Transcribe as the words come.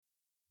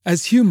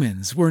As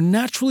humans, we're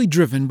naturally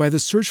driven by the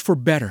search for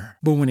better.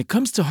 But when it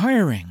comes to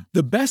hiring,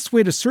 the best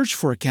way to search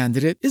for a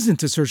candidate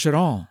isn't to search at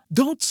all.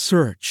 Don't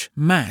search,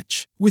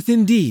 match with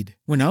Indeed.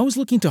 When I was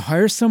looking to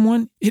hire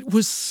someone, it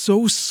was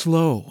so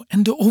slow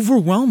and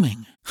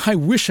overwhelming. I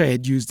wish I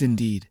had used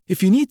Indeed.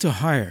 If you need to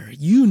hire,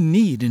 you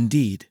need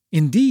Indeed.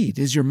 Indeed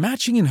is your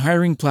matching and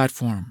hiring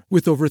platform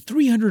with over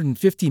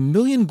 350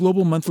 million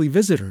global monthly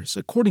visitors,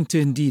 according to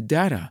Indeed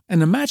data,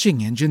 and a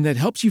matching engine that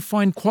helps you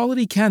find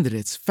quality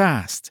candidates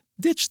fast.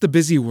 Ditch the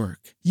busy work.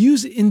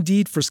 Use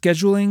Indeed for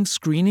scheduling,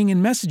 screening,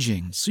 and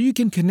messaging so you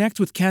can connect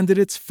with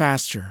candidates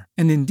faster.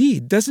 And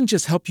Indeed doesn't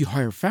just help you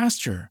hire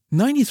faster.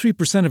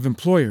 93% of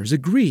employers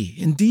agree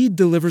Indeed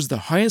delivers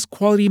the highest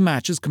quality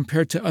matches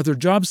compared to other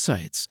job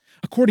sites,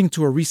 according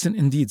to a recent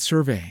Indeed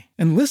survey.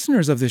 And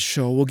listeners of this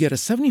show will get a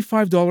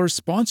 $75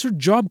 sponsored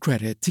job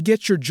credit to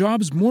get your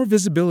jobs more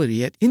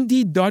visibility at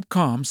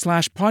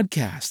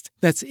Indeed.com/podcast.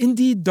 That's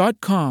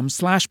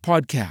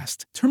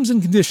Indeed.com/podcast. Terms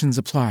and conditions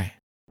apply.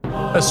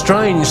 A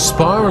strange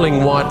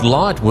spiralling white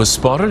light was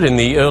spotted in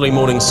the early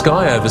morning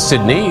sky over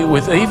Sydney,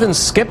 with even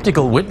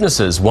sceptical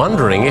witnesses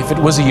wondering if it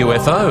was a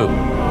UFO.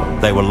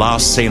 They were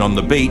last seen on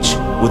the beach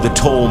with a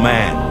tall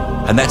man,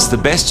 and that's the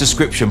best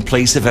description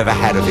police have ever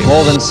had of him.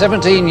 More than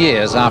 17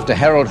 years after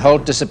Harold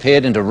Holt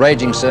disappeared into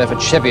raging surf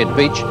at Cheviot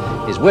Beach,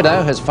 his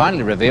widow has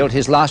finally revealed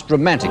his last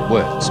romantic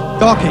words.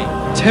 Gawky,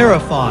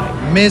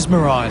 terrifying,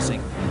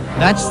 mesmerising.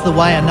 That's the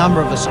way a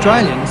number of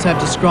Australians have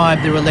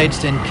described their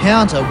alleged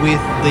encounter with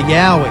the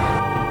Yowie.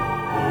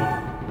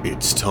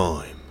 It's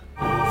time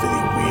for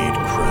the Weird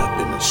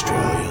Crap in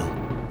Australia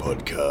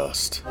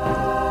podcast.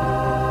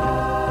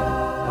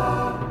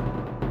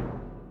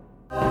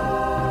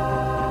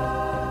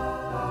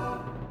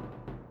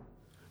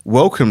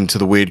 Welcome to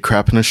the Weird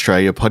Crap in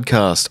Australia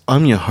podcast.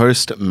 I'm your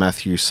host,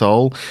 Matthew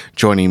Soul.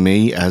 Joining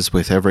me, as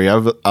with every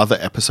other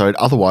episode,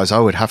 otherwise I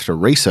would have to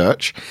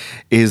research,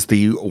 is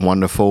the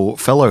wonderful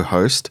fellow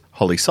host,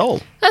 Holly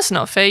Soul. That's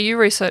not fair. You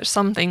research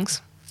some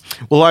things.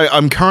 Well,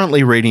 I'm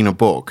currently reading a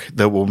book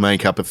that will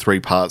make up a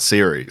 3-part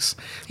series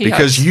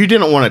because you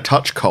didn't want to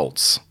touch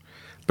cults,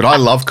 but I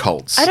love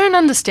cults. I don't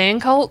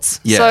understand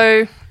cults,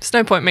 so there's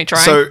no point in me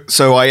trying.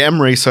 So I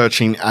am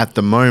researching at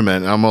the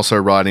moment, and I'm also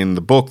writing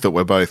the book that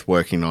we're both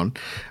working on.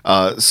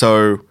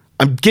 So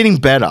I'm getting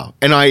better,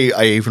 and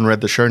I even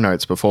read the show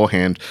notes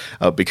beforehand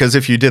because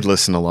if you did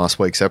listen to last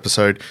week's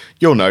episode,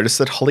 you'll notice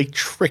that Holly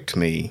tricked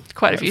me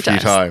quite a few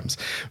times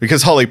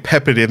because Holly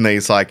peppered in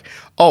these like,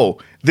 oh,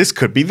 this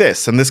could be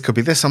this and this could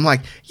be this. I'm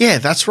like, yeah,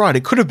 that's right.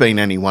 It could have been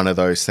any one of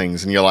those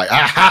things. And you're like,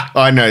 aha,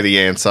 I know the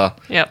answer.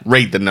 Yep.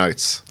 Read the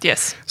notes.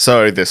 Yes.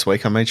 So this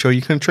week I made sure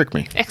you couldn't trick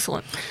me.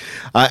 Excellent.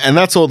 And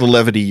that's all the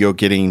levity you're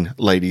getting,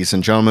 ladies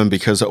and gentlemen,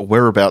 because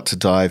we're about to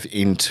dive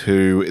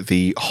into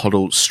the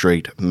Hoddle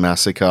Street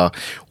Massacre.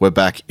 We're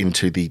back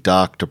into the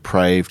dark,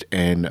 depraved,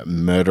 and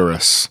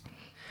murderous.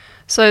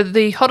 So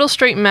the Hoddle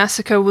Street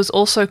Massacre was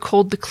also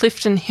called the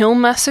Clifton Hill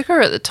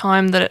Massacre at the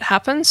time that it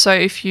happened. So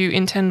if you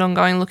intend on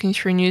going looking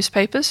through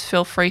newspapers,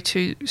 feel free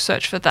to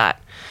search for that.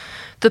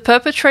 The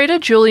perpetrator,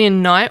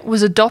 Julian Knight,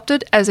 was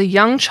adopted as a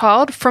young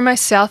child from a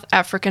South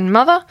African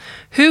mother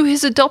who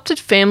his adopted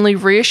family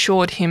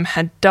reassured him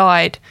had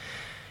died.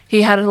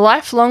 He had a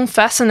lifelong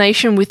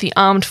fascination with the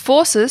armed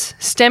forces,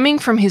 stemming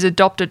from his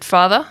adopted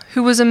father,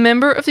 who was a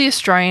member of the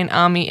Australian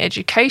Army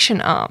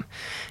Education Arm.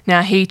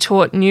 Now, he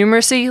taught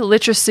numeracy,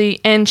 literacy,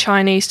 and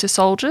Chinese to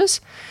soldiers,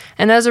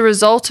 and as a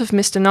result of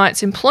Mr.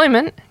 Knight's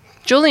employment,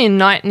 Julian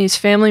Knight and his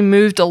family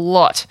moved a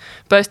lot,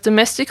 both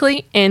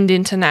domestically and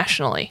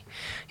internationally.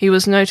 He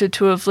was noted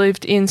to have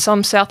lived in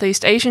some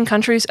Southeast Asian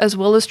countries as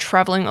well as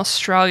travelling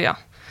Australia.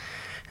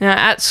 Now,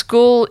 at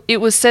school,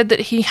 it was said that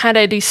he had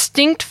a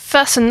distinct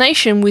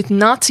fascination with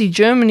Nazi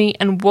Germany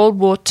and World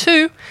War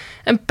II,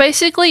 and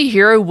basically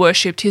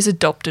hero-worshipped his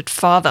adopted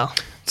father.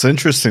 It's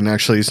interesting,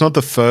 actually. He's not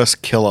the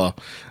first killer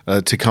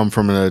to come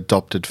from an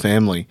adopted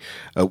family.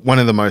 One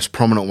of the most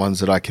prominent ones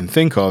that I can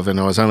think of, and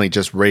I was only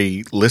just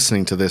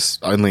re-listening to this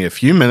only a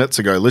few minutes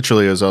ago,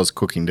 literally as I was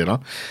cooking dinner,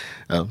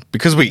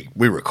 because we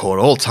record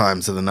all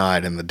times of the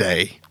night and the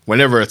day,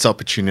 whenever it's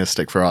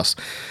opportunistic for us.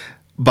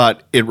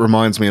 But it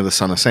reminds me of the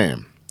son of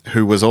Sam,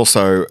 who was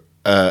also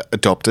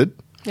adopted,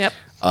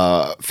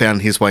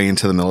 found his way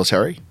into the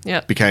military,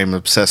 became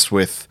obsessed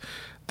with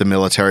the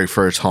military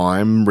for a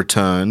time,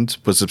 returned,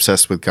 was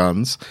obsessed with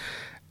guns,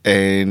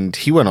 and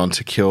he went on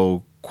to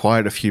kill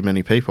quite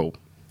many people.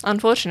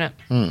 Unfortunate.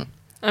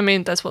 I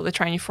mean, that's what they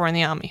train you for in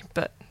the army,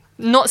 but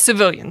not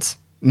civilians.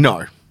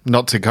 No,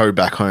 not to go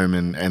back home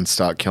and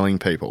start killing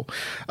people.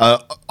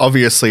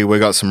 Obviously, we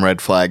got some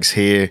red flags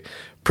here,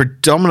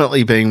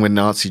 predominantly being with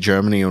Nazi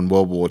Germany and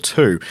World War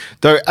II.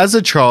 Though, as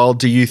a child,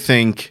 do you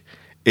think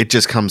it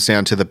just comes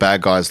down to the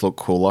bad guys look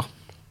cooler?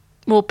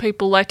 Well,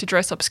 people like to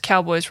dress up as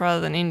cowboys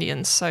rather than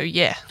Indians, so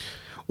yeah.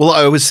 Well,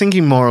 I was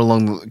thinking more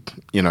along,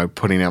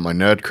 putting out my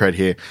nerd cred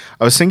here,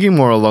 I was thinking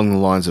more along the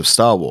lines of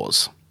Star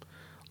Wars.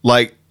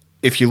 Like,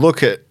 if you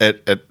look at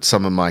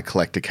some of my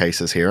collector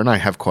cases here, and I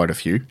have quite a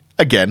few,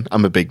 again,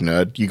 I'm a big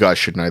nerd, you guys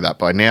should know that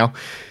by now,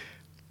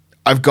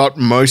 I've got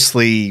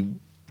mostly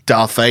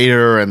Darth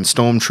Vader and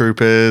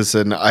Stormtroopers,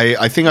 and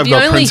I think I've The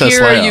got only Princess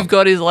hero Leia. you've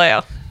got is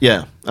Leia.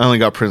 Yeah, I only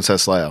got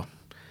Princess Leia.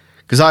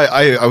 Because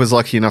I was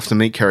lucky enough to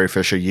meet Carrie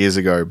Fisher years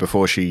ago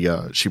before she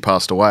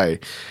passed away,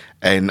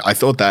 and I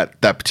thought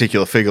that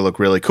particular figure looked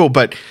really cool.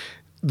 But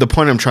the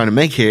point I'm trying to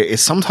make here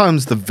is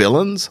sometimes the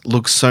villains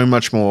look so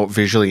much more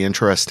visually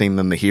interesting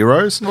than the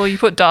heroes. Well, you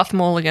put Darth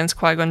Maul against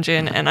Qui-Gon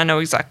Jinn, and I know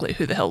exactly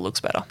who the hell looks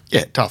better.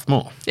 Yeah, Darth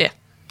Maul. Yeah.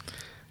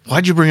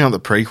 Why'd you bring up the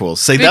prequels?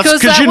 See, that's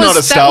because that you're not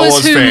a Star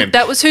Wars fan.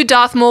 That was who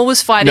Darth Maul was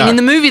fighting No, in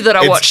the movie that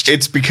I watched.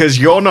 It's because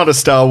you're not a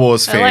Star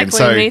Wars fan. I like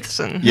so Liam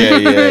Neeson.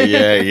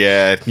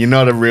 Yeah. You're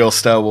not a real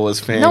Star Wars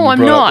fan. No, You I'm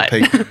brought up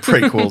not. the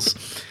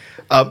prequels.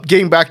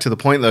 Getting back to the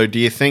point, though, do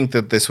you think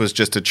that this was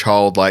just a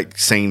child like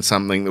seeing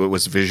something that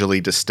was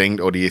visually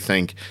distinct, or do you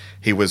think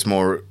he was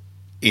more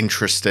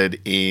interested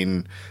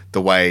in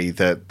the way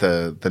that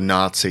the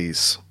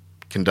Nazis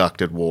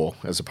conducted war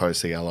as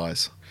opposed to the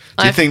Allies?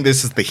 Do you think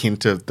this is the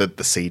hint of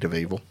the seed of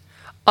evil?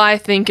 I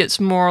think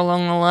it's more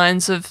along the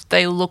lines of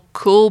they look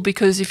cool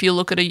because if you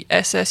look at a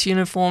SS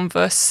uniform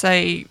versus,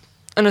 say,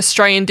 an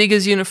Australian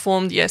Diggers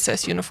uniform, the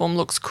SS uniform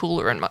looks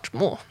cooler and much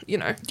more,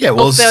 Yeah,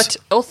 well,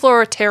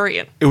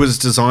 authoritarian. It was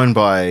designed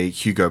by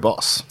Hugo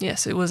Boss.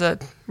 Yes, it was a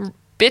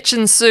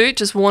bitchin' suit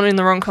just worn in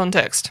the wrong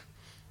context.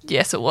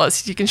 Yes, it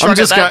was. You can shrug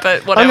at that,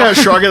 but whatever. I'm going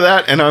to shrug at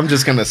that, and I'm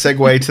just going to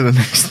segue to the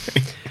next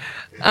thing.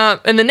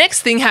 And the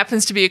next thing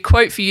happens to be a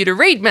quote for you to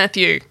read,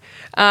 Matthew.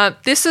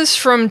 This is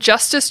from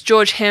Justice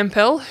George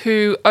Hampel,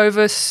 who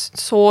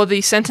oversaw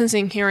the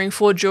sentencing hearing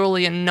for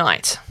Julian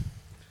Knight.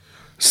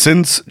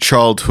 Since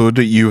childhood,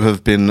 you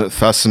have been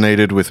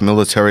fascinated with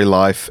military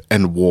life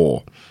and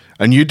war,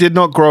 and you did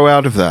not grow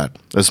out of that,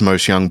 as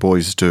most young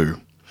boys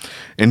do.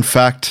 In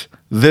fact,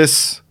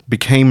 this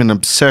became an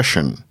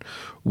obsession.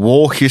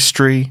 War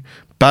history,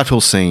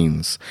 battle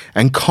scenes,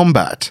 and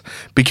combat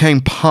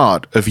became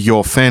part of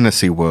your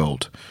fantasy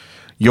world.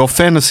 Your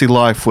fantasy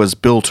life was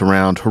built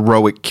around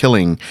heroic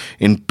killing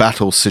in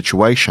battle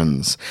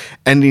situations,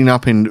 ending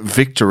up in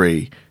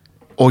victory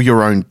or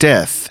your own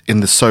death in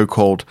the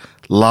so-called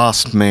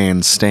last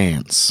man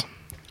stance.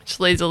 Which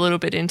leads a little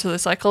bit into the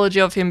psychology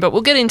of him, but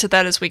we'll get into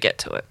that as we get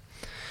to it.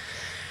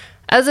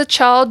 As a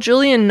child,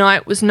 Julian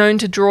Knight was known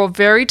to draw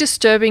very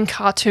disturbing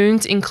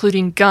cartoons,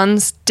 including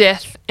guns,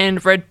 death,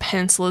 and red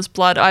pencil as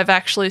blood. I've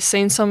actually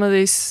seen some of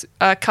these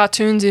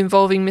cartoons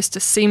involving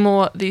Mr.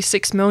 Seymour, the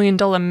 $6 Million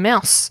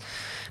Mouse.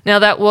 Now,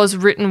 that was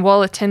written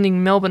while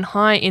attending Melbourne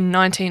High in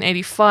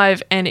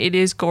 1985, and it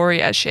is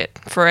gory as shit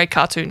for a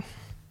cartoon.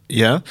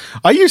 Yeah.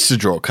 I used to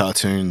draw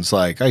cartoons.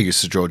 Like, I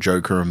used to draw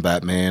Joker and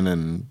Batman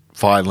and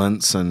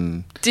violence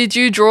and... Did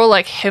you draw,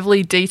 like,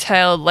 heavily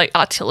detailed, like,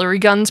 artillery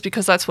guns?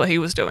 Because that's what he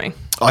was doing.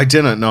 I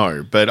didn't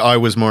know, but I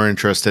was more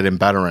interested in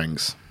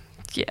batarangs.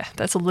 Yeah,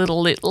 that's a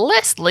little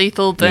less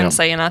lethal than,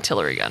 say, an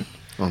artillery gun.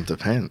 Well, it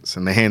depends.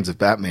 In the hands of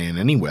Batman,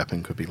 any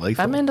weapon could be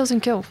lethal. Batman doesn't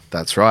kill.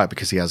 That's right,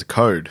 because he has a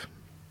code.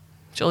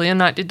 Julian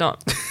Knight did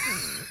not.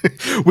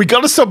 We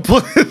got to stop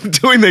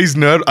doing these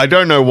nerd... I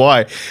don't know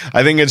why.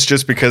 I think it's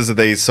just because of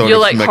these sort You're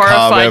of like macabre...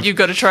 horrified. You've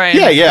got to try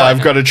and... Yeah,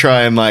 I've got to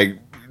try and like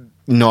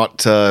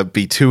not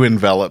be too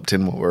enveloped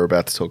in what we're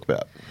about to talk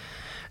about.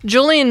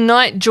 Julian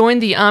Knight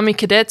joined the Army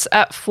Cadets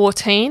at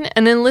 14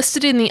 and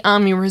enlisted in the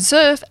Army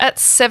Reserve at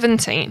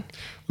 17.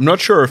 I'm not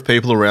sure if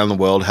people around the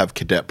world have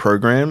cadet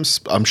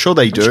programs. I'm sure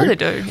they do. I'm sure they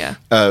do,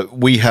 yeah.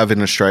 We have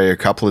in Australia a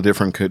couple of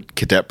different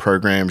cadet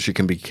programs. You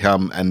can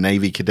become a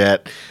Navy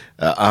cadet,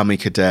 Army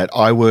cadet.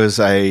 I was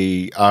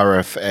a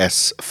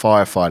RFS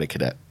firefighter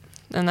cadet.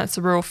 And that's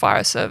the Rural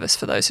Fire Service,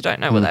 for those who don't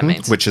know what that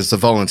means. Which is the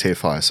volunteer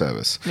fire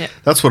service. Yeah.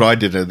 That's what I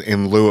did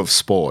in lieu of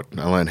sport.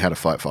 I learned how to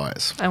fight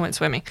fires. I went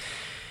swimming.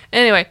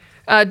 Anyway,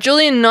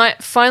 Julian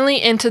Knight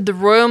finally entered the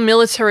Royal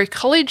Military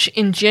College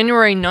in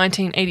January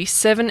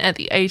 1987 at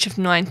the age of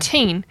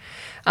 19,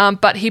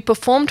 but he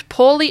performed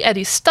poorly at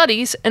his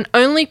studies and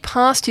only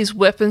passed his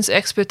weapons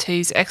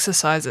expertise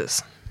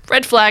exercises.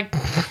 Red flag.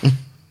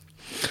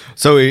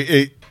 So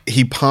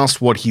he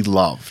passed what he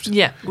loved.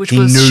 Yeah, which he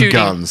was knew shooting.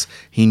 guns.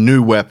 He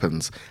knew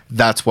weapons.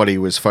 That's what he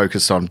was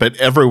focused on. But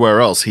everywhere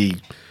else,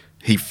 he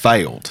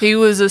failed. He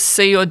was a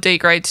C or D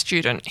grade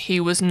student. He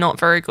was not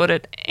very good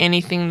at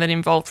anything that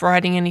involved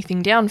writing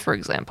anything down, for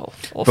example,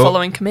 or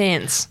following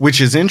commands. Which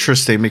is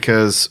interesting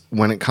because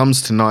when it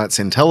comes to Knight's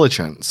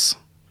intelligence,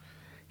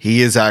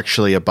 he is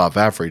actually above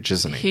average,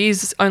 isn't he?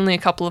 He's only a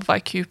couple of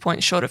IQ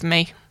points short of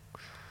me.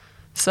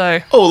 So,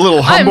 Oh, a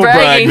little humble brag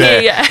bragging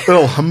there. here, yeah.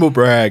 Little humble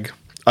brag.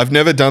 I've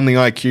never done the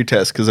IQ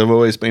test because I've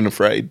always been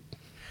afraid.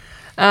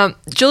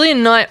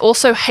 Julian Knight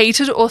also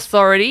hated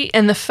authority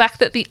and the fact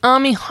that the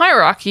army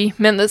hierarchy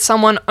meant that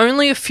someone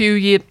only a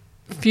few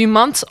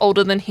months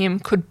older than him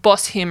could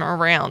boss him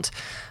around.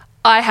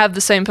 I have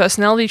the same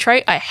personality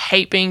trait. I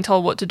hate being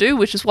told what to do,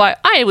 which is why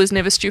I was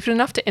never stupid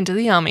enough to enter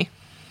the army.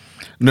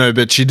 No,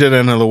 but she did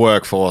enter the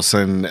workforce,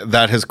 and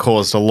that has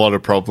caused a lot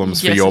of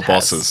problems Yes, for your it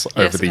has. bosses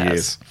Yes, over the it has.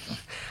 years.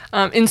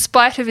 In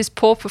spite of his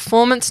poor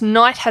performance,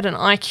 Knight had an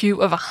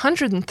IQ of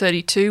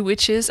 132,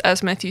 which is,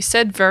 as Matthew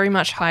said, very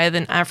much higher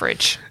than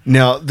average.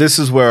 Now, this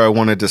is where I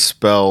want to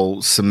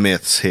dispel some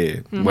myths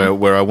here,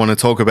 where I want to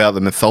talk about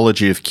the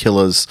mythology of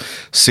killers,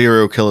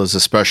 serial killers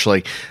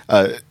especially.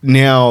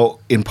 Now,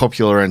 in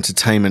popular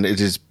entertainment, it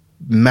is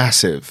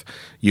massive.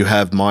 You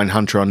have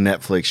Mindhunter on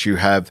Netflix. You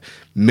have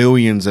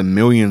millions and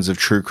millions of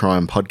true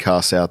crime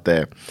podcasts out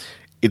there.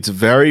 It's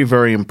very,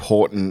 very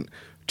important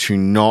to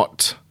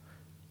not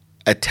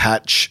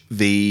attach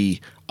the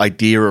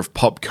idea of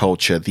pop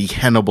culture, the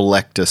Hannibal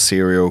Lecter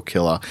serial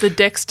killer. The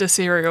Dexter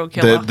serial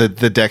killer.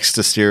 The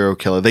Dexter serial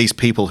killer. These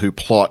people who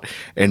plot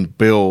and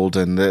build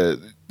and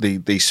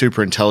the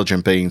super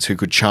intelligent beings who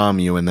could charm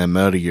you and then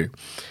murder you.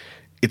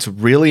 It's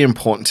really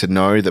important to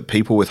know that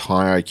people with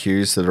high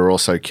IQs that are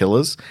also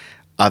killers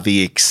are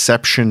the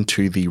exception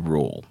to the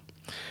rule.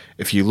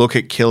 If you look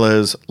at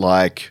killers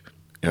like,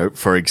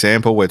 for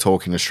example, we're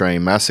talking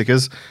Australian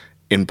massacres.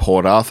 In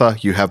Port Arthur,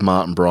 you have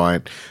Martin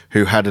Bryant,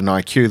 who had an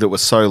IQ that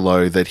was so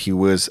low that he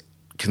was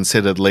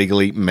considered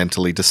legally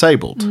mentally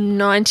disabled.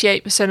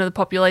 98% of the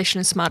population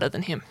is smarter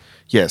than him.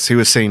 Yes, he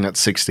was seen at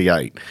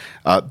 68.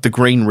 The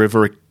Green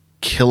River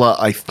Killer,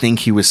 I think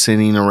he was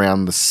sitting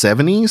around the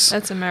 70s.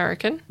 That's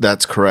American.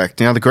 That's correct.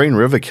 Now, the Green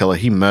River Killer,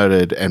 he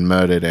murdered and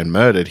murdered and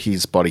murdered.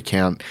 His body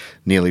count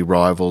nearly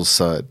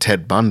rivals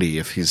Ted Bundy,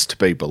 if he's to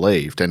be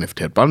believed, and if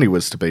Ted Bundy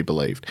was to be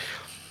believed.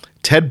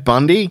 Ted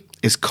Bundy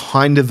is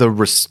kind of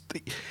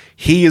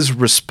he is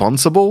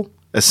responsible,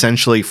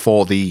 essentially,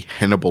 for the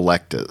Hannibal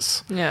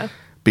Lecters. Yeah.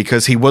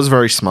 Because he was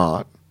very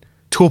smart.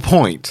 To a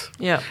point.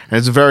 Yeah. And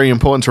it's very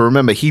important to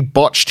remember he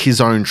botched his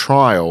own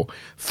trial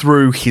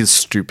through his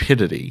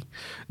stupidity.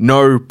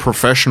 No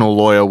professional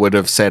lawyer would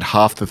have said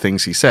half the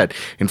things he said.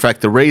 In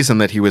fact, the reason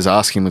that he was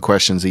asking the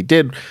questions he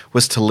did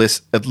was to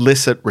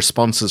elicit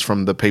responses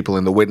from the people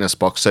in the witness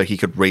box so he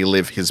could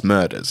relive his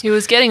murders. He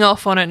was getting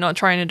off on it, not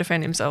trying to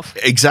defend himself.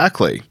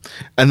 Exactly.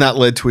 And that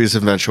led to his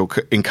eventual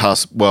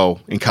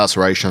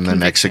incarceration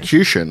and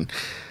execution.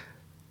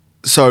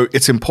 So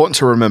it's important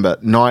to remember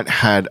Knight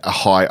had a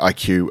high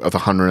IQ of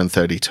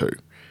 132,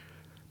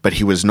 but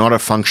he was not a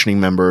functioning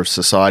member of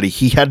society.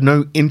 He had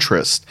no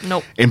interest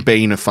in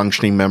being a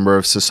functioning member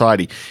of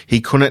society.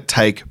 He couldn't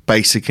take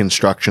basic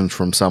instructions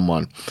from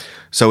someone.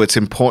 So it's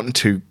important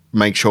to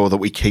make sure that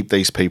we keep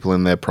these people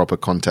in their proper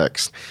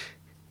context.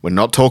 We're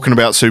not talking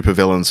about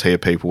supervillains here,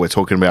 people. We're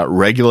talking about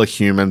regular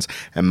humans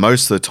and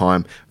most of the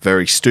time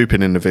very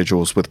stupid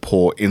individuals with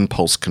poor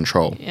impulse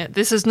control. Yeah,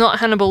 this is not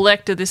Hannibal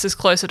Lecter. This is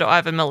closer to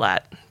Ivan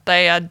Milat.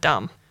 They are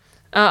dumb.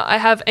 I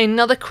have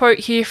another quote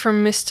here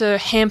from Mr.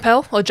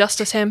 Hampel, or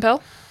Justice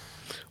Hampel.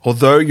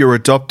 Although your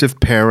adoptive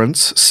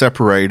parents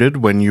separated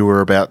when you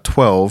were about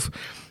 12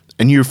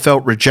 and you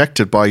felt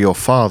rejected by your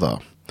father,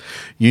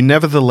 you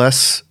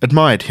nevertheless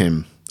admired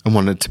him and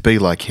wanted to be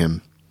like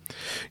him.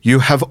 You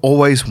have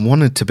always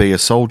wanted to be a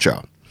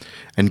soldier,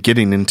 and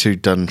getting into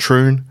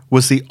Duntroon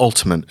was the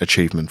ultimate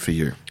achievement for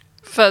you.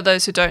 For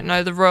those who don't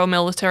know, the Royal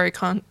Military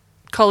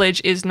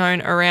College is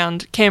known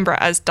around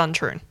Canberra as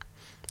Duntroon.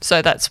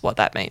 So that's what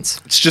that means.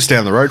 It's just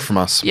down the road from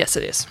us. Yes,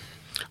 it is.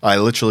 I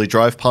literally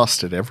drive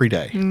past it every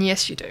day.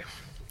 Yes, you do.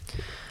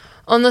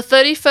 On the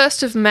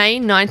 31st of May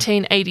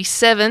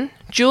 1987,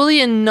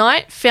 Julian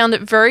Knight found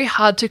it very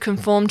hard to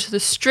conform to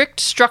the strict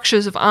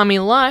structures of army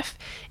life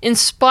in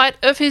spite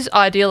of his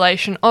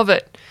ideation of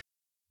it.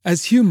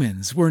 As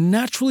humans, we're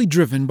naturally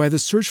driven by the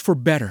search for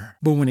better.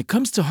 But when it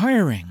comes to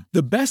hiring,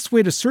 the best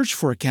way to search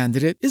for a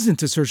candidate isn't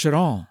to search at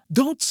all.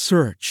 Don't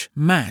search,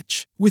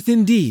 match with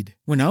Indeed.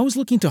 When I was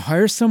looking to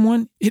hire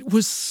someone, it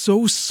was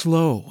so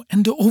slow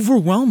and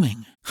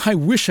overwhelming. I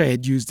wish I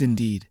had used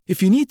Indeed.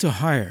 If you need to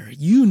hire,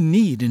 you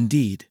need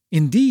Indeed.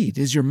 Indeed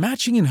is your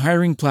matching and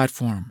hiring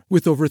platform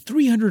with over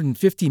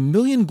 350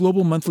 million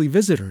global monthly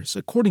visitors,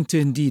 according to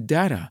Indeed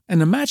data,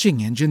 and a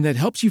matching engine that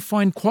helps you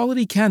find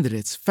quality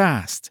candidates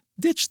fast.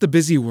 Ditch the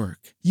busy work.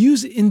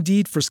 Use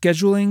Indeed for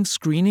scheduling,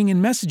 screening,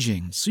 and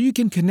messaging so you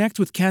can connect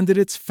with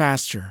candidates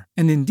faster.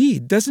 And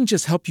Indeed doesn't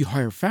just help you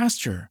hire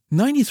faster.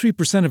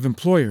 93% of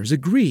employers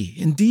agree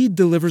Indeed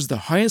delivers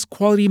the highest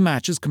quality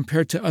matches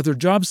compared to other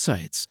job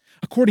sites,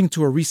 according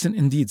to a recent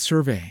Indeed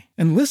survey.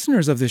 And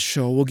listeners of this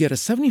show will get a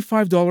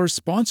 $75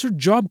 sponsored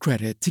job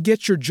credit to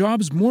get your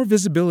jobs more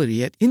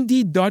visibility at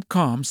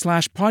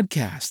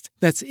Indeed.com/podcast.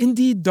 That's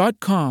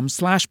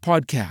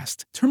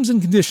Indeed.com/podcast. Terms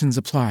and conditions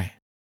apply.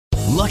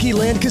 Lucky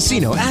Land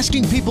Casino,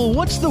 asking people,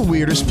 what's the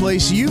weirdest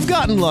place you've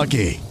gotten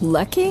lucky?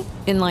 Lucky?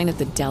 In line at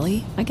the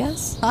deli, I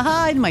guess?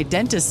 Aha, in my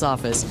dentist's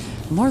office.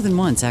 More than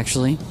once,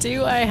 actually.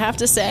 Do I have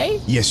to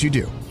say? Yes, you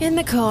do. In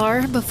the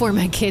car before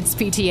my kids'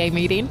 PTA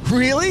meeting.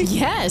 Really?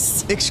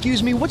 Yes.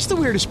 Excuse me, what's the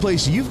weirdest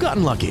place you've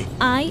gotten lucky?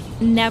 I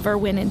never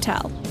win and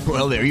tell.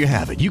 Well, there you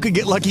have it. You can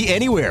get lucky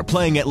anywhere,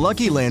 playing at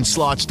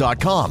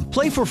LuckyLandSlots.com.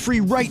 Play for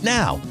free right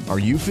now. Are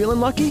you feeling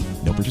lucky?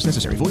 No purchase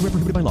necessary. Void where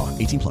prohibited by law.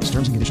 18+.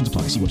 Terms and conditions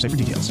apply. See website for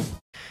details.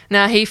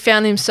 Now, he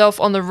found himself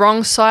on the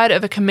wrong side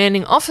of a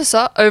commanding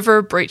officer over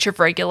a breach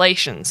of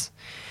regulations.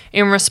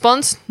 In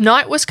response,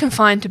 Knight was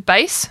confined to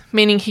base,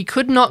 meaning he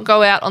could not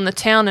go out on the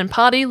town and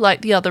party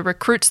like the other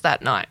recruits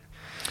that night.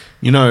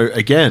 You know,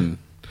 again,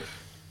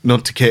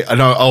 not to care. I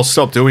know I'll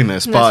stop doing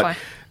this, That's but fine.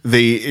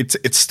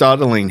 it's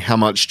startling how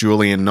much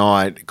Julian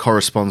Knight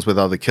corresponds with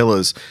other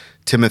killers.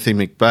 Timothy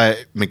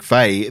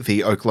McVeigh,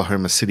 the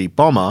Oklahoma City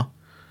bomber,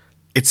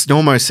 it's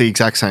almost the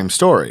exact same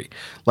story.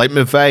 Like,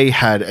 McVeigh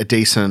had a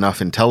decent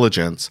enough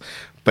intelligence,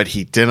 but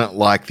he didn't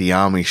like the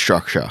army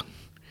structure,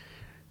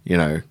 you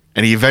know,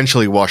 and he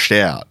eventually washed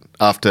out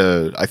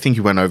after, I think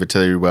he went over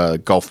to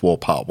Gulf War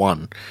Part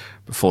 1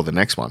 before the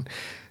next one.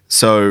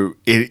 So,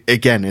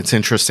 it's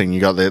interesting. You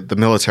got the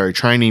military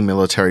training,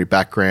 military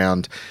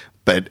background,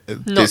 but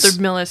Not the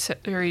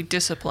military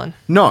discipline.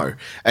 No.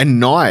 And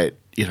Knight,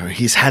 you know,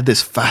 he's had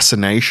this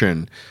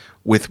fascination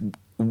with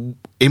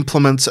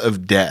implements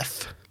of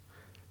death.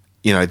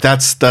 You know,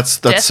 that's Death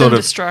sort and of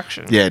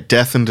destruction. Yeah,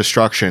 death and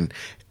destruction.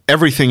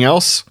 Everything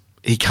else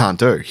he can't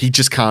do. He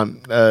just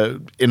can't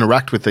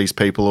interact with these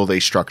people or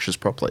these structures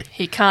properly.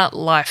 He can't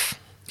life.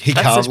 He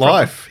That's can't his problem.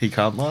 life. He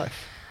can't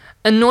life.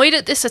 Annoyed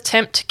at this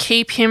attempt to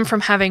keep him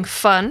from having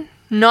fun,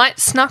 Knight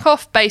snuck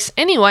off base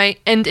anyway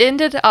and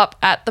ended up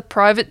at the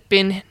Private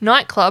Bin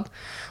nightclub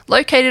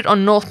located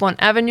on Northmont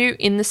Avenue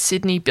in the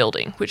Sydney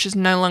building, which is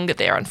no longer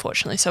there,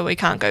 unfortunately, so we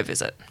can't go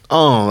visit.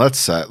 Oh, that's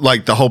sad.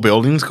 Like, the whole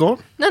building's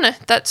gone? No,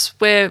 that's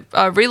where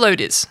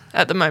Reload is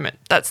at the moment.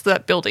 That's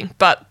that building.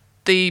 But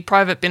the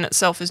Private Bin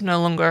itself is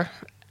no longer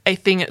a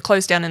thing. It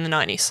closed down in the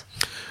 90s.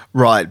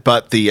 Right,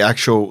 but the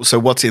actual... So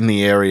what's in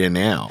the area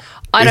now?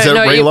 I Is don't it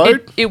know.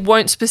 Reload? It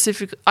won't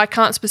I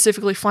can't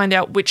specifically find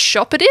out which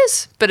shop it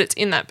is, but it's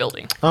in that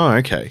building. Oh,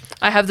 okay.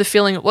 I have the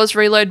feeling it was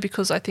Reload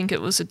because I think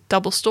it was a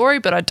double story,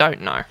 but I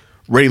don't know.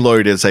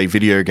 Reload is a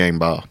video game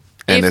bar.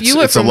 And If you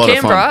were it's a from lot of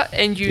fun. Canberra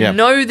and you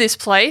know this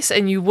place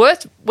and you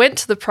went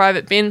to the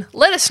Private Bin,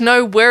 let us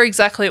know where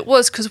exactly it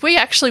was because we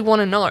actually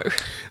want to know.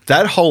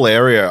 That whole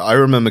area, I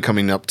remember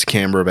coming up to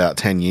Canberra about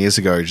 10 years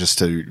ago just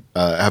to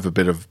have a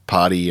bit of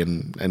party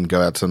and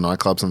go out to the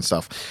nightclubs and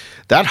stuff.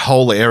 That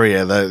whole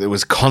area, it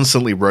was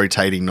constantly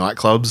rotating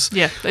nightclubs.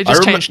 Yeah, they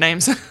just changed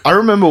names. I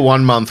remember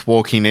one month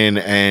walking in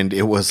and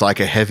it was like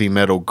a heavy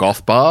metal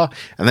goth bar,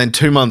 and then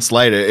 2 months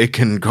later,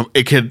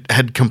 it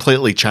had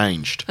completely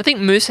changed. I think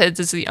Mooseheads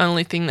is the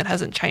only thing that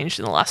hasn't changed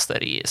in the last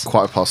 30 years.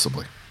 Quite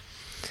possibly.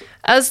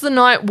 As the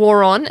night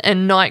wore on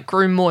and Knight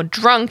grew more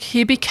drunk,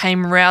 he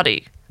became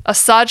rowdy. A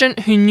sergeant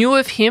who knew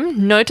of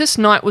him noticed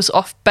Knight was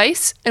off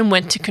base and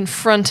went to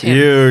confront him.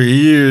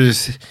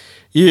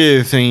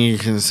 You think you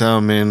can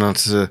tell me not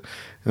to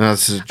I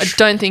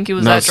don't think he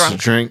was that drunk. to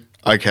drink?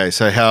 Okay,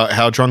 so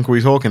how drunk are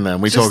we talking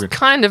then? Just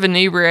kind of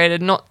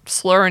inebriated, not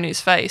slurring his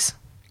face.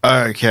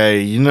 Okay,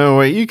 you know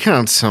what? You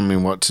can't tell me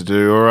what to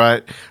do, all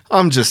right?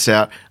 I'm just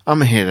out.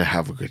 I'm here to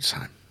have a good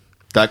time.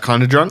 That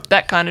kind of drunk?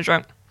 That kind of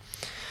drunk.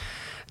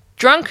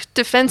 Drunk,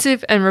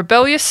 defensive, and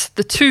rebellious,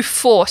 the two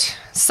fought.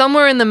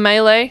 Somewhere in the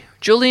melee,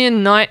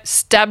 Julian Knight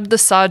stabbed the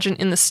sergeant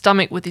in the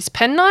stomach with his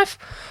penknife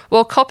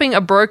while copping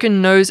a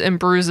broken nose and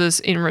bruises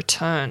in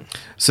return.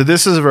 So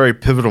this is a very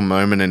pivotal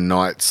moment in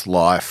Knight's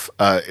life.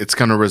 It's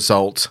going to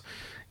result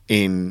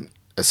in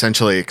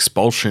essentially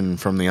expulsion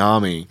from the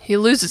army. He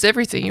loses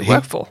everything he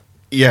worked for.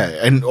 Yeah,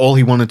 and all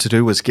he wanted to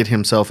do was get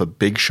himself a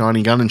big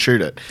shiny gun and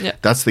shoot it. Yeah.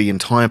 That's the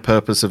entire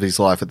purpose of his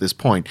life at this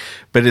point.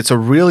 But it's a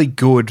really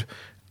good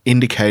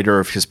indicator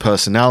of his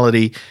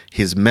personality,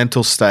 his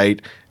mental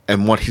state,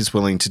 and what he's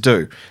willing to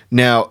do.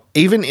 Now,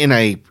 even in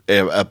a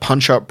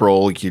punch-up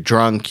brawl, you're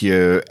drunk,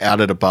 you're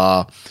out at a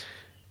bar,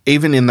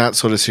 even in that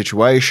sort of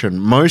situation,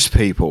 most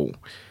people,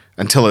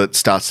 until it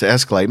starts to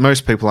escalate,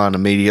 most people aren't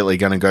immediately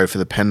going to go for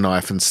the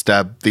penknife and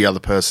stab the other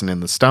person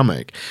in the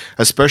stomach,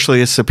 especially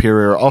a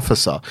superior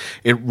officer.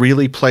 It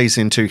really plays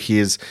into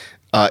his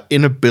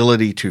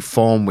inability to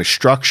form with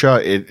structure.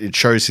 It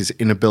shows his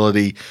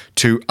inability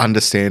to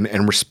understand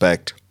and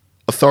respect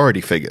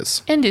authority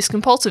figures. And his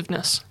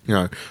compulsiveness. You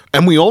know,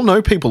 and we all know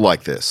people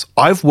like this.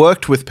 I've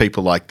worked with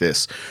people like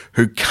this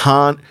who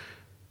can't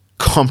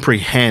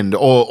comprehend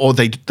or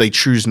they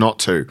choose not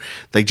to.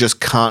 They just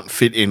can't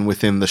fit in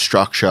within the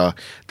structure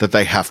that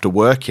they have to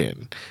work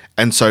in,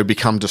 and so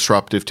become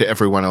disruptive to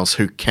everyone else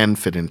who can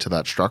fit into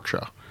that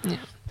structure. Yeah.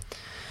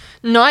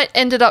 Knight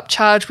ended up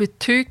charged with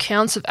 2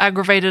 counts of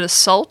aggravated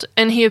assault,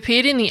 and he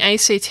appeared in the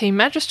ACT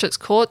Magistrates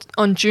Court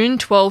on June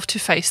 12 to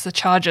face the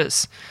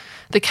charges.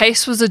 The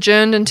case was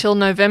adjourned until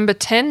November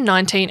 10,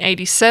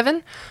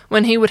 1987,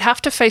 when he would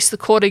have to face the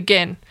court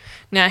again.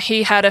 Now,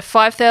 he had a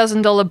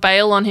 $5,000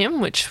 bail on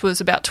him, which was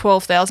about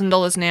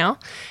 $12,000 now,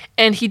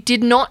 and he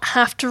did not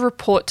have to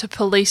report to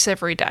police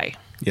every day.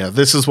 Yeah,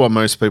 this is what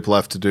most people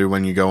have to do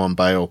when you go on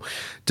bail.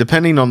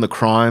 Depending on the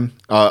crime,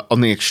 on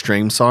the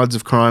extreme sides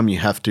of crime, you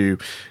have to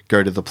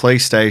go to the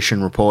police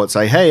station, report,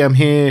 say, hey, I'm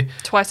here.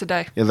 Twice a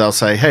day. Yeah, they'll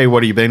say, hey,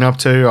 what have you been up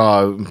to?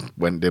 I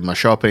went and did my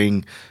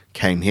shopping,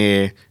 came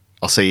here.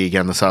 I'll see you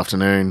again this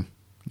afternoon,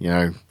 you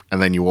know,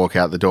 and then you walk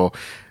out the door.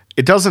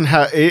 It doesn't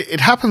have. It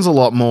happens a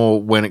lot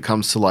more when it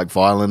comes to like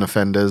violent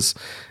offenders,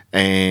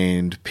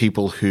 and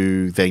people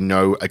who they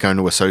know are going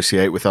to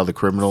associate with other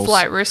criminals.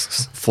 Flight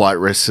risks. Flight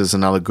risks is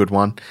another good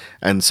one.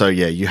 And so,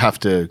 yeah, you have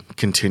to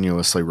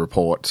continuously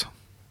report.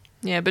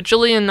 Yeah, but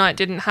Julian Knight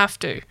didn't have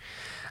to.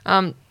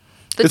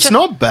 It's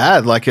not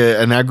bad, like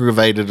an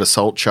aggravated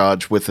assault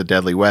charge with a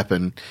deadly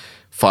weapon,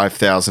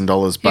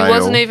 $5,000 bail. He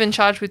wasn't even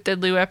charged with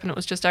deadly weapon, it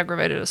was just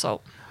aggravated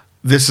assault.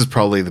 This is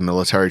probably the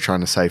military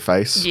trying to save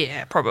face.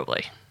 Yeah,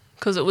 probably.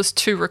 Because it was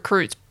 2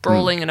 recruits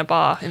brawling in a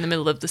bar in the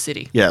middle of the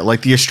city. Yeah,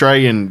 like the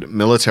Australian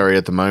military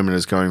at the moment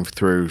is going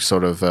through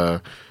sort of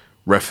a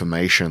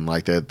reformation.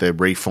 Like they're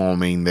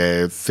reforming,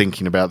 they're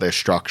thinking about their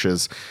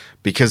structures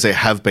because there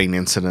have been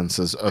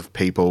incidences of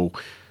people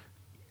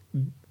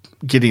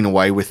getting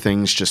away with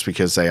things just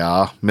because they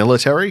are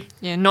military.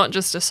 Yeah, not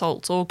just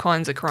assaults, all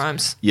kinds of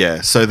crimes.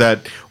 Yeah, so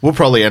that we'll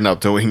probably end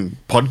up doing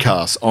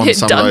podcasts on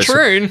some of those.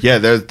 True. Yeah,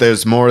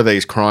 there's more of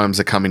these crimes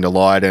that are coming to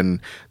light, and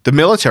the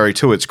military,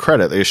 to its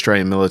credit, the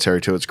Australian military,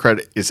 to its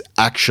credit, is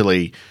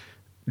actually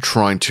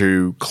trying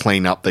to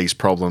clean up these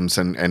problems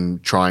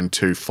and trying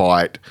to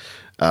fight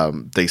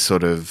these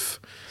sort of.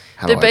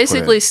 They're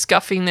basically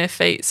scuffing their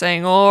feet,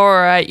 saying, "All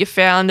right, you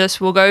found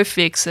us. We'll go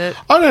fix it."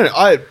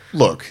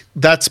 Look,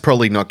 that's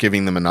probably not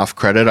giving them enough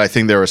credit. I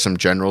think there are some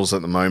generals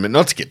at the moment,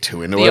 not to get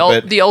too into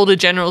but the older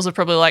generals are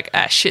probably like,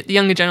 "Ah, shit." The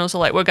younger generals are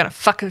like, "We're gonna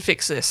fucking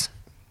fix this."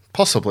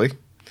 Possibly.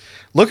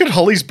 Look at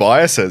Holly's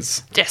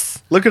biases.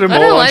 Yes. Look at him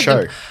all on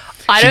show.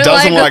 I don't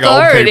doesn't like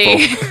authority.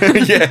 Old people.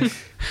 Yeah.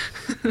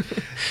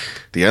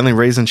 The only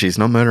reason she's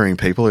not murdering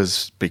people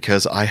is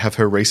because I have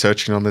her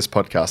researching on this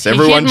podcast.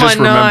 Everyone just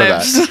remember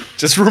that.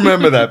 Just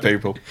remember that,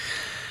 people.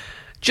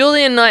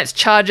 Julian Knight's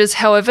charges,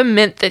 however,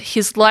 meant that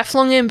his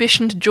lifelong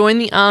ambition to join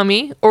the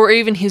army, or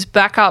even his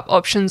backup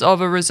options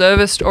of a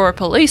reservist or a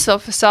police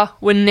officer,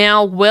 were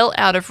now well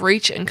out of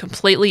reach and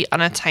completely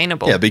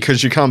unattainable. Yeah,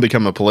 because you can't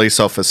become a police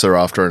officer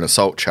after an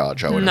assault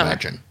charge, I would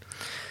imagine.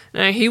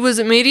 No, he was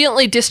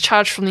immediately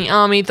discharged from the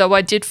army, though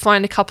I did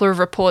find a couple of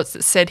reports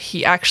that said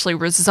he actually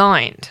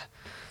resigned.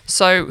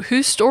 So,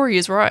 whose story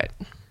is right?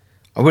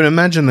 I would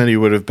imagine that he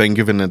would have been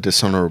given a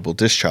dishonourable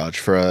discharge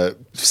for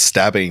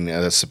stabbing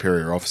at a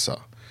superior officer.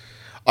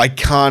 I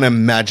can't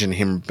imagine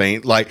him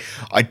being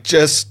I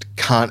just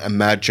can't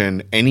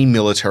imagine any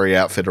military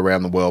outfit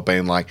around the world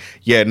being like,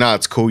 yeah, no,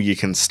 it's cool, you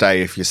can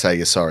stay if you say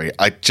you're sorry.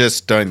 I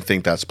just don't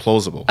think that's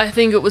plausible. I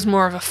think it was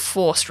more of a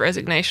forced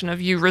resignation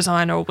of you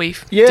resign or we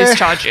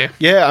discharge you.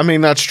 Yeah, I mean,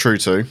 that's true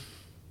too.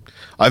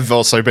 I've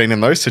also been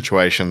in those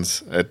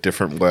situations at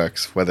different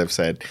works where they've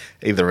said,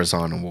 either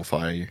resign or we'll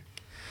fire you.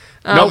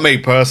 Not me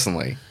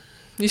personally.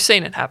 You've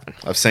seen it happen.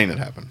 I've seen it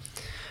happen.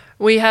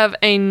 We have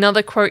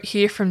another quote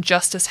here from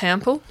Justice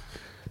Hampel.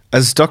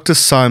 As Dr.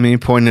 Simi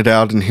pointed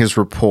out in his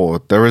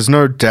report, there is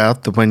no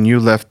doubt that when you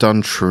left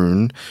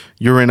Duntroon,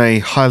 you were in a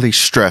highly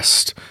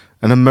stressed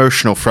and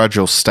emotional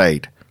fragile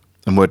state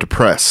and were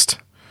depressed.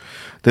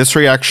 This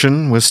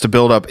reaction was to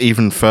build up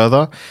even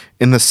further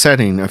in the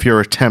setting of your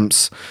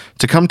attempts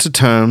to come to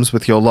terms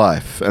with your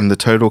life and the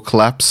total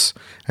collapse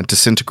and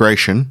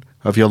disintegration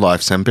of your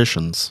life's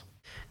ambitions.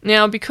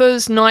 Now,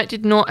 because Knight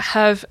did not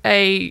have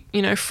a,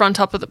 front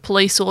up of the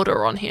police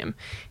order on him,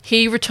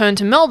 he returned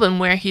to Melbourne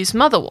where his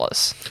mother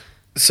was.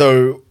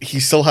 So he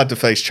still had to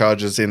face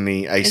charges in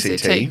the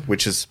ACT,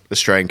 which is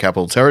Australian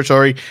Capital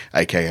Territory,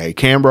 aka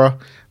Canberra.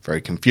 Very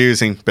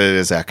confusing, but it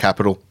is our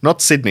capital.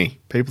 Not Sydney.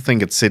 People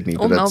think it's Sydney.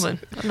 Or but Melbourne.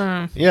 I don't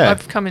know. Yeah.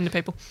 I've come into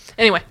people.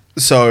 Anyway.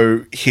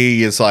 So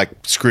he is like,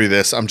 screw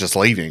this, I'm just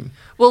leaving.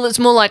 Well, it's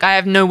more like I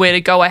have nowhere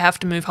to go, I have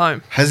to move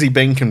home. Has he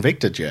been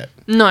convicted yet?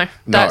 No.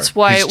 That's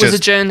why it was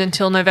adjourned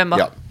until November.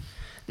 Yep.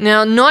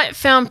 Now, Knight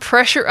found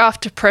pressure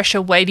after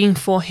pressure waiting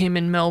for him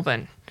in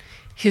Melbourne.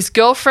 His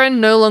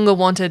girlfriend no longer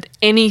wanted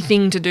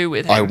anything to do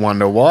with him. I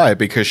wonder why,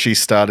 because she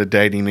started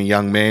dating a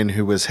young man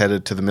who was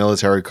headed to the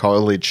military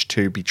college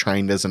to be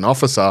trained as an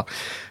officer,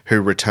 who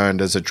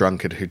returned as a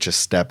drunkard who just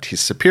stabbed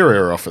his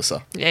superior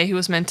officer. Yeah, he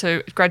was meant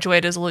to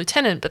graduate as a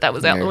lieutenant, but that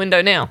was out the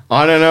window now.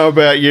 I don't know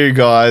about you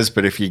guys,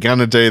 but if you're going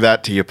to do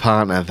that to your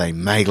partner, they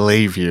may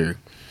leave you.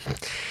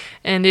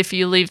 And if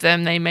you leave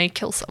them, they may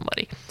kill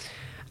somebody.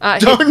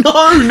 No,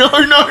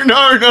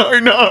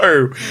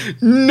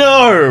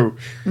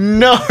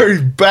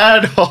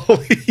 bad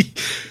Holly.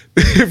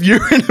 If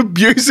you're in an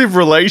abusive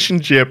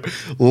relationship,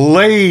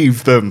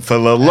 leave them for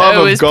the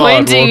love of God.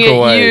 Pointing walk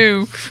away. At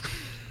you.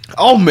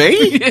 Oh,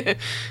 me? Yeah.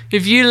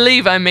 If you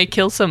leave, I may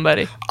kill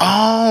somebody.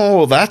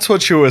 Oh, that's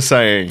what you were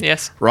saying.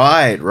 Yes.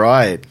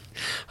 Right.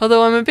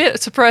 Although I'm a bit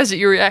surprised at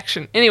your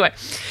reaction. Anyway.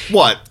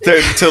 What?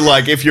 To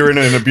like, if you're in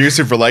an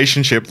abusive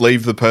relationship,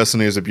 leave the person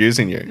who's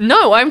abusing you?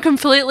 No, I'm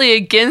completely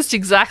against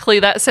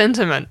exactly that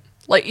sentiment.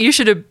 Like, you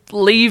should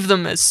leave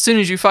them as soon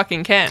as you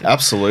fucking can.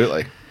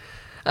 Absolutely.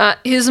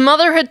 His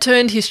mother had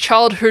turned his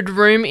childhood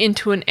room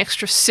into an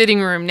extra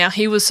sitting room. Now,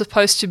 he was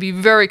supposed to be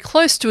very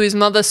close to his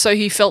mother, so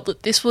he felt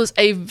that this was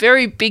a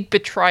very big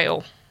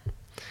betrayal.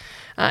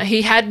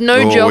 He had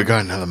no job. Oh, we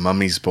got another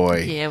mummy's boy.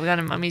 Yeah, we got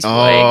a mummy's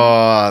boy.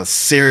 Oh,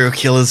 serial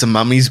killers and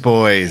mummy's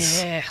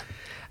boys. Yeah.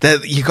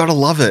 You got to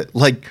love it.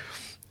 Like,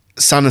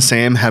 Son of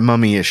Sam had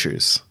mummy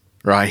issues.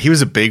 right? He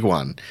was a big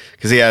one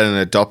because he had an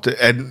adopted,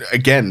 and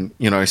again,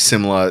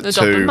 similar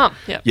Adopted to mum,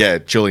 yeah. yeah,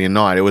 Julian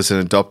Knight. It was an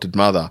adopted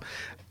mother.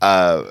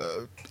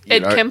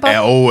 Ed Kemper.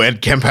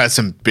 Ed Kemper had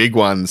some big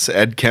ones.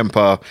 Ed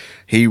Kemper,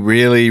 he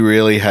really,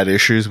 really had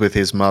issues with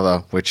his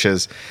mother, which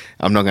is,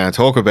 I'm not going to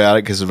talk about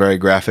it because it's very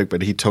graphic,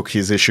 but he took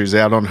his issues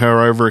out on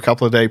her over a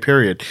couple of day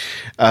period.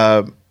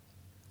 I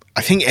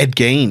think Ed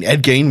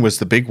Gein was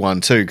the big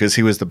one too, because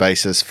he was the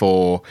basis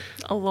for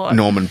A lot.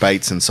 Norman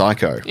Bates and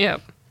Psycho. Yeah.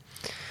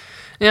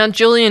 Now,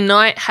 Julian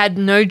Knight had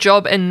no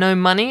job and no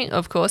money,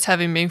 of course,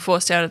 having been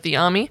forced out of the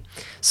army.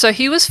 So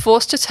he was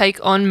forced to take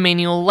on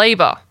menial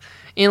labour.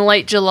 In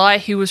late July,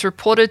 he was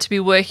reported to be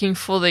working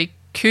for the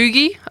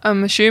Cuggi,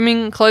 I'm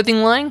assuming,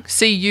 clothing line,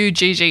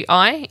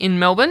 Cuggi, in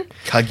Melbourne.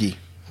 Cuggi.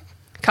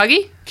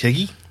 Cuggi?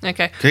 Cuggi?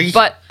 Okay. Cuggi?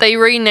 But they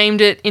renamed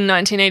it in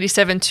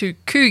 1987 to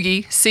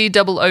Cuggi,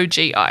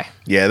 Coogi.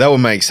 Yeah, that would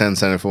make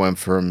sense then if it went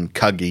from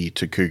Cuggi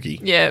to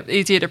Coogie. Yeah,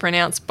 easier to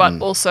pronounce, but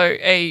also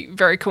a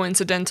very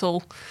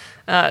coincidental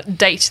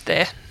date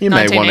there, You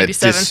may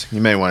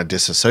 1987. want to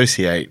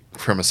disassociate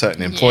from a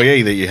certain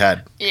employee that you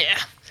had. Yeah.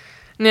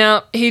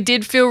 Now, he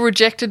did feel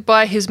rejected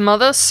by his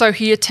mother, so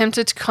he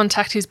attempted to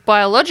contact his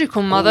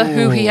biological mother,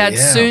 who he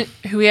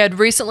had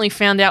recently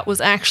found out was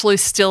actually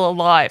still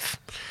alive.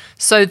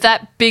 So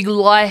that big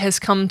lie has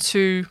come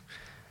to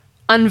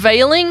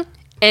unveiling,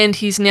 and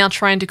he's now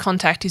trying to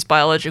contact his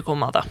biological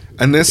mother.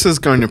 And this is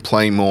going to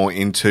play more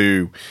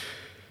into,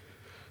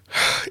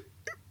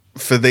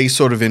 for these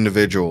sort of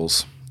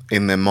individuals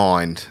in their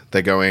mind,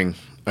 they're going,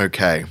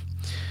 okay,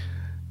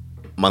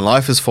 my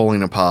life is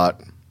falling apart,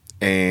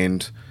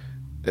 and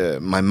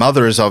my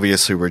mother is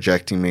obviously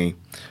rejecting me,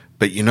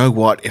 but you know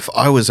what? If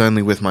I was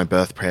only with my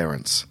birth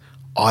parents,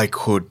 I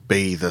could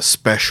be the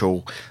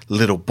special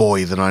little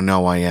boy that I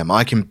know I am.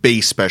 I can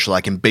be special.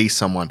 I can be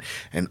someone.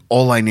 And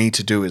all I need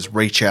to do is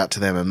reach out to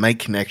them and make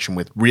connection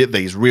with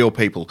these real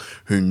people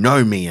who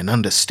know me and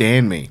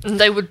understand me. And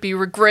they would be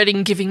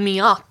regretting giving me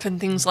up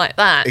and things like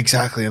that.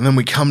 Exactly. And then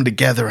we come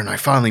together and I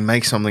finally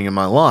make something in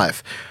my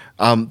life.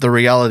 The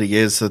reality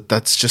is that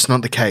that's just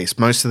not the case.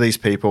 Most of these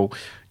people,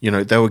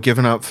 they were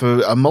given up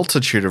for a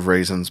multitude of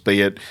reasons,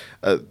 be it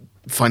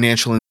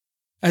financial.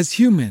 As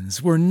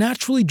humans, we're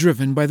naturally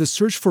driven by the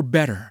search for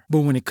better.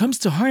 But when it comes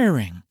to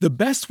hiring, the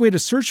best way to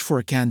search for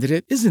a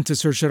candidate isn't to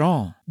search at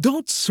all.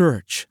 Don't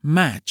search,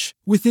 match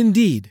with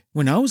Indeed.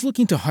 When I was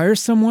looking to hire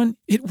someone,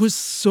 it was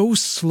so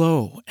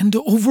slow and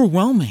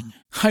overwhelming.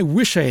 I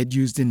wish I had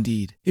used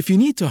Indeed. If you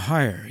need to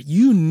hire,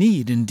 you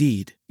need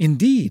Indeed.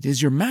 Indeed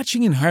is your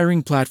matching and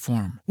hiring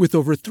platform with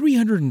over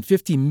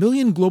 350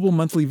 million global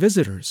monthly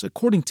visitors,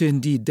 according to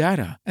Indeed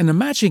data, and a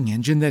matching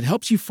engine that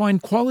helps you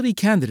find quality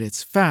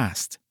candidates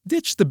fast.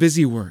 Ditch the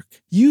busy work.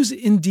 Use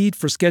Indeed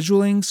for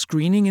scheduling,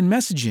 screening, and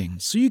messaging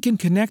so you can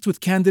connect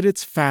with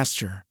candidates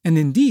faster. And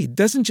Indeed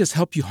doesn't just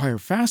help you hire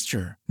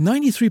faster.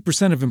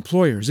 93% of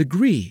employers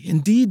agree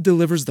Indeed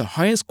delivers the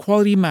highest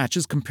quality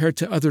matches compared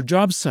to other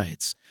job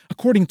sites,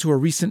 according to a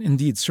recent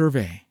Indeed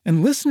survey.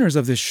 And listeners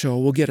of this show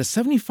will get a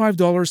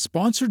 $75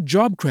 sponsored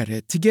job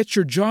credit to get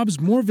your jobs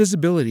more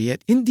visibility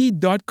at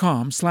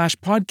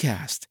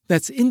Indeed.com/podcast.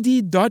 That's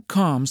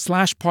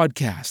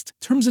Indeed.com/podcast.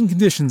 Terms and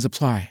conditions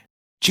apply.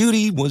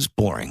 Judy was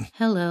boring.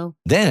 Hello.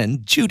 Then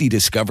Judy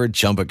discovered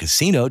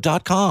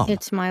ChumbaCasino.com.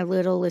 It's my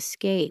little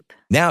escape.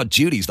 Now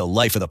Judy's the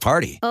life of the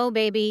party. Oh,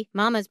 baby,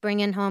 mama's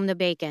bringing home the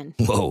bacon.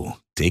 Whoa,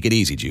 take it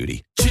easy,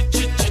 Judy.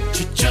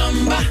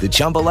 The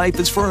Chumba life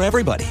is for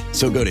everybody.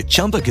 So go to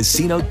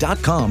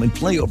ChumbaCasino.com and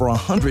play over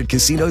 100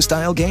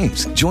 casino-style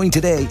games. Join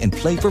today and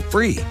play for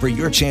free for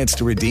your chance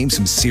to redeem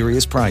some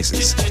serious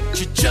prizes.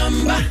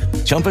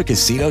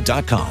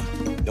 ChumbaCasino.com.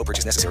 No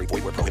purchase necessary.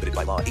 Void where prohibited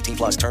by law.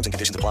 18+ terms and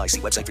conditions apply.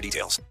 See website for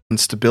details.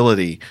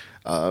 Instability,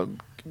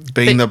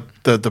 being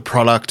the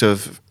product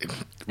of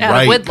Out of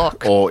rape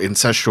wedlock. or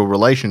incestual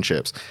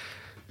relationships.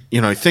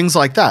 Things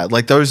like that.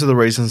 Like, those are the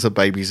reasons that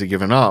babies are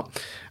given up.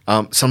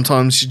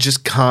 Sometimes you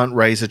just can't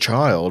raise a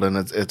child, and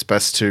it's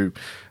best to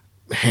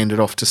hand it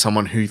off to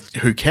someone who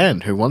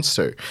wants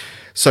to.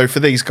 So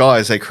for these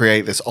guys, they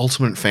create this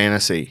ultimate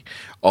fantasy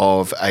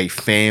of a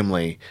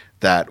family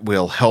that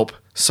will help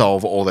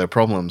solve all their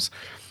problems.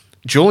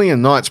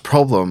 Julian Knight's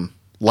problem,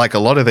 like a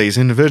lot of these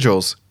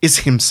individuals, is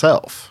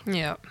himself.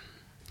 Yeah.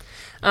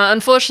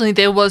 Unfortunately,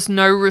 there was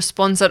no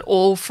response at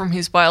all from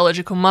his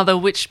biological mother,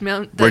 which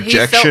meant that he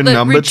felt that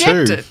number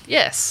rejected. 2.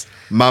 Yes.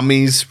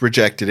 Mummy's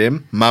rejected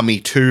him. Mummy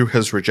 2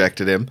 has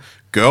rejected him.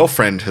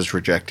 Girlfriend has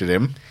rejected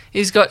him.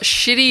 He's got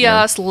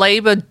shitty-ass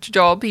labour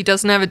job. He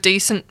doesn't have a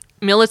decent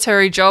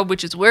military job,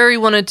 which is where he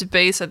wanted to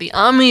be, so the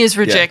army has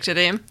rejected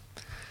him.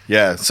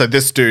 Yeah, so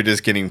this dude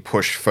is getting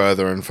pushed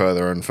further and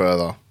further and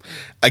further.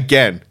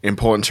 Again,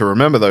 important to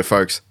remember though,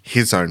 folks,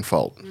 his own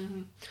fault.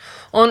 Mm-hmm.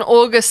 On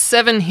August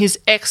 7, his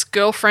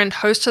ex-girlfriend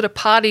hosted a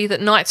party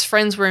that Knight's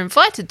friends were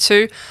invited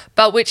to,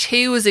 but which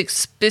he was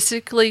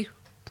explicitly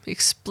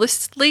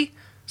excluded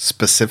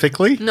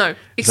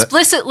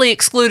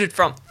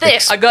from. There,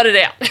 I got it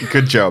out.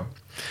 Good job.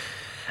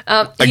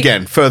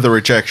 Again, further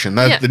rejection.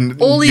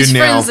 All these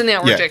friends are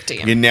now rejecting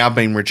him. You're now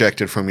being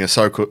rejected from your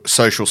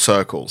social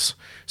circles.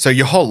 So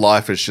your whole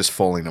life is just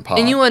falling apart.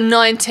 And you were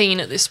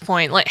 19 at this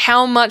point. Like,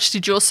 how much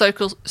did your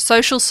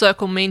social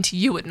circle mean to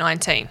you at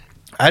 19?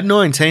 At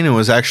 19, it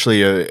was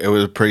actually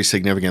a pretty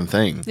significant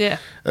thing. Yeah.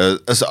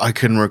 As I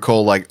can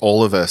recall, like,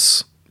 all of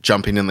us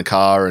jumping in the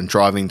car and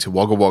driving to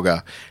Wagga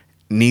Wagga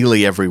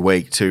nearly every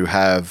week to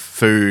have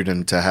food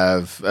and to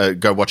have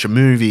go watch a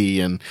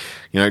movie and,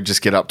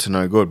 just get up to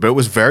no good. But it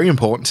was very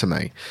important to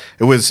me.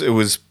 It was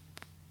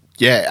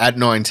at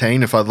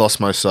 19, if I'd lost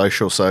my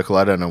social circle,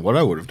 I don't know what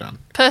I would have done.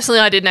 Personally,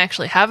 I didn't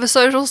actually have a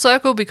social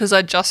circle because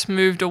I just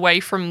moved away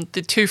from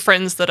the two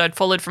friends that I'd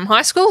followed from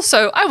high school.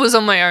 So I was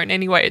on my own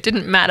anyway. It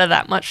didn't matter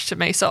that much to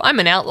me. So I'm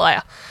an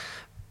outlier.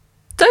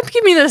 Don't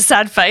give me the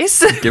sad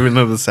face. Giving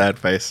her the sad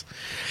face.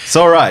 It's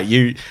all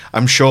right.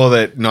 I'm sure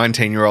that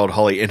 19-year-old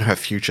Holly, in her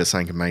future,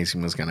 something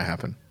amazing was going to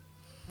happen.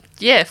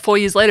 Yeah, 4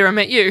 years later, I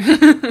met you.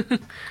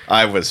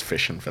 I was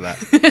fishing for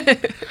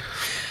that.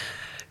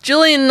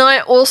 Julian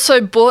Knight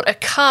also bought a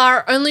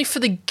car only for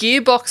the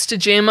gearbox to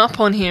jam up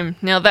on him.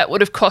 Now, that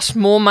would have cost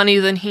more money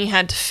than he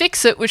had to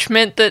fix it, which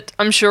meant that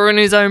I'm sure in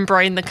his own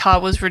brain the car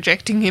was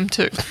rejecting him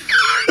too.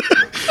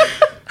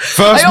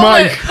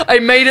 I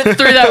made it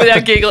through that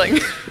without giggling.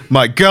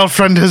 My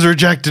girlfriend has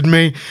rejected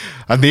me,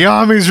 and the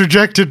army's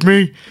rejected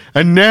me,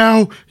 and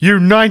now you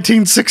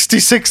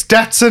 1966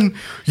 Datsun,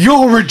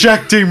 you're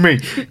rejecting me.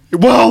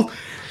 Well,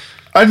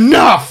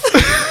 enough.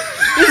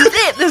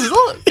 This is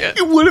all. Yeah.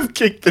 You would have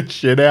kicked the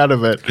shit out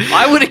of it.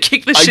 I would have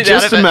kicked the shit out of it. I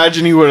just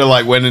imagine he would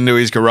have went into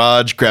his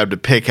garage, grabbed a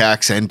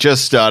pickaxe, and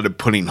just started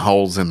putting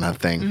holes in that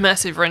thing.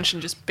 Massive wrench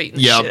and just beating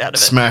the shit out of it.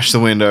 Smash the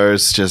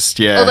windows,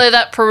 Although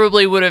that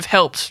probably would have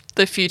helped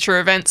the future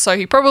events, so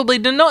he probably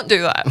did not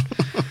do that.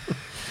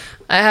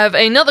 I have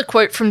another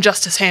quote from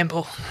Justice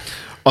Hample.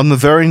 On the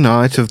very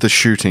night of the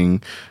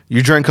shooting,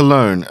 you drank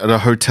alone at a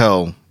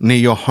hotel near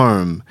your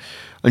home,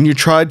 and you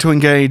tried to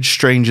engage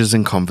strangers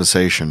in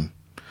conversation.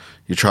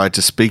 You tried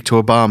to speak to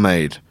a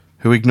barmaid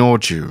who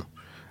ignored you,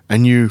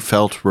 and you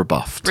felt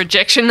rebuffed.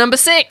 Rejection number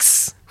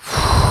 6.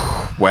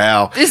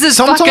 Wow. This is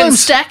fucking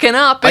stacking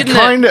up,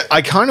 isn't it?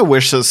 I kind of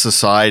wish that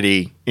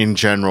society in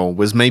general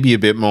was maybe a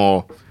bit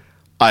more,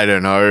 I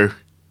don't know,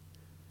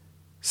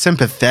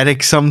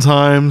 sympathetic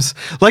sometimes.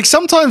 Like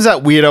sometimes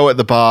that weirdo at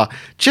the bar,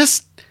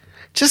 just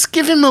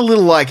give him a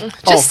little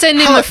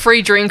send him a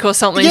free drink or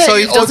something so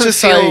he doesn't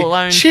feel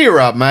alone. Cheer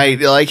up,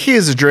 mate.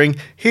 Here's a drink.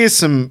 Here's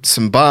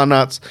some bar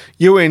nuts.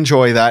 You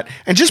enjoy that.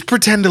 And just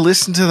pretend to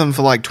listen to them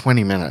for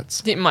 20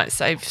 minutes. It might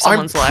save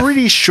someone's life. I'm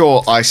pretty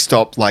sure I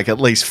stopped at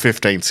least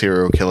 15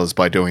 serial killers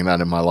by doing that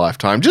in my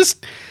lifetime.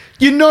 Just,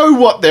 you know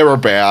what they're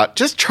about.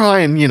 Just try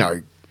and,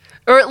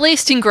 Or at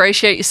least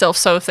ingratiate yourself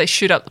so if they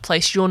shoot up the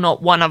place, you're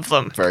not one of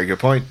them. Very good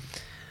point.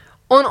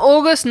 On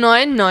August 9,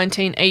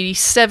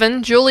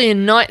 1987,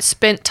 Julian Knight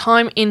spent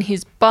time in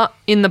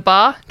the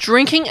bar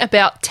drinking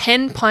about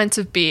 10 pints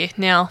of beer.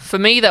 Now, for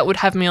me, that would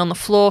have me on the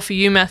floor. For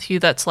you, Matthew,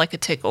 that's like a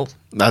tickle.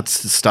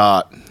 That's the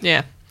start.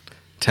 Yeah.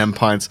 10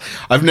 pints.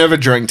 I've never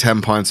drank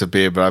 10 pints of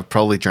beer, but I've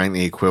probably drank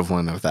the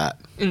equivalent of that.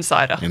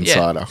 Insider.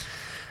 Yeah.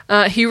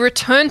 He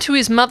returned to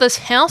his mother's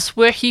house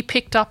where he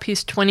picked up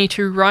his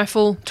 .22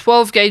 rifle,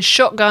 12-gauge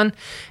shotgun,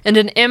 and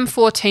an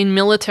M14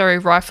 military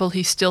rifle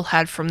he still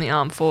had from the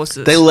armed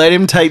forces. They let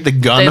him take the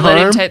gun home? They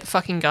let him take the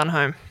fucking gun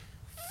home.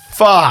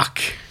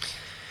 Fuck.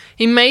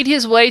 He made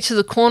his way to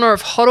the corner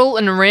of Hoddle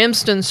and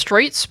Ramsden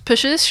Streets,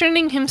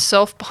 positioning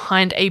himself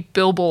behind a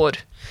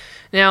billboard.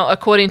 Now,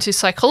 according to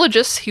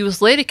psychologists, he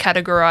was later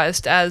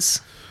categorized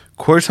as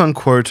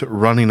quote-unquote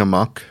running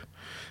amok,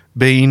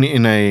 being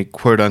in a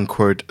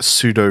quote-unquote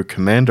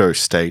pseudo-commando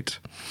state,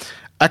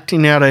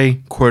 acting out a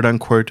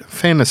quote-unquote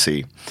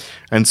fantasy,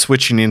 and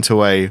switching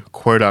into a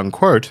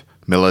quote-unquote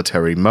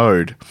military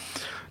mode.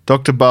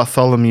 Dr.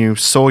 Bartholomew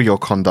saw your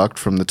conduct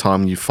from the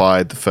time you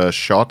fired the first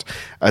shot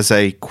as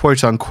a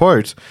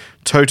quote-unquote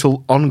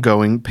total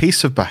ongoing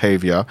piece of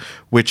behavior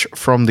which,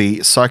 from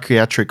the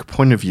psychiatric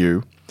point of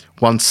view,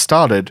 once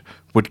started,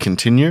 would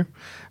continue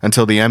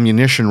until the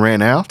ammunition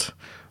ran out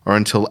or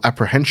until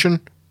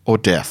apprehension or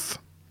death.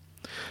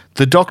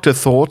 The doctor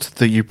thought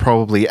that you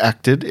probably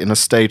acted in a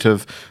state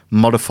of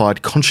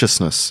modified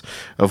consciousness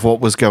of what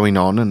was going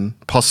on and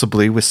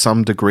possibly with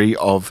some degree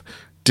of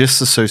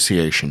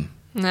disassociation.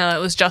 Now that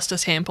was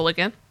Justice Hample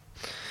again.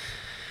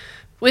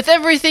 With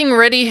everything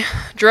ready,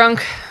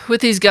 drunk,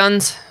 with his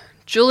guns,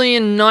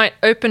 Julian Knight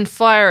opened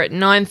fire at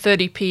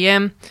 9:30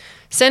 p.m,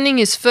 sending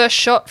his first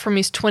shot from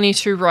his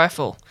 .22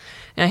 rifle.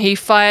 Now, he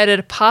fired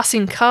at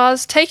passing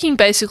cars, taking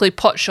basically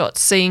pot shots,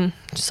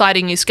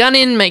 sighting his gun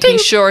in, making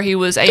sure he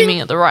was aiming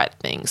at the right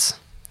things.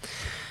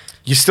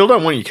 You still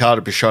don't want your car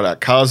to be shot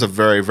at. Cars are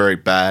very, very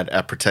bad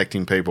at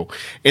protecting people.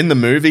 In the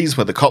movies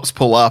where the cops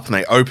pull up and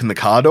they open the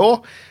car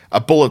door,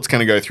 a bullet's going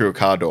to go through a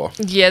car door.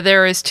 Yeah,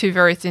 there is 2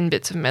 very thin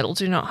bits of metal.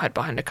 Do not hide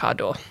behind a car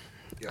door.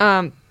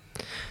 Yep.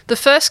 The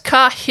first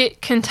car hit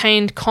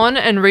contained Con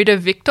and Rita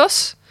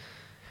Victos.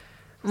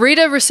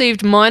 Rita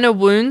received minor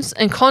wounds,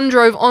 and Con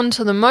drove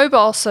onto the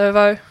mobile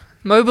servo.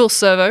 Mobile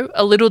Servo,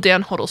 a little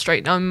down Hoddle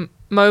Street. Now,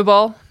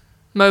 mobile.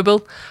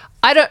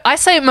 I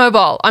say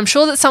mobile. I'm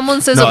sure that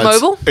someone says it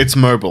mobile. It's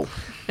mobile.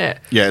 Yeah.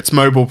 Yeah, it's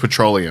Mobile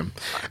Petroleum.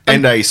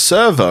 And a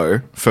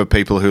servo, for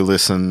people who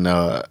listen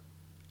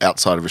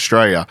outside of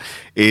Australia,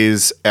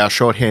 is our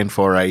shorthand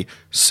for a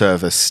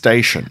service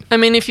station. I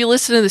mean, if you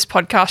listen to this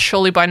podcast,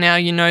 surely by now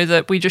you know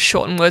that we just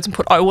shorten words and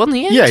put O on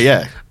the end.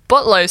 Yeah.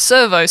 Botlo,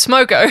 Servo,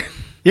 Smoko.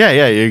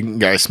 Yeah, you can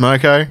go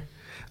Smoko.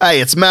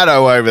 Hey, it's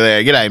Matto over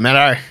there. G'day,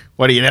 Matto.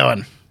 What are you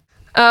doing?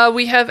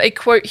 We have a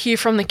quote here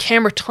from the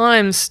Canberra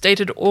Times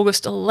dated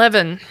August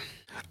 11.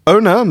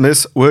 Owner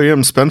Miss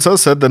William Spencer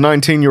said the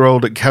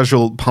 19-year-old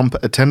casual pump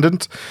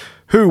attendant,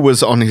 who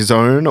was on his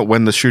own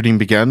when the shooting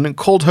began,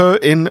 called her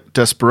in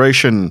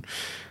desperation.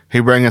 He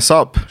rang us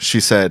up,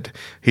 she said.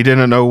 He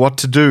didn't know what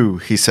to do,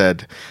 he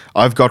said.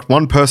 I've got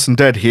one person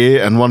dead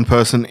here and one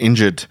person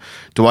injured.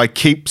 Do I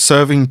keep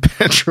serving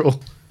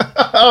petrol?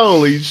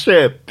 Holy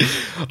shit.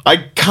 I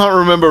can't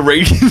remember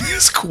reading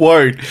this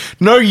quote.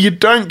 No, you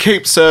don't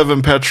keep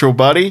serving petrol,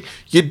 buddy.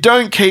 You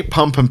don't keep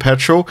pumping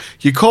petrol.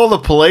 You call the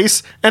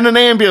police and an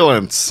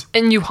ambulance.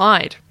 And you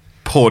hide.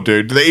 Poor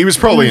dude. He was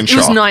probably in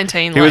shock. He was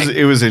 19.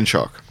 He was in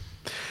shock.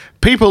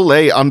 People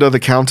lay under the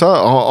counter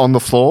or on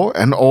the floor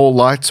and all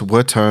lights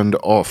were turned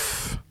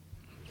off.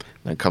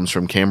 That comes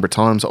from Canberra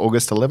Times,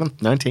 August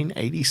 11th,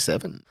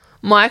 1987.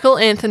 Michael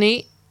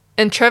Anthony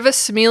and Trevor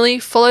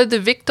Smealy followed the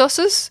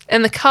Victoses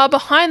and the car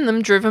behind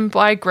them driven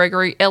by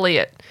Gregory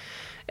Elliott.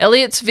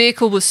 Elliott's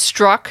vehicle was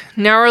struck,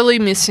 narrowly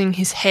missing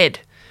his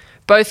head.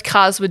 Both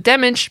cars were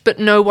damaged, but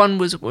no one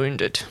was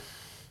wounded.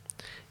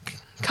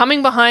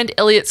 Coming behind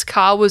Elliott's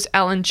car was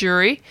Alan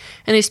Jury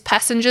and his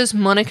passengers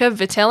Monica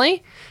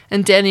Vitelli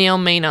and Danielle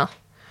Mina.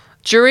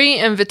 Jury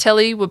and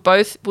Vitelli were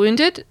both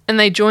wounded and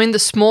they joined the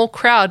small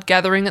crowd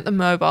gathering at the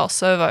Mobile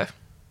Servo.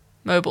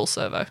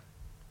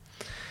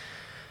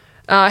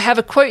 I have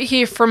a quote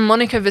here from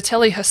Monica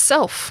Vitelli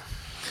herself.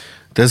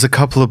 There's a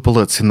couple of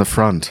bullets in the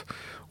front,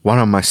 one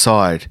on my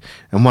side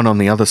and one on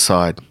the other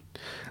side.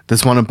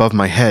 There's one above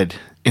my head,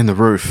 in the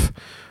roof,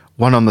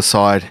 one on the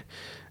side,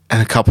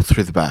 and a couple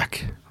through the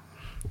back.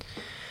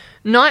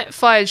 Knight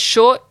fired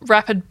short,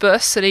 rapid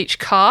bursts at each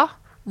car,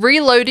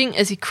 reloading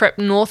as he crept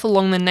north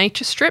along the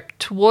nature strip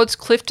towards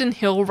Clifton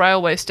Hill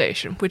Railway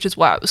Station, which is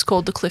why it was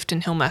called the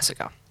Clifton Hill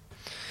Massacre.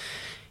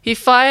 He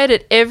fired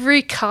at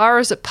every car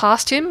as it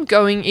passed him,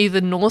 going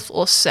either north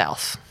or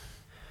south.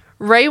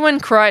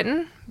 Raywin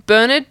Crichton,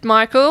 Bernard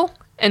Michael,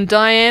 and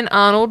Diane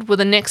Arnold were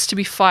the next to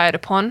be fired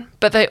upon,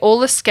 but they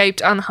all escaped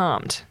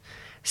unharmed.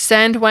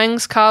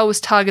 Sandwang's car was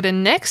targeted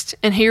next,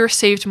 and he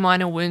received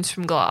minor wounds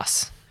from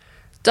glass.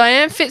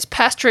 Diane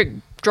Fitzpatrick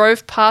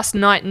drove past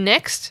Knight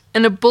next,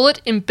 and a bullet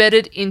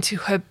embedded into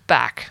her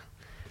back.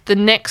 The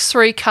next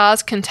three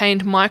cars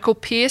contained Michael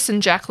Pearce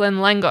and Jacqueline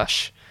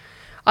Langosh,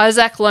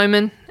 Isaac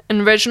Lohman,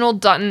 and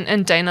Reginald Dutton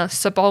and Dana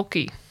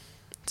Sabolsky.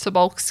 It's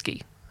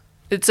Sabolsky.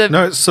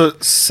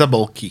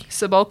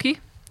 Sabolsky?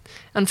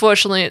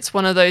 Unfortunately, it's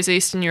one of those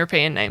Eastern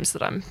European names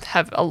that I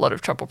have a lot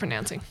of trouble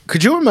pronouncing.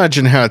 Could you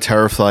imagine how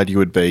terrified you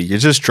would be? You're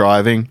just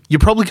driving. You're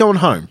probably going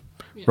home,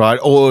 right?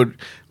 Or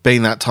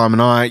being that time of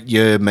night,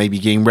 you're maybe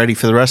getting ready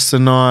for the rest of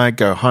the night,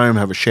 go home,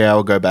 have a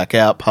shower, go back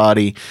out,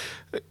 party,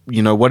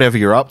 whatever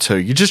you're up to.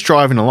 You're just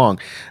driving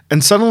along.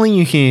 And suddenly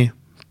you hear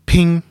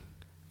ping.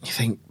 You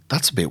think,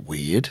 that's a bit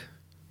weird.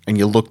 And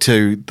you look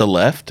to the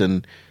left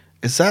and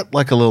is that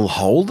like a little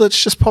hole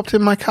that's just popped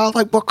in my car?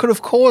 Like, what could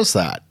have caused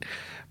that?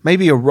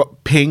 Maybe a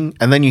ping,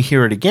 and then you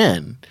hear it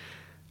again.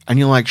 And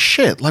you're like,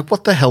 shit, like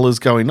what the hell is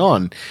going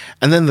on?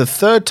 And then the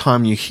third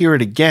time you hear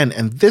it again,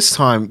 and this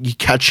time you're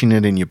catching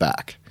it in your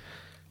back.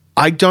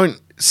 I don't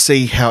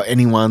see how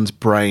anyone's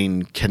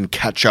brain can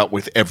catch up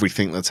with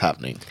everything that's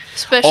happening.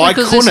 Especially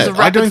because this is a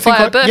rapid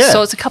fire burst,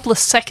 so it's a couple of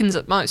seconds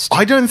at most.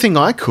 I don't think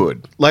I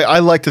could. Like, I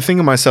like to think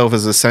of myself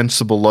as a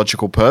sensible,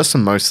 logical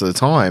person most of the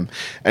time,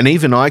 and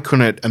even I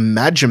couldn't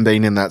imagine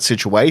being in that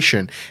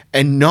situation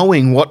and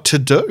knowing what to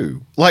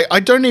do. Like,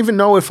 I don't even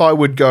know if I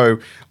would go,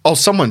 oh,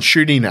 someone's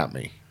shooting at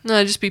me.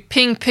 No, just be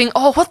ping, ping.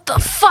 Oh, what the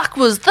fuck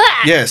was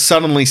that? Yeah,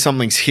 suddenly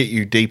something's hit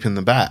you deep in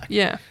the back.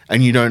 Yeah.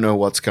 And you don't know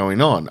what's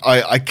going on.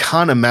 I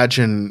can't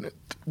imagine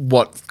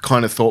what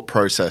kind of thought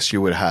process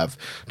you would have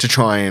to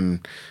try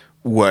and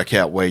work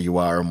out where you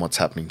are and what's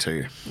happening to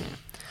you. Yeah.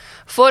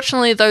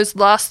 Fortunately, those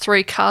last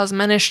three cars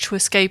managed to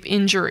escape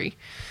injury.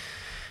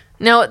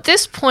 Now, at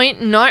this point,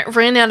 Knight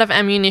ran out of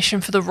ammunition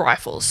for the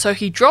rifles, so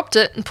he dropped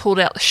it and pulled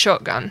out the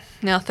shotgun.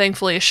 Now,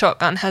 thankfully, a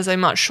shotgun has a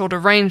much shorter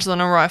range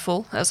than a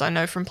rifle, as I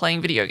know from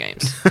playing video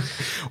games.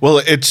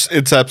 Well,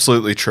 it's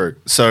absolutely true.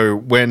 So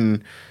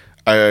when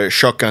a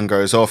shotgun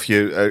goes off,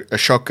 a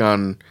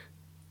shotgun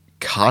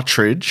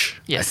cartridge,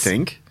 yes. I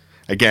think.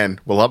 Again,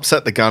 will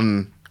upset the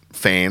gun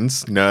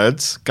fans,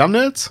 nerds. Gun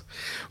nerds?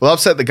 Will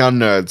upset the gun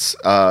nerds,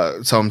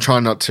 so I'm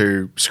trying not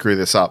to screw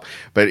this up.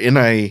 But in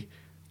a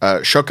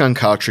shotgun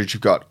cartridge,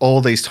 you've got all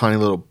these tiny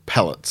little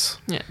pellets.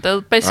 Yeah, they're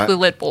basically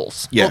lead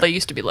balls. Yeah. Well, they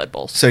used to be lead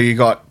balls. So you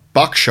got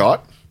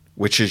buckshot,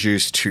 which is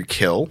used to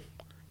kill,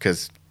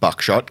 because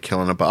buckshot,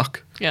 killing a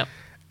buck. Yeah.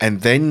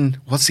 And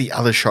then, what's the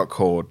other shot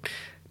called?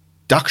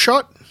 duck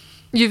shot?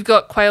 You've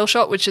got quail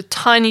shot, which are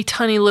tiny,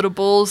 tiny little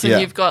balls, and Yeah.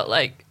 you've got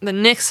like the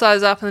next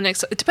size up and the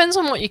next. It depends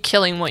on what you're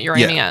killing, what you're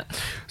aiming at.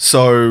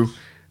 So,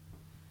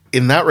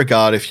 in that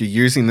regard, if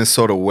you're using this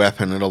sort of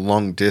weapon at a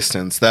long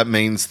distance, that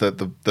means that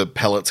the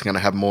pellet's going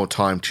to have more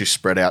time to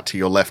spread out to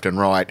your left and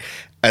right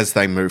as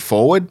they move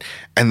forward,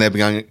 and they're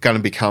going to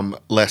become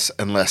less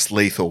and less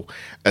lethal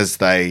as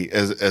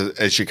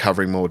you're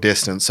covering more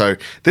distance. So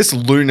this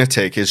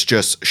lunatic is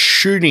just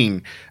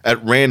shooting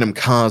at random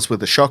cars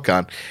with a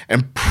shotgun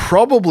and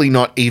probably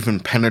not even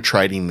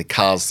penetrating the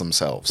cars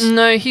themselves.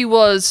 No, he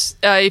was.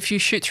 If you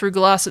shoot through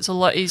glass, it's a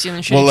lot easier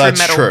than shooting Well, through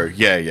that's metal. true.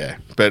 Yeah.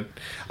 But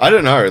I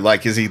don't know.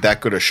 Like, is he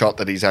that good a shot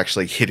that he's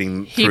actually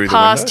hitting He through the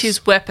passed windows?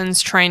 his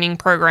weapons training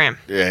program.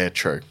 Yeah,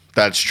 true.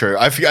 That's true.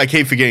 I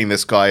keep forgetting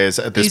this guy is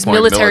at this He's point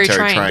military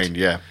military trained. trained.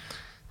 Yeah.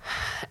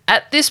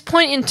 At this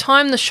point in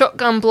time, the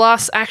shotgun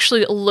blasts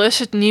actually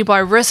alerted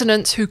nearby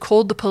residents who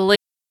called the police.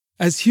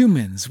 As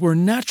humans, we're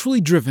naturally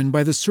driven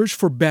by the search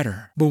for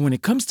better. But when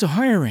it comes to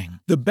hiring,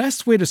 the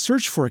best way to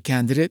search for a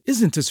candidate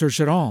isn't to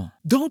search at all.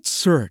 Don't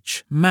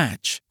search,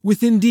 match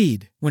with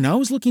Indeed. When I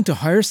was looking to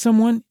hire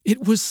someone,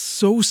 it was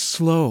so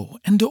slow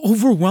and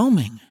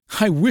overwhelming.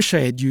 I wish I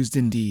had used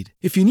Indeed.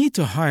 If you need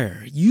to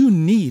hire, you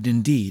need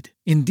Indeed.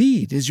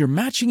 Indeed is your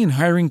matching and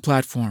hiring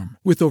platform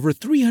with over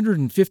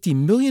 350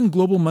 million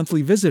global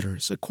monthly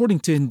visitors,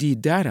 according to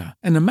Indeed data,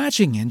 and a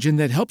matching engine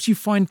that helps you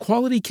find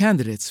quality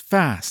candidates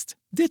fast.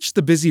 Ditch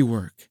the busy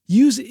work.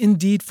 Use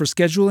Indeed for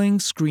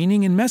scheduling,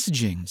 screening, and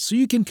messaging so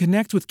you can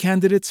connect with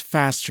candidates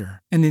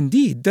faster. And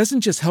Indeed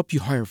doesn't just help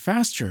you hire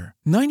faster.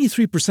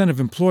 93%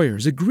 of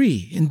employers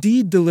agree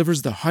Indeed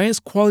delivers the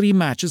highest quality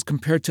matches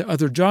compared to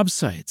other job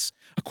sites,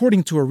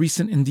 according to a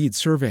recent Indeed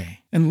survey.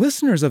 And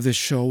listeners of this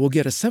show will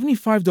get a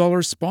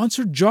 $75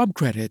 sponsored job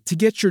credit to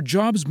get your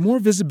jobs more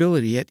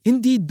visibility at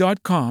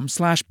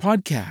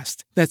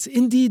Indeed.com/podcast. That's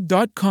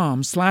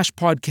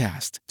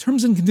Indeed.com/podcast.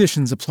 Terms and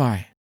conditions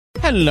apply.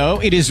 Hello,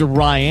 it is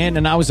Ryan,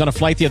 and I was on a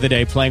flight the other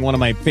day playing one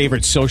of my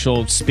favorite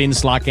social spin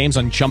slot games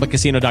on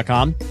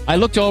ChumbaCasino.com. I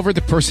looked over at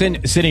the person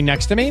sitting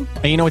next to me,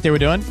 and you know what they were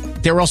doing?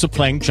 They were also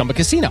playing Chumba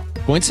Casino.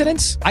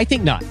 Coincidence? I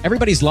think not.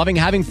 Everybody's loving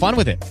having fun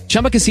with it.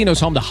 Chumba Casino is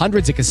home to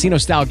hundreds of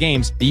casino-style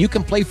games that you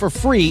can play for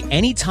free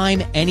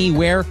anytime,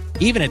 anywhere,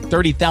 even at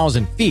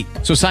 30,000 feet.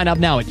 So sign up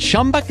now at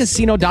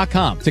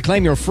ChumbaCasino.com to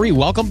claim your free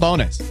welcome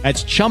bonus.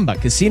 That's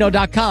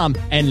ChumbaCasino.com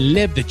and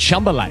live the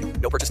Chumba life.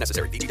 No purchase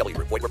necessary. VGW.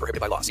 Void were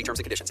prohibited by law. See terms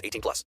and conditions.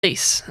 18+.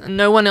 Police.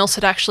 No one else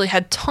had actually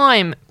had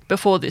time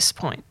before this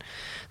point.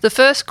 The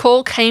first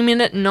call came in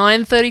at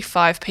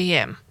 9:35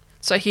 p.m.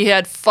 So he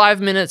had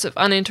 5 minutes of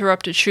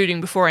uninterrupted shooting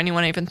before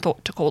anyone even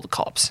thought to call the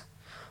cops.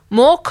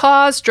 More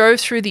cars drove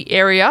through the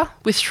area,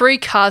 with 3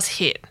 cars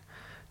hit.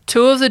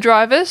 2 of the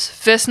drivers,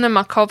 Vesna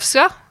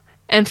Markovska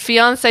and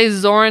fiancé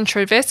Zoran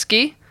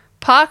Trevetsky,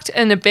 parked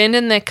and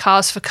abandoned their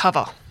cars for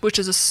cover, which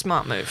is a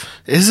smart move.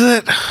 Is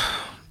it?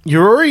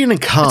 You're already in a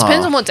car. It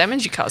depends on what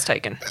damage your car's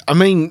taken. I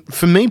mean,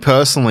 for me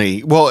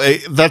personally,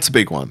 that's a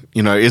big one.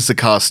 You know, is the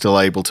car still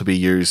able to be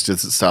used?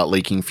 Does it start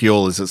leaking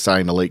fuel? Is it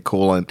starting to leak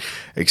coolant,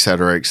 et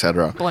cetera, et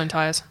cetera? Blown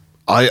tyres.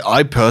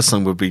 I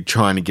personally would be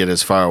trying to get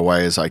as far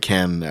away as I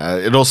can.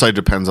 It also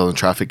depends on the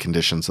traffic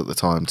conditions at the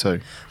time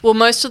too. Well,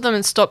 most of them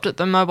had stopped at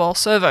the mobile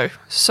servo.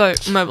 So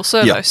they were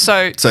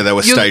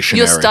stationary.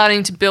 You're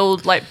starting to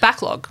build like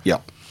backlog.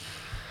 Yep.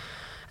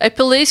 A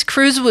police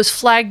cruiser was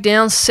flagged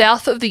down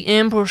south of the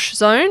ambush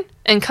zone,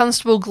 and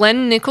Constable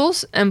Glenn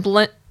Nichols and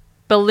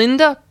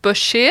Belinda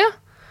Burchier.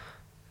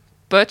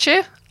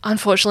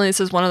 Unfortunately, this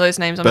is one of those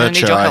names. I'm going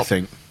to need your help. I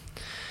think.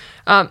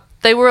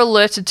 They were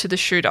alerted to the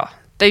shooter.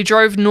 They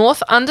drove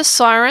north under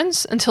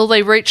sirens until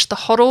they reached the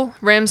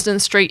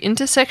Hoddle-Ramsden Street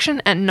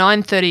intersection at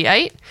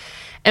 9:38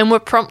 and were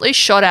promptly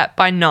shot at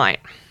by Knight.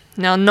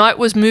 Now, Knight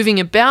was moving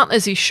about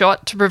as he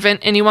shot to prevent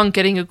anyone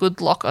getting a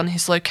good lock on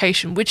his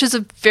location, which is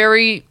a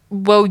very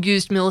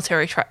well-used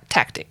military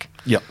tactic.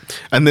 Yep.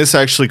 And this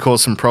actually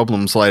caused some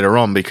problems later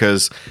on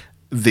because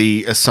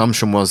the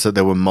assumption was that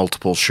there were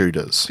multiple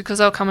shooters. Because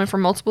they were coming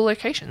from multiple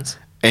locations.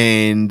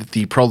 And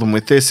the problem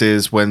with this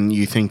is when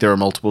you think there are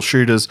multiple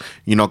shooters,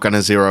 you're not going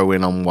to zero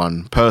in on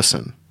one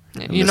person.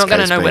 You're not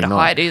going to know where to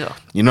hide either.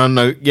 You don't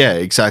know. Yeah,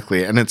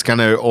 exactly. And it's going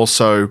to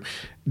also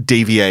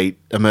deviate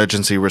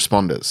emergency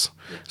responders.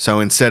 So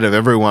instead of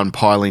everyone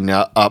piling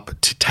up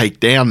to take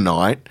down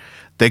Knight,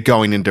 they're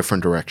going in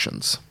different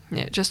directions.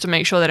 Yeah, just to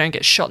make sure they don't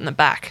get shot in the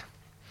back.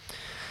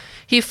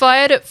 He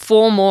fired at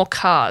 4 more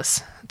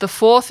cars. The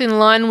 4th in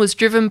line was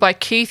driven by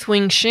Keith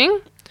Wing Shing,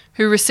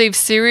 who received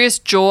serious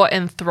jaw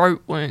and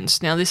throat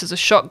wounds. Now, this is a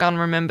shotgun,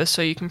 remember,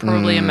 so you can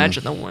probably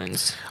imagine the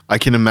wounds. I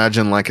can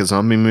imagine like a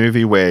zombie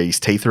movie where his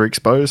teeth are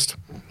exposed.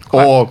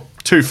 Or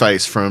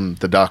Two-Face from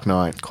The Dark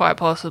Knight. Quite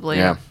possibly,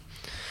 yeah.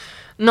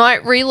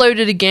 Knight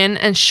reloaded again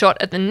and shot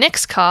at the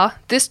next car,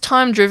 this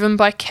time driven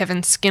by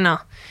Kevin Skinner.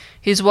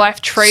 His wife,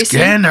 Tracy...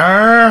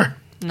 Skinner!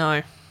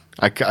 No.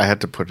 I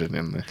had to put it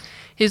in there.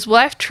 His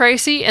wife,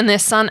 Tracy, and their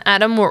son,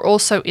 Adam, were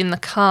also in the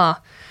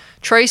car.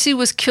 Tracy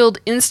was killed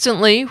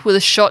instantly with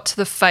a shot to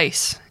the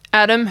face.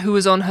 Adam, who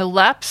was on her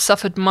lap,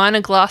 suffered minor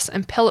glass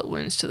and pellet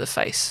wounds to the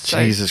face. So,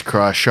 Jesus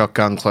Christ,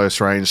 shotgun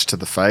close range to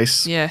the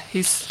face. yeah,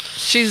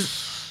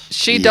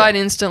 she died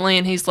instantly,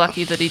 and he's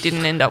lucky that he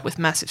didn't end up with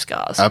massive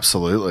scars.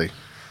 Absolutely.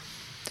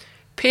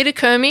 Peter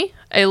Comey,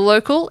 a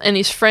local, and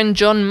his friend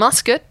John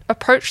Muscat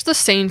approached the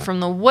scene from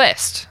the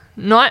west.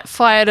 Knight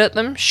fired at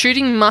them,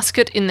 shooting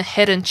Muscat in the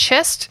head and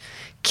chest,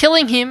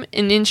 killing him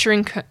and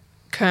injuring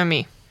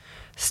Comey.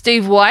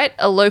 Steve White,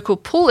 a local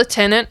pool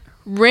attendant,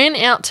 ran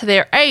out to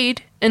their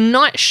aid, and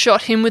Knight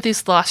shot him with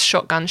his last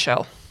shotgun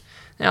shell.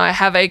 Now, I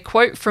have a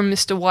quote from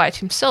Mr. White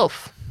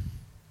himself.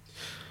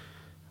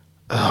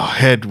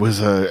 Head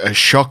was a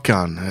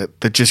shotgun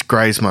that just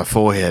grazed my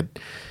forehead,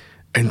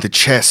 and the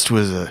chest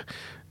was a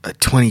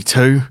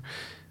 22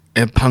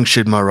 and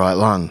punctured my right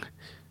lung,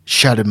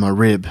 shattered my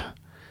rib.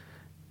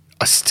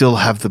 I still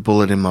have the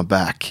bullet in my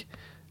back,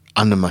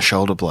 under my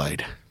shoulder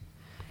blade.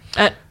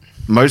 I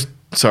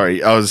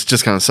was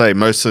just going to say,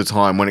 most of the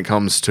time when it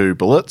comes to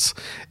bullets,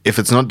 if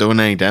it's not doing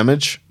any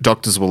damage,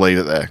 doctors will leave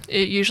it there.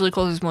 It usually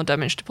causes more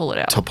damage to pull it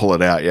out. To pull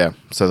it out, yeah.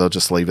 So they'll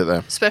just leave it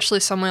there. Especially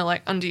somewhere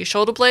like under your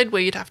shoulder blade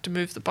where you'd have to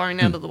move the bone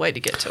out of the way to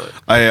get to it.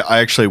 I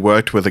actually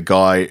worked with a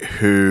guy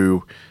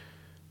who,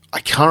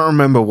 I can't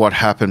remember what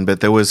happened, but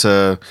there was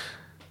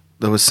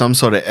some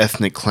sort of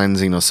ethnic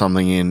cleansing or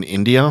something in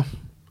India.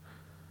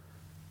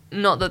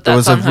 Not that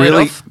that's unheard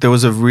of. There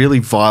was a really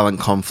violent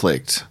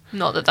conflict.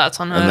 Not that that's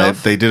unheard And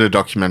of. they did a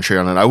documentary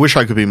on it. I wish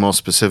I could be more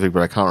specific,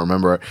 but I can't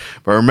remember it.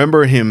 But I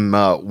remember him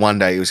one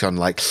day, he was kind of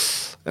like,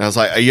 and I was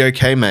like, are you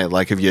okay, mate?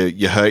 Like, have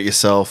you hurt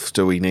yourself?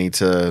 Do we need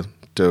to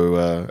do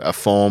a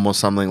form or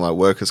something like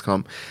workers'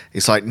 comp?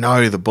 He's like,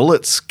 no, the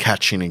bullet's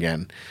catching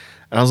again.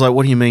 And I was like,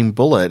 what do you mean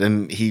bullet?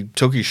 And he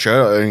took his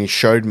shirt out and he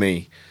showed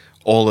me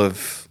all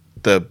of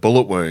the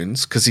bullet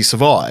wounds because he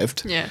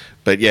survived. Yeah.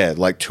 But yeah,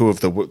 like 2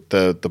 of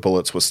the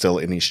bullets were still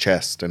in his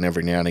chest, and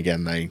every now and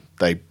again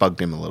they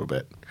bugged him a little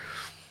bit.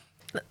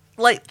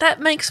 Like, that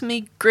makes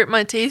me grit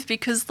my teeth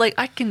because, like,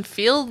 I can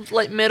feel,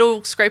 like,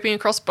 metal scraping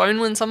across bone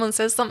when someone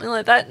says something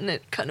like that, and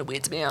it kind of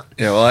weirds me out.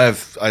 Yeah, well,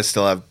 I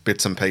still have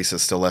bits and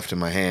pieces still left in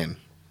my hand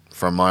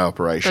from my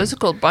operation. Those are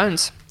called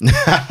bones.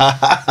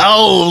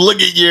 Oh,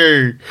 look at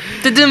you.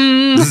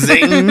 Da-dum.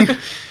 Zing.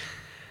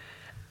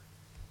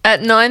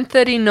 At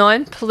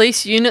 9:39,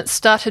 police units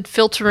started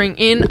filtering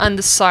in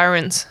under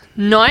sirens.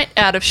 Knight,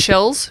 out of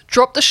shells,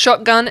 dropped the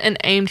shotgun and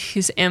aimed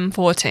his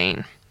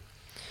M14.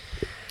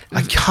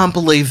 I can't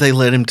believe they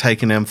let him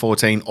take an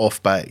M14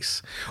 off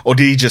base. Or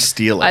did he just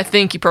steal it? I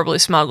think he probably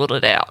smuggled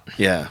it out.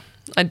 Yeah.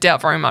 I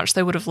doubt very much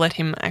they would have let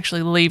him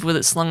actually leave with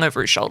it slung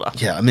over his shoulder.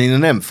 Yeah, I mean,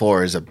 an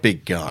M4 is a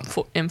big gun.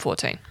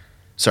 M14.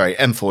 Sorry,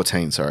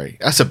 M14, sorry.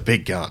 That's a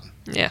big gun.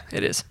 Yeah,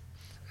 it is.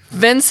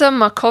 Vensa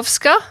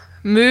Markovska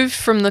moved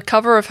from the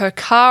cover of her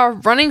car,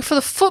 running for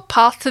the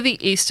footpath to the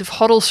east of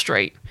Hoddle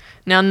Street.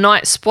 Now,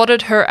 Knight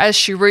spotted her as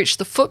she reached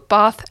the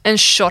footpath and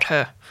shot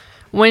her.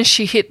 When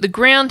she hit the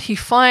ground, he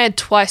fired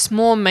twice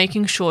more,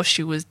 making sure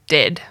she was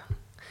dead.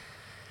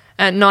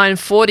 At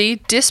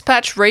 9:40,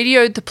 dispatch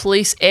radioed the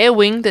police air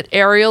wing that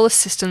aerial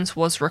assistance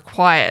was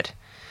required.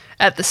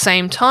 At the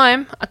same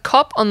time, a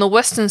cop on the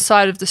western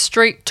side of the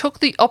street took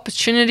the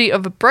opportunity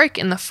of a break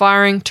in the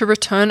firing to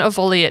return a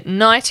volley at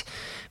Knight,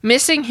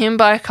 missing him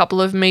by a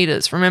couple of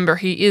meters. Remember,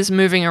 he is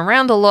moving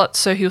around a lot,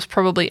 so he was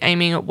probably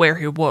aiming at where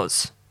he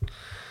was.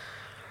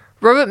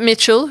 Robert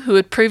Mitchell, who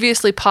had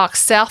previously parked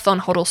south on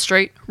Hoddle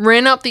Street,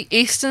 ran up the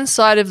eastern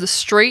side of the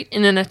street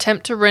in an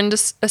attempt to render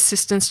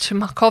assistance to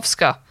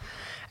Markovska.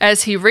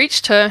 As he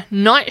reached her,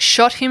 Knight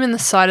shot him in the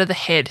side of the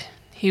head.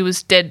 He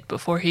was dead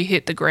before he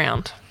hit the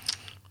ground.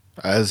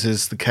 As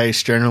is the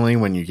case generally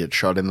when you get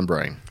shot in the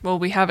brain. Well,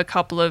 we have a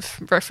couple of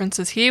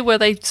references here where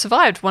they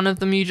survived. One of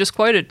them you just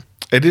quoted.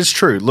 It is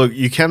true. Look,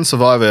 you can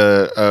survive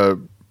a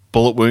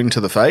bullet wound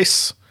to the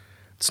face.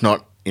 It's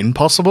not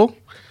impossible,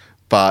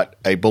 but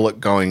a bullet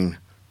going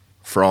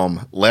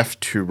from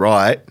left to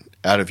right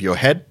out of your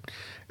head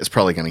is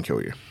probably going to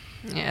kill you.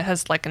 Yeah, it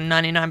has like a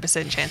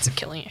 99% chance of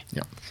killing you.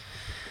 Yeah.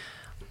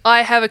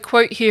 I have a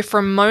quote here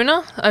from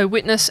Mona, a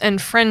witness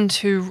and friend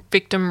to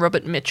victim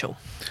Robert Mitchell.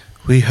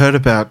 We heard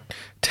about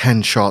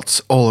 10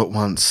 shots all at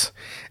once.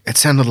 It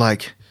sounded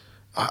like,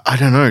 I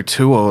don't know,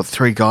 2 or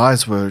 3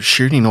 guys were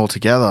shooting all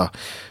together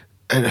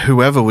at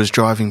whoever was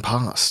driving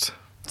past.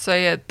 So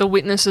yeah, the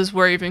witnesses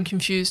were even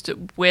confused at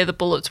where the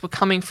bullets were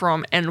coming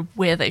from and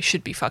where they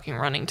should be fucking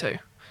running to.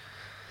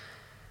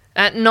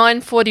 At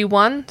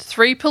 9:41,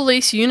 3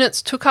 police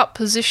units took up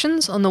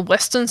positions on the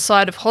western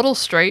side of Hoddle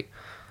Street,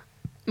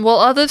 while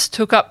others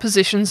took up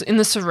positions in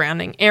the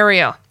surrounding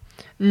area.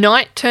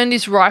 Knight turned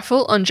his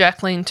rifle on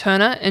Jacqueline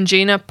Turner and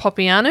Gina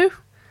Popianu.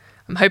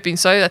 I'm hoping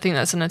so, I think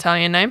that's an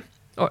Italian name,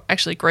 or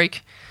actually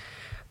Greek.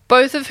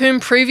 Both of whom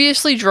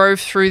previously drove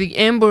through the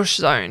ambush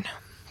zone.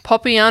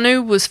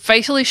 Popianu was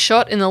fatally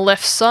shot in the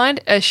left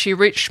side as she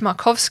reached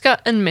Markovska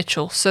and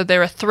Mitchell, so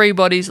there are 3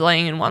 bodies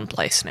laying in one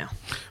place now.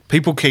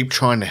 People keep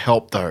trying to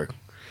help, though.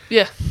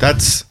 Yeah.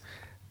 That's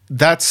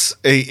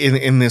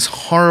in this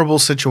horrible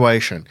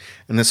situation.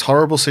 In this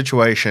horrible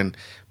situation,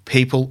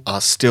 people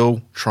are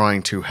still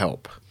trying to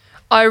help.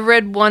 I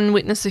read one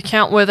witness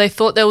account where they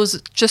thought there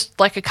was just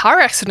like a car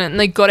accident and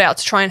they got out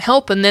to try and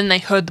help, and then they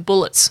heard the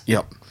bullets.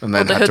 Yep. And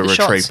then Or they had to heard the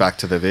retreat shots. back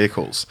to their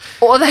vehicles.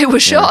 Or they were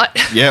shot.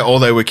 Yeah, or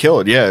they were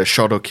killed. Yeah,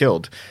 shot or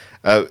killed.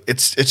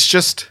 It's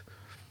just,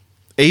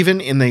 even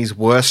in these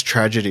worst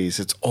tragedies,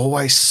 it's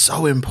always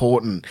so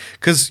important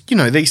because, you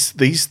know,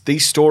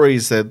 these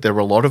stories, there are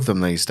a lot of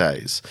them these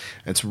days.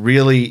 It's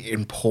really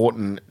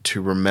important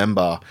to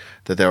remember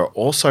that there are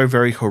also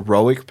very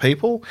heroic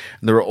people,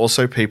 and there are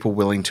also people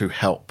willing to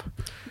help.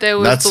 There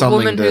was That's the something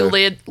woman who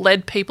to-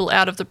 led people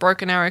out of the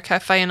Broken Arrow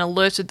Cafe and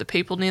alerted the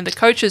people near the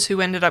coaches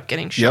who ended up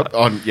getting shot.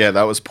 Yep.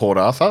 That was Port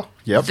Arthur.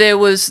 Yep. There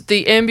was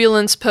the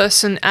ambulance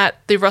person at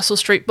the Russell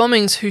Street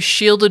bombings who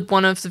shielded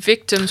one of the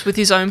victims with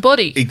his own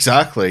body.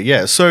 Exactly,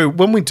 yeah. So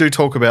when we do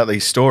talk about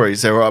these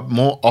stories, there are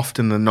more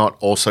often than not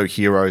also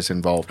heroes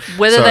involved.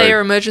 Whether So- they are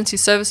emergency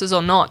services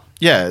or not.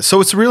 Yeah, so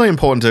it's really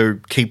important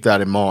to keep that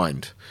in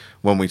mind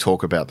when we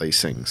talk about these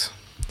things.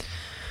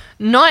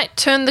 Knight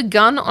turned the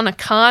gun on a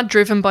car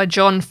driven by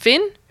John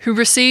Finn, who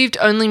received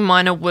only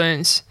minor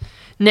wounds.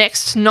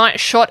 Next, Knight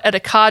shot at a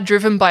car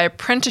driven by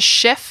apprentice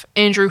chef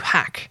Andrew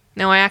Hack.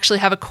 Now, I actually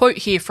have a quote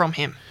here from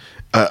him.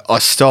 I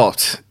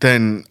stopped,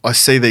 then I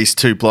see these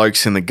two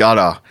blokes in the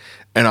gutter,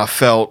 and I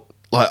felt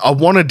like I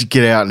wanted to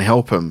get out and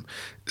help them.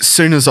 As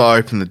soon as I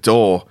opened the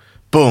door,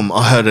 boom,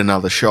 I heard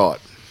another shot.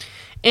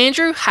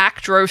 Andrew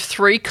Hack drove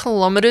 3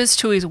 kilometres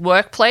to his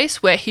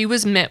workplace where he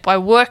was met by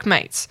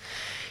workmates.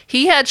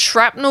 He had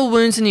shrapnel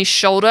wounds in his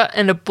shoulder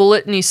and a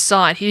bullet in his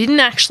side. He didn't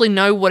actually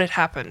know what had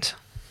happened.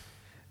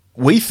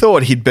 We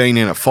thought he'd been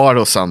in a fight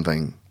or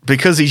something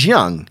because he's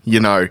young, you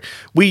know.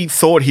 We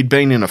thought he'd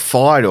been in a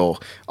fight or,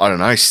 I don't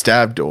know,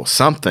 stabbed or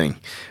something.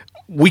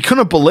 We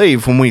couldn't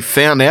believe when we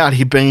found out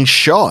he'd been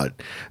shot.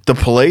 The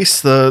police,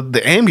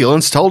 the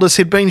ambulance told us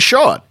he'd been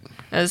shot.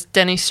 As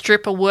Denny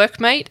Strip, a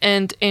workmate,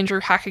 and Andrew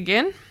Hack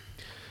again.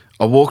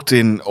 I walked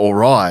in all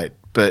right,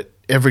 but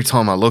every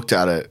time I looked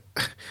at it,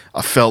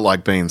 I felt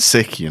like being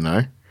sick, you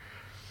know.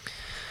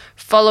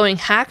 Following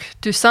Hack,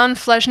 Dusan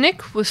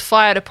Flajnik was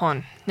fired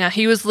upon. Now,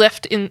 he was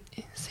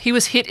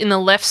hit in the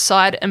left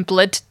side and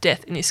bled to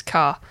death in his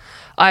car.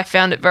 I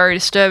found it very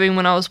disturbing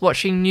when I was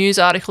watching news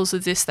articles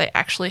of this. They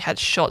actually had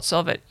shots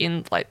of it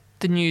in like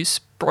the news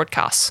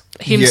broadcasts.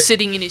 Him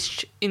sitting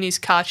in his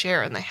car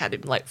chair, and they had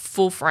him like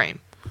full frame.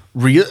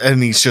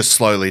 And he's just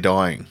slowly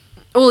dying.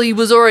 Well, he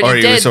was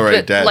already dead. He was already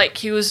but, dead. Like,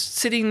 he was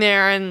sitting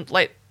there, and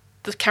like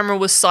the camera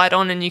was side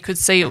on, and you could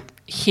see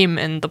him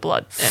and the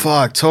blood. And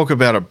Fuck, talk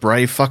about a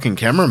brave fucking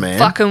cameraman.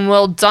 fucking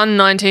well done,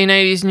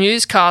 1980s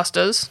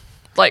newscasters.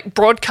 Like,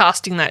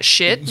 broadcasting that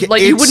shit. Yeah,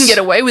 like, you it's- wouldn't get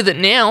away with it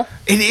now.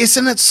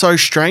 Isn't it so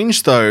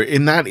strange, though?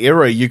 In that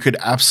era, you could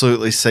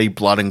absolutely see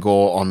blood and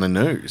gore on the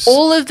news.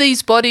 All of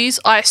these bodies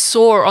I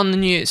saw on the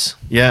news.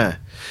 Yeah.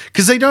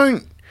 Because they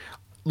don't...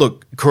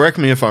 Look, correct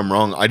me if I'm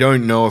wrong. I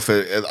don't know if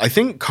it... I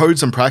think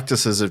codes and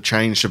practices have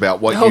changed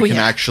about what you can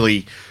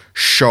actually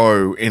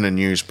show in a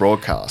news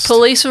broadcast.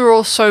 Police are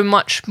also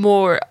much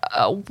more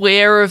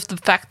aware of the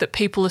fact that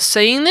people are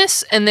seeing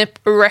this, and they're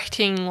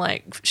erecting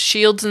like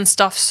shields and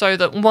stuff so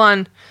that,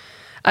 one,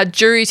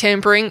 jury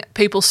tampering,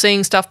 people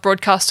seeing stuff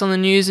broadcast on the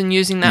news and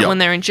using that when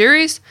they're in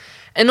juries,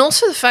 and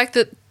also the fact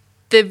that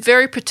they're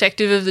very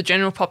protective of the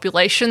general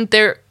population.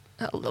 They're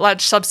a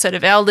large subset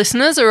of our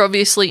listeners are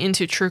obviously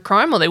into true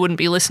crime, or they wouldn't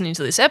be listening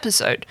to this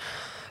episode.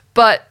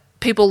 But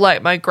people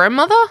like my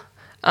grandmother,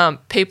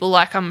 people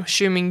like, I'm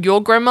assuming,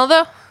 your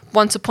grandmother,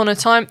 once upon a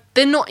time,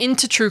 they're not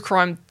into true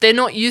crime. They're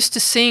not used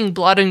to seeing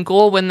blood and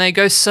gore when they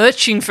go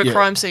searching for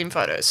crime scene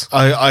photos.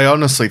 I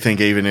honestly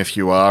think even if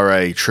you are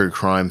a true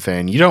crime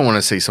fan, you don't want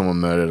to see someone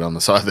murdered on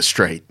the side of the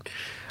street.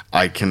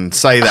 I can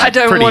say that.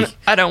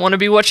 I don't want to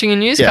be watching a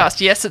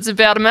newscast. Yes, it's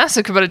about a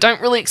massacre, but I don't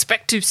really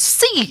expect to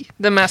see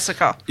the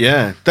massacre.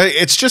 Yeah,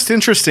 it's just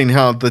interesting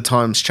how the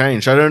times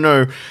changed. I don't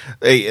know.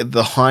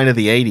 The height of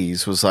the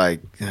 80s was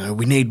like, you know,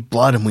 we need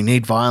blood and we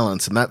need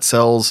violence, and that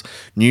sells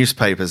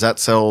newspapers. That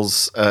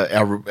sells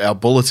our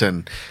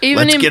bulletin.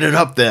 Let's get it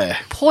up there.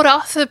 Port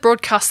Arthur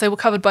broadcasts, they were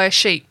covered by a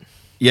sheet.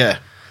 Yeah.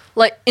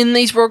 Like, in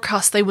these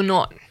broadcasts, they were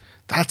not.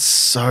 That's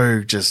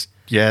so just...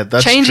 Yeah,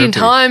 that's changing trippy.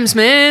 times,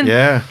 man.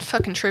 Yeah.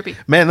 Fucking trippy.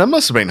 Man, that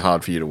must have been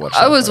hard for you to watch.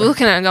 I that, was though.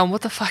 looking at it and going,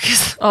 what the fuck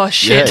is... Oh,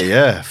 shit.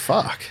 Yeah,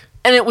 fuck.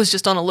 And it was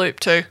just on a loop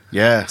too.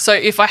 Yeah. So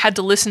if I had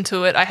to listen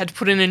to it, I had to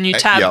put in a new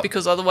tab yep.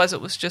 because otherwise it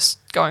was just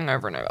going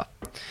over and over.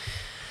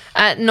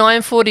 At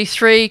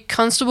 9:43,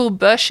 Constable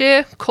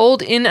Berkshire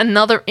called in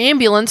another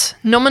ambulance,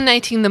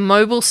 nominating the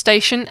mobile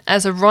station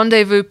as a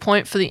rendezvous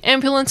point for the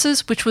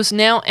ambulances, which was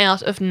now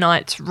out of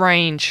Knight's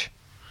range.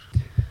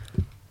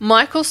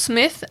 Michael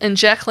Smith and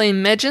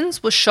Jacqueline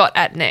Medgens were shot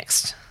at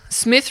next.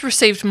 Smith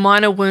received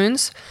minor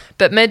wounds,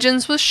 but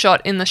Medgens was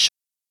shot in the shoulder.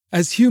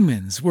 As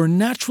humans, we're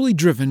naturally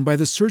driven by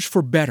the search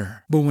for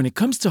better. But when it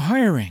comes to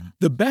hiring,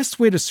 the best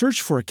way to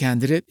search for a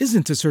candidate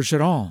isn't to search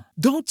at all.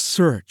 Don't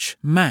search,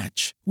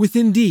 match with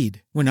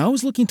Indeed. When I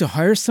was looking to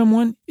hire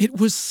someone, it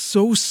was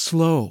so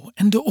slow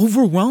and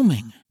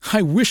overwhelming.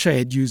 I wish I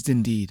had used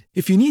Indeed.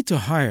 If you need to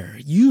hire,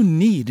 you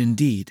need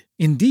Indeed.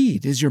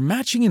 Indeed is your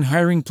matching and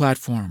hiring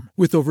platform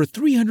with over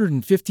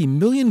 350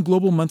 million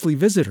global monthly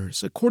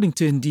visitors, according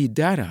to Indeed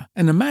data,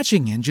 and a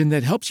matching engine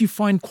that helps you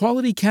find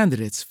quality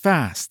candidates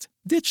fast.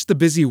 Ditch the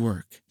busy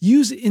work.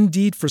 Use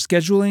Indeed for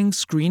scheduling,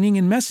 screening,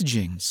 and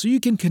messaging so you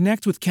can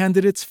connect with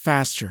candidates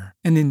faster.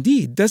 And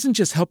Indeed doesn't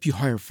just help you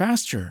hire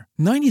faster.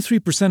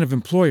 93% of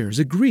employers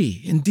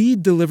agree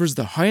Indeed delivers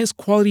the highest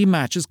quality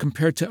matches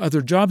compared to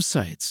other job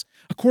sites,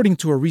 according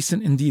to a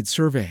recent Indeed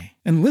survey.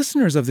 And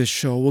listeners of this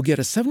show will get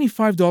a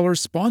 $75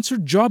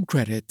 sponsored job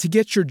credit to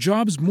get your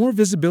jobs more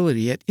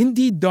visibility at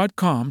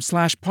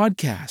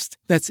Indeed.com/podcast.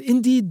 That's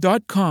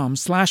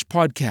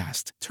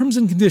Indeed.com/podcast. Terms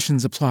and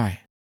conditions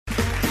apply.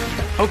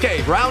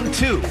 Okay, round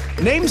two.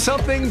 Name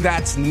something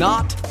that's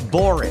not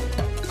boring.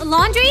 A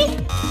laundry?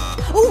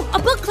 Ooh, a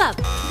book club.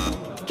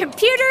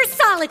 Computer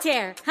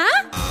solitaire,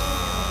 huh?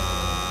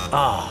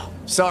 Ah,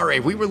 sorry,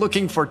 we were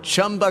looking for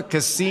Chumba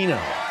Casino.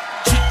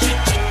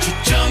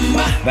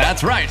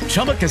 That's right,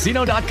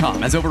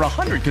 ChumbaCasino.com has over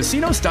 100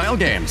 casino-style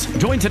games.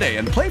 Join today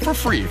and play for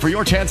free for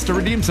your chance to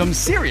redeem some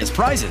serious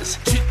prizes.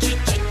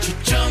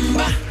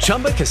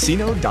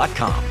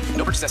 ChumbaCasino.com.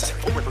 No purchase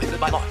necessary. Void where prohibited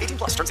by law. 18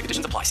 plus terms and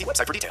conditions apply. See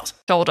website for details.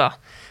 Shoulder.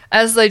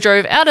 As they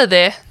drove out of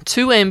there,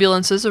 2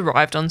 ambulances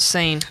arrived on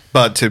scene.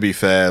 But to be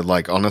fair,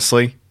 like,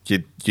 honestly,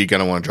 you're going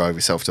to want to drive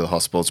yourself to the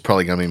hospital. It's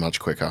probably going to be much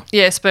quicker.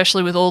 Yeah,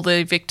 especially with all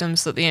the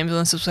victims that the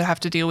ambulances would have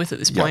to deal with at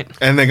this point.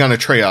 And they're going to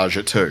triage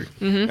it too.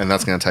 And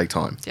that's going to take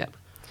time. Yeah.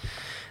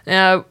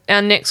 Now,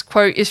 our next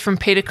quote is from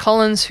Peter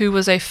Collins, who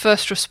was a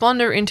first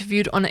responder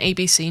interviewed on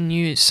ABC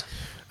News.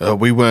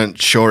 We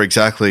weren't sure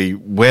exactly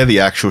where the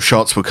actual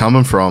shots were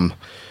coming from,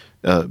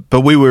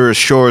 but we were as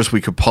sure as we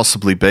could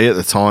possibly be at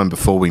the time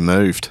before we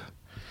moved.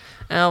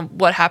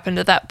 What happened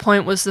at that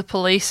point was the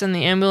police and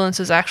the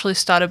ambulances actually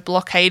started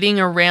blockading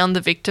around the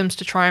victims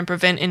to try and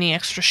prevent any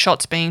extra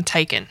shots being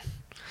taken.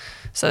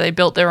 So they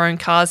built their own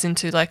cars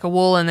into like a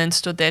wall and then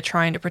stood there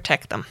trying to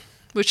protect them.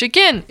 Which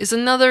again is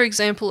another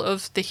example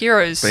of the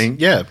heroes.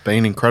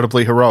 Being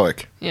incredibly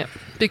heroic. Yeah,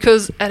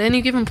 because at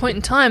any given point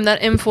in time,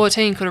 that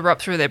M14 could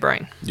erupt through their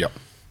brain. Yep.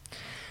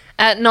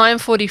 At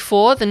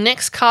 9:44, the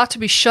next car to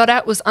be shot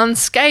at was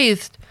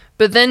unscathed,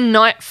 but then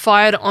Knight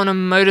fired on a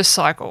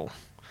motorcycle.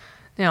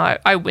 Now,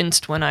 I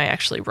winced when I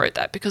actually wrote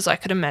that because I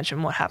could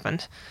imagine what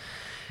happened.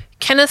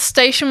 Kenneth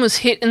Station was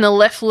hit in the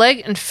left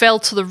leg and fell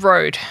to the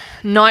road.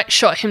 Knight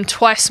shot him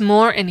twice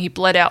more and he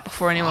bled out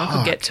before anyone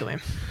could get to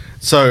him.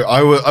 So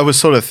I was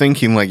sort of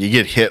thinking, like, you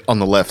get hit on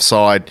the left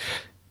side,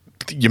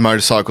 your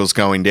motorcycle's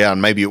going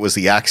down. Maybe it was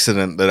the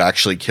accident that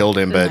actually killed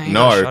him, but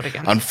no.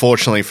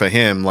 Unfortunately for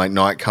him, like,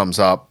 Knight comes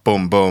up,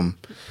 boom, boom.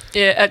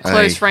 Yeah, at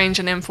close range,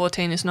 an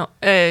M14 is not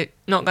going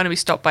to be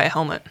stopped by a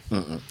helmet.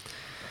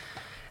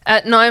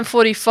 At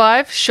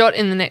 9:45, shot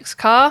in the next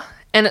car,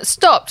 and it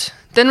stopped,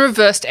 then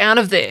reversed out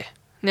of there.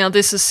 Now,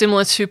 this is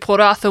similar to Port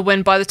Arthur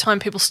when by the time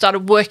people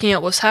started working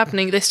out what's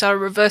happening, they started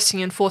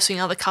reversing and forcing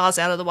other cars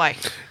out of the way.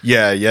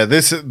 Yeah.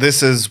 This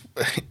is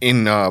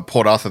in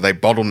Port Arthur, they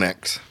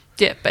bottlenecked.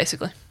 Yeah,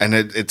 basically. And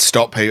it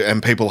stopped people,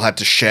 and people had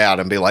to shout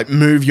and be like,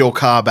 move your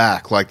car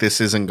back, like this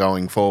isn't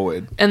going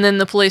forward. And then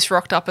the police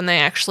rocked up and they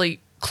actually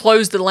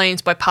closed the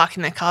lanes by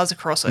parking their cars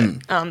across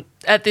it.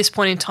 At this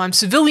point in time,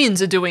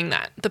 civilians are doing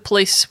that. The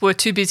police were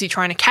too busy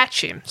trying to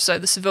catch him, so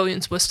the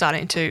civilians were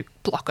starting to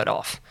block it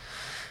off,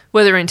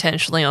 whether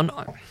intentionally or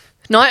not.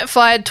 Knight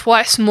fired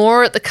twice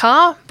more at the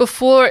car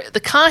before the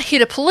car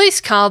hit a police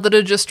car that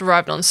had just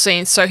arrived on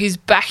scene, so he's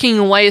backing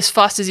away as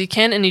fast as he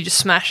can and he just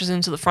smashes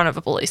into the front of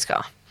a police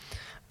car.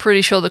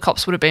 Pretty sure the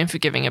cops would have been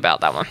forgiving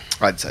about that one.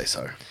 I'd say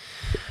so.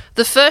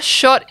 The first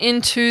shot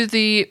into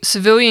the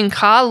civilian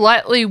car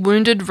lightly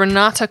wounded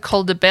Renata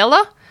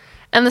Coldebella,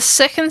 and the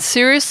second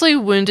seriously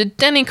wounded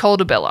Danny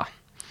Coldebella.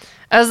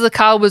 As the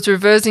car was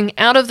reversing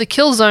out of the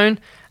kill zone,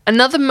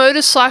 another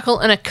motorcycle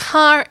and a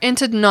car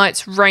entered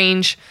Knight's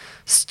range,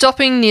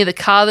 stopping near the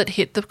car that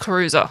hit the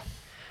cruiser.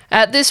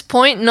 At this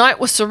point, Knight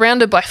was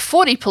surrounded by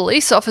 40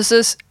 police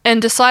officers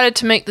and decided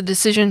to make the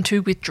decision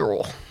to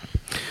withdraw.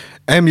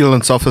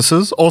 Ambulance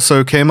officers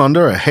also came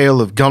under a hail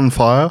of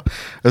gunfire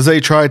as they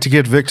tried to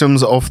get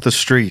victims off the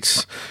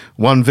streets.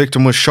 One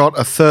victim was shot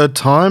a third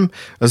time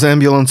as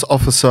ambulance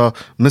officer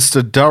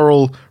Mr.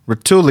 Darrell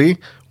Rituli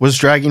was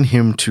dragging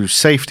him to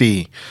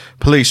safety.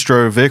 Police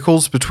drove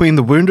vehicles between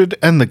the wounded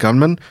and the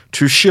gunman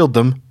to shield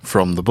them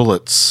from the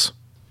bullets.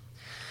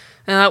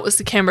 And that was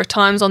the Canberra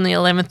Times on the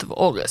 11th of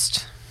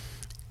August.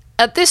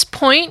 At this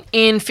point,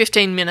 in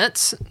 15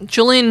 minutes,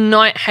 Julian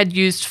Knight had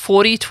used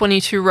 40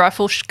 .22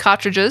 rifle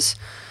cartridges,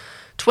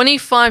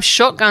 25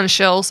 shotgun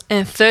shells,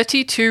 and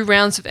 32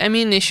 rounds of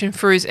ammunition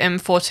for his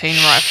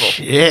M14 rifle.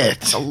 Shit.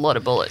 That's a lot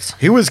of bullets.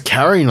 He was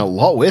carrying a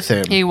lot with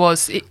him. He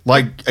was.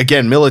 Like,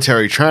 again,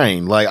 military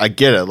trained. Like, I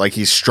get it. Like,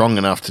 he's strong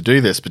enough to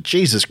do this. But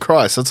Jesus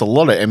Christ, that's a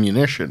lot of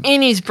ammunition.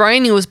 In his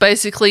brain, he was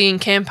basically in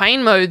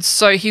campaign mode,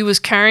 so he was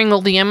carrying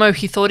all the ammo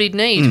he thought he'd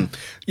need.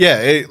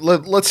 Yeah,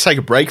 let's take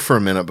a break for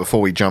a minute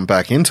before we jump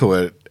back into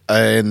it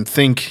and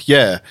think,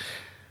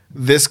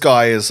 this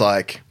guy is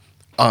like,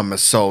 I'm a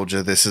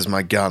soldier, this is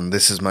my gun,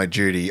 this is my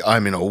duty,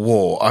 I'm in a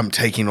war, I'm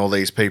taking all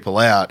these people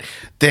out,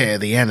 they're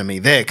the enemy,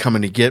 they're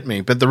coming to get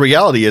me. But the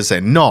reality is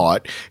they're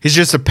not. He's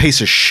just a piece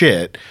of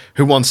shit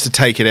who wants to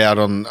take it out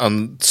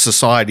on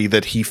society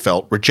that he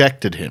felt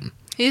rejected him.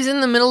 He's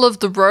in the middle of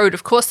the road.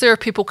 Of course there are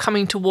people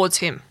coming towards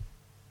him.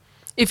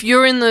 If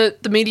you're in the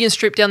median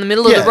strip down the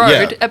middle of the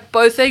road, at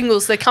both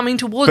angles, they're coming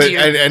towards you.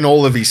 And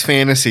all of his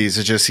fantasies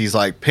are just, he's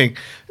like, ping,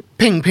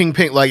 ping, ping,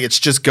 ping. Like, it's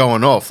just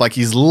going off. Like,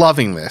 he's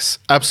loving this.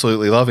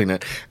 Absolutely loving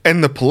it.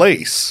 And the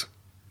police,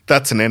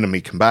 that's an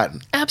enemy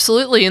combatant.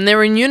 Absolutely. And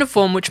they're in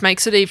uniform, which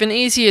makes it even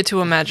easier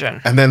to imagine.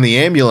 And then the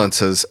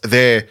ambulances,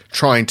 they're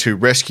trying to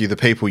rescue the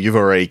people you've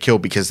already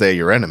killed because they're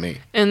your enemy.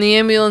 And the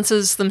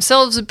ambulances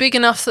themselves are big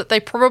enough that they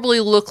probably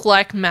look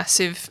like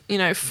massive,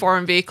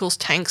 foreign vehicles,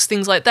 tanks,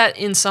 things like that,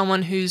 in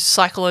someone who's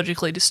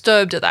psychologically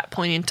disturbed at that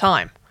point in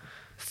time.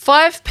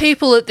 5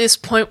 people at this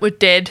point were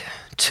dead,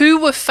 2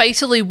 were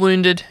fatally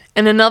wounded,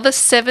 and another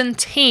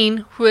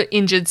 17 were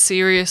injured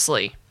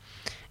seriously.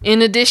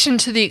 In addition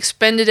to the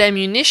expended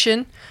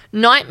ammunition,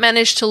 Knight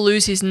managed to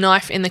lose his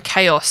knife in the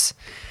chaos.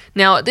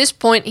 Now, at this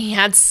point, he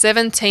had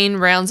 17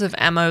 rounds of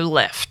ammo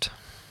left.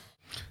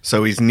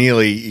 So he's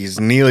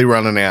nearly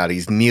running out.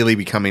 He's nearly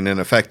becoming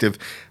ineffective.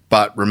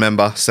 But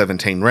remember,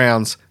 17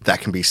 rounds, that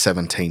can be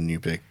 17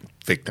 new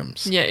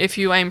victims. Yeah, if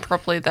you aim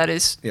properly, that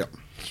is... Yep.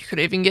 You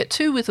could even get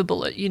 2 with a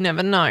bullet. You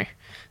never know,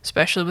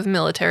 especially with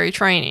military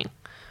training.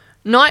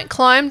 Knight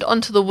climbed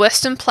onto the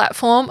western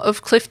platform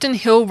of Clifton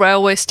Hill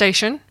Railway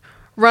Station,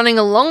 running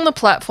along the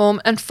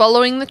platform and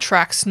following the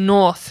tracks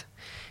north.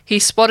 He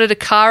spotted a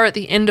car at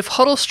the end of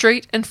Hoddle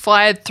Street and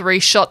fired 3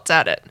 shots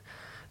at it.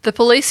 The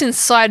police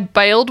inside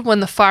bailed when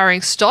the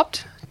firing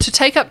stopped to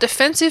take up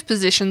defensive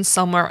positions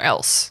somewhere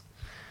else.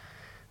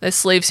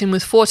 This leaves him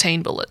with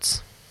 14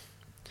 bullets.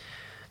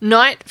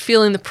 Knight,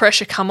 feeling the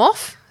pressure come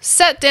off,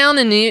 sat down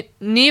in a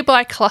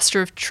nearby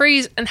cluster of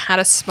trees and had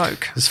a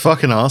smoke. This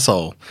fucking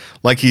asshole.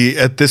 Like,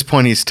 at this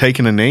point, he's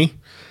taken a knee,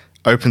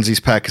 opens his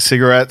pack of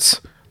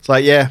cigarettes. It's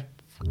like, yeah,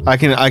 I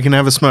can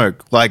have a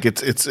smoke. Like,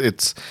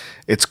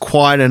 it's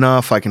quiet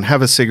enough. I can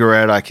have a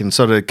cigarette. I can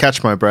sort of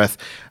catch my breath,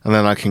 and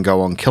then I can go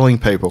on killing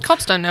people.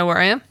 Cops don't know where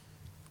I am.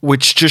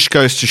 Which just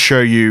goes to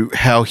show you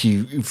how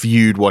he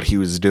viewed what he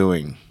was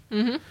doing.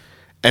 Mm-hmm.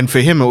 And for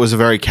him, it was a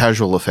very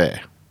casual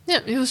affair. Yeah,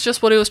 it was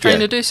just what he was trying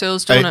to do, so he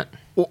was doing it.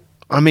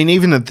 I mean,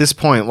 even at this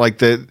point, like,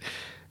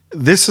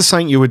 this is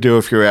something you would do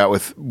if you're out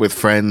with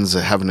friends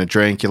or having a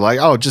drink. You're like,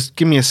 oh, just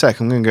give me a sec.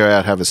 I'm going to go out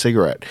and have a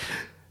cigarette.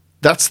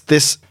 That's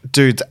this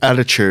dude's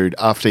attitude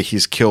after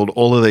he's killed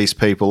all of these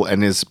people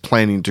and is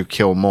planning to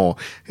kill more.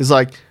 He's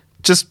like,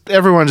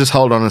 everyone just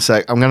hold on a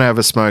sec. I'm going to have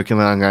a smoke and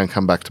then I'm going to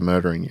come back to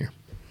murdering you.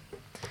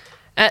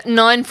 At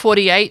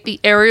 9:48, the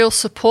aerial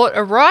support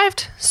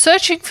arrived,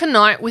 searching for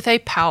Knight with a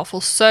powerful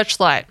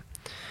searchlight.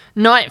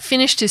 Knight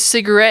finished his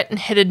cigarette and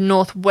headed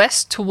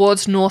northwest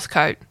towards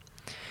Northcote.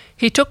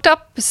 He took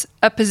up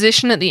a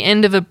position at the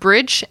end of a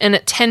bridge, and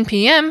at 10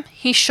 p.m,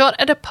 he shot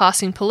at a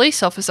passing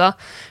police officer,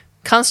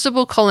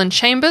 Constable Colin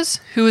Chambers,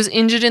 who was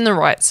injured in the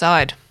right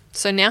side.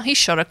 So now he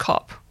shot a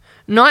cop.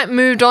 Knight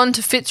moved on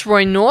to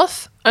Fitzroy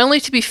North, only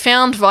to be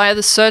found via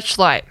the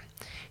searchlight.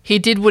 He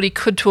did what he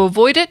could to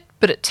avoid it,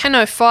 but at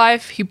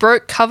 10:05, he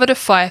broke cover to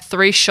fire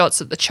 3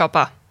 shots at the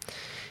chopper.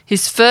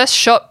 His first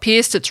shot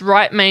pierced its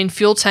right main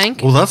fuel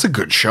tank. Well, that's a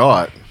good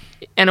shot.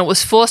 And it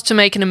was forced to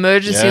make an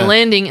emergency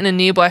landing in a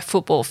nearby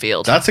football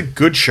field. That's a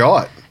good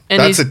shot.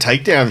 And that's a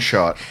takedown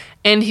shot.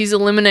 And he's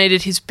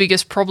eliminated his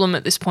biggest problem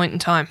at this point in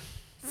time.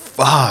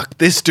 Fuck,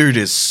 this dude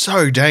is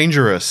so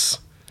dangerous.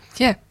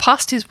 Yeah,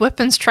 past his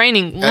weapons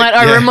training, might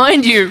I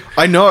remind you.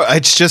 I know,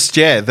 it's just,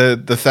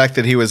 the fact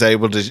that he was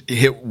able to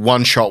hit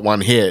one shot, one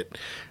hit.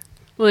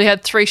 Well, he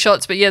had 3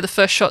 shots, but the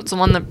first shot's the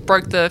one that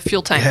broke the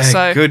fuel tank. Yeah,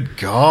 so good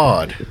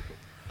God.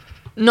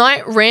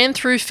 Knight ran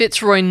through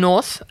Fitzroy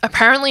North,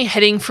 apparently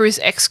heading for his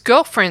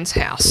ex-girlfriend's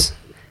house.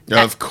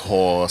 Of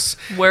course.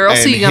 Where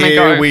else are you going to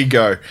go? Here we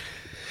go.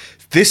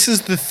 This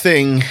is the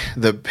thing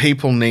that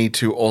people need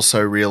to also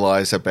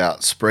realize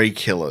about spree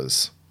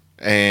killers.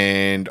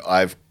 And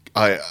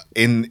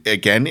in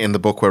the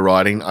book we're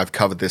writing, I've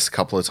covered this a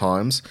couple of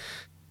times.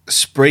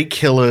 Spree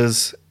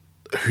killers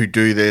who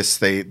do this,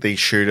 these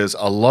shooters,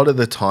 a lot of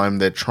the time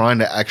they're trying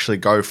to actually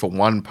go for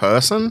one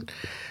person,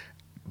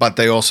 but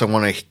they also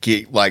want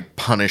to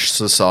punish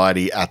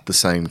society at the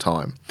same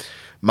time.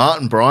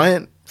 Martin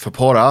Bryant for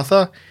Port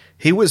Arthur,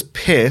 he was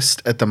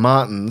pissed at the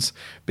Martins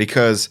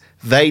because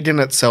they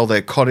didn't sell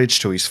their cottage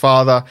to his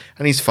father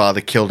and his father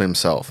killed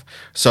himself.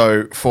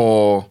 So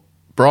for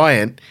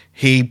Bryant,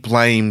 he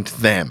blamed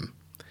them.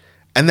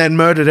 and then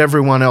murdered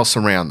everyone else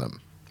around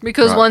them.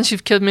 Because once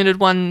you've committed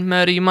one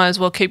murder, you might as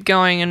well keep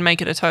going and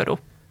make it a total.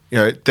 You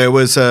know, there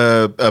was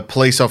a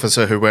police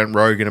officer who went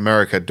rogue in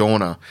America,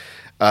 Dorner.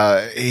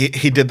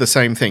 He did the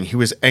same thing. He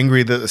was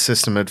angry that the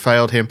system had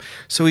failed him,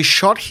 so he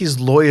shot his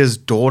lawyer's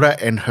daughter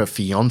and her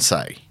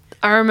fiancé.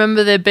 I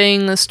remember there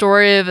being the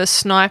story of a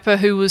sniper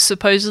who was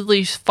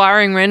supposedly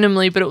firing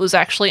randomly, but it was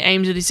actually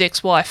aimed at his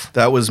ex-wife.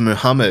 That was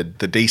Muhammad,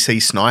 the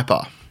DC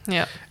sniper.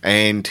 Yeah.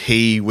 And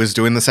he was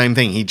doing the same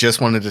thing. He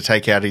just wanted to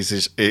take out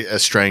his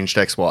estranged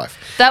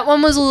ex-wife. That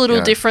one was a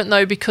little different,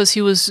 though, because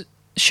he was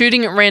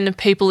shooting at random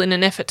people in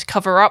an effort to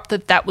cover up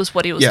that was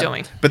what he was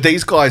doing. But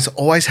these guys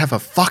always have a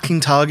fucking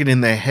target in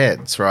their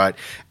heads, right?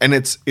 And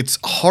it's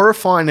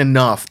horrifying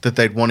enough that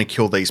they'd want to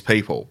kill these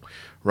people,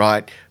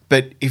 right?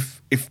 But if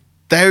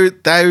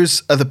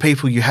those are the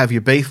people you have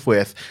your beef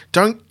with,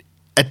 don't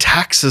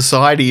attack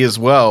society as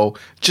well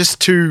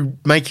just to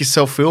make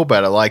yourself feel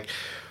better. Like,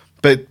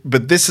 but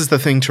this is the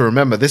thing to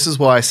remember. This is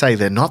why I say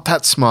they're not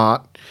that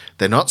smart.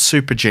 They're not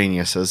super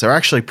geniuses. They're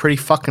actually pretty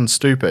fucking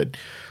stupid.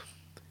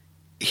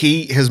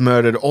 He has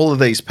murdered all of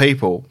these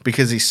people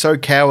because he's so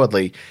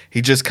cowardly,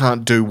 he just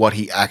can't do what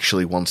he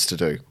actually wants to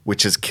do,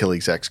 which is kill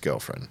his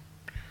ex-girlfriend.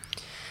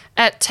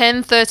 At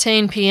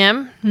 10:13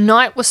 p.m,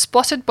 Knight was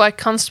spotted by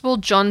Constable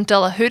John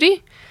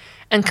Delahooty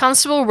and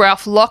Constable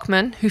Ralph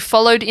Lockman, who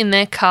followed in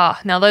their car.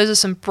 Now, those are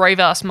some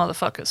brave-ass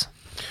motherfuckers.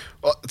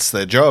 Well, it's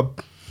their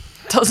job.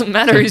 Doesn't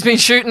matter. He's been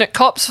shooting at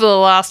cops for the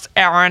last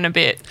hour and a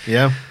bit.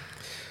 Yeah.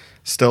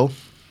 Still.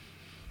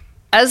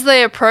 As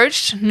they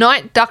approached,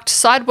 Knight ducked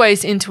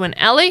sideways into an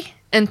alley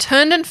and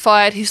turned and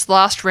fired his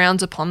last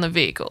rounds upon the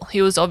vehicle.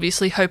 He was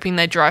obviously hoping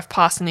they'd drive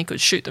past and he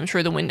could shoot them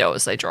through the window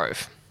as they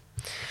drove.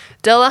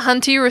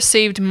 Delahunty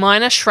received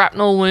minor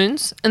shrapnel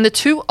wounds, and the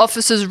two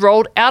officers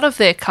rolled out of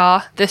their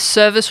car, their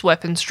service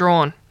weapons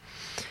drawn.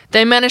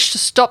 They managed to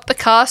stop the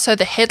car so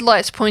the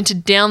headlights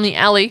pointed down the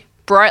alley,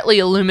 brightly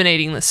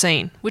illuminating the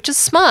scene, which is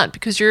smart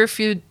because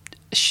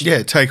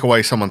take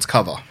away someone's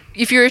cover.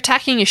 If you're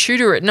attacking a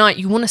shooter at night,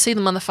 you want to see the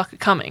motherfucker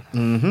coming,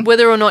 Mm-hmm.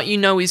 whether or not you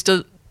know he's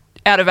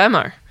out of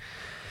ammo.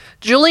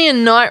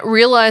 Julian Knight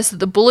realised that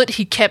the bullet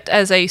he kept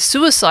as a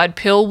suicide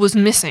pill was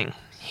missing.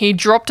 He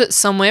dropped it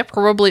somewhere,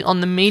 probably on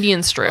the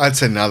median strip.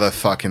 That's another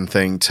fucking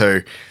thing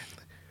too.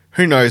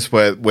 Who knows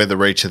where the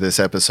reach of this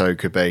episode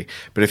could be.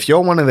 But if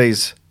you're one of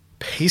these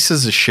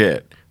pieces of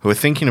shit who are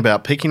thinking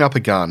about picking up a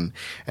gun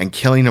and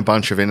killing a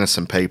bunch of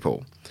innocent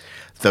people,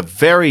 the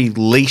very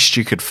least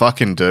you could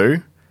fucking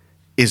do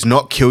is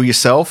not kill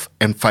yourself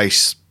and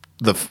face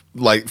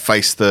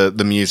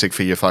the music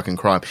for your fucking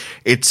crime.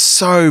 It's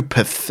so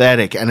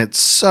pathetic and it's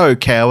so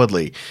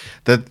cowardly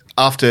that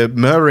after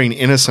murdering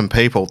innocent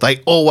people, they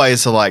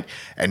always are like,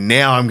 and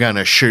now I'm going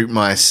to shoot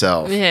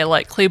myself. Yeah,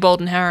 like Klebold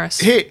and Harris.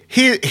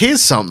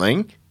 Here's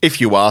something. If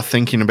you are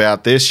thinking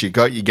about this, you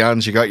got your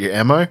guns, you got your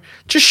ammo,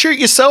 just shoot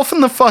yourself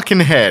in the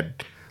fucking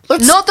head.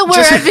 Not that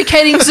we're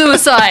advocating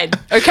suicide,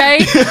 okay?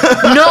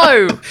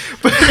 No.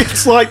 But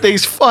it's like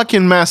these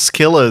fucking mass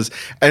killers.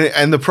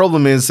 And the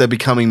problem is they're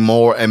becoming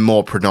more and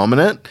more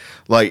predominant.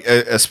 Like,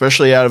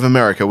 especially out of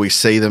America, we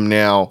see them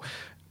now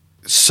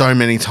so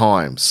many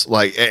times.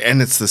 Like,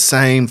 and it's the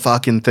same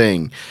fucking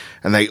thing.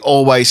 And they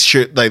always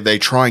shoot, they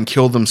try and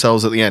kill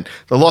themselves at the end.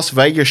 The Las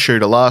Vegas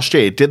shooter last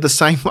year did the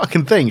same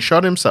fucking thing,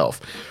 shot himself.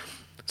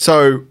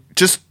 So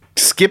just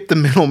skip the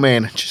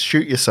middleman and just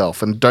shoot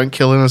yourself and don't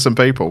kill innocent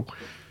people.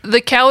 The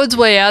coward's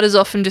way out is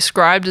often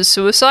described as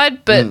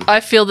suicide, but I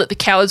feel that the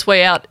coward's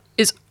way out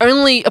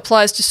only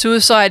applies to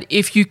suicide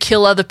if you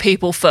kill other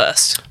people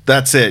first.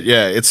 That's it,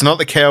 yeah. It's not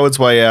the coward's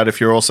way out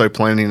if you're also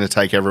planning to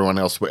take everyone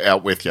else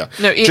out with you.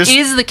 No, it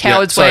is the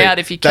coward's way out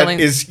if you're killing...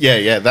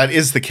 that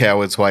is the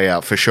coward's way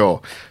out for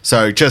sure.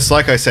 So just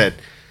like I said,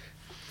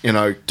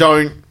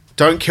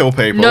 don't kill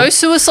people. No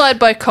suicide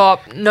by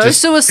cop,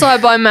 suicide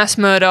by mass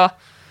murder,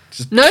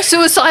 no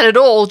suicide at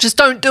all, just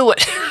don't do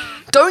it.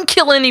 Don't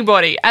kill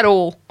anybody at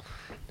all.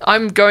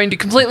 I'm going to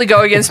completely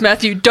go against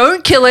Matthew.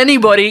 Don't kill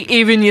anybody,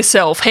 even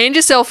yourself. Hand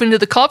yourself into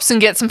the cops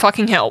and get some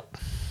fucking help.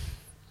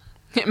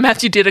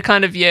 Matthew did a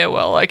kind of,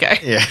 okay.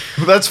 Yeah,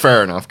 that's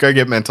fair enough. Go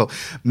get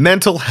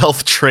mental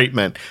health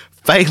treatment.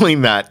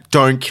 Failing that,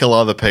 don't kill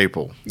other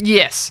people.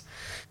 Yes.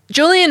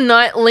 Julian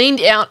Knight leaned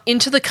out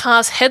into the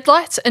car's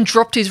headlights and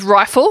dropped his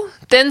rifle,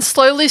 then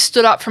slowly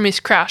stood up from his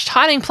crouched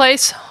hiding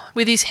place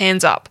with his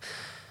hands up.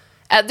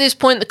 At this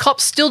point, the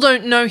cops still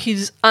don't know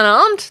he's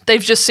unarmed.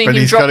 They've just seen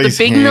him drop the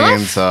big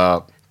knife.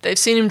 Up. They've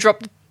seen him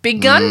drop the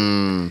big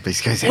gun.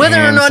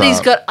 Whether or not he's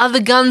got other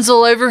guns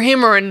all over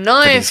him or a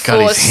knife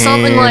or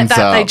something like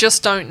that, they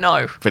just don't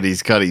know. But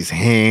he's got his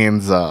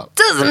hands up.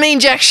 Doesn't mean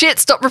jack shit.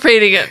 Stop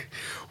repeating it.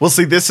 Well,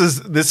 see, this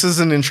is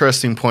an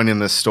interesting point in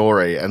this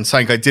story, and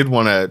something I did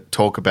want to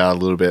talk about a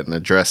little bit and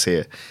address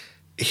here.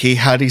 He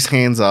had his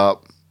hands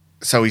up,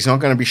 so he's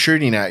not going to be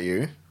shooting at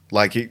you.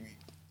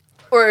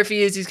 Or if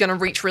he is, he's going to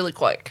reach really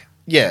quick.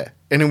 Yeah,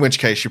 and in which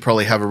case you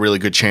probably have a really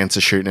good chance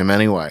of shooting him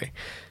anyway.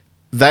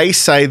 They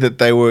say that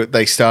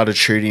they started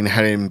shooting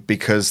at him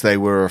because they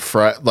were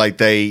afraid, like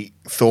they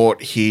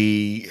thought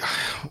he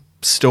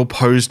still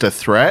posed a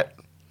threat.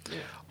 Yeah.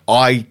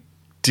 I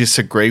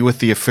disagree with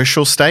the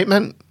official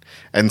statement,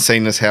 and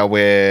seeing as how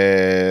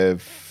we're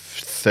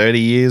 30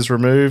 years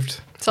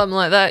removed, Something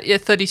like that. Yeah,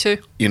 32.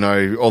 you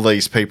know, all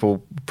these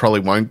people probably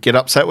won't get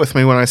upset with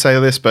me when I say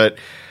this, but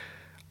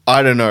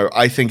I don't know.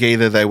 I think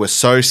either they were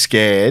so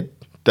scared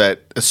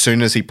that as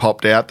soon as he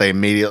popped out, they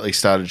immediately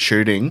started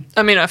shooting,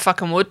 I mean, I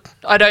fucking would.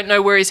 I don't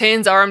know where his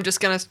hands are. I'm just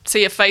going to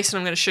see a face and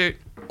I'm going to shoot.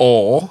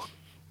 or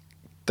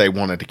they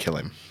wanted to kill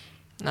him.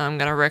 No, I'm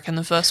going to reckon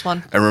the first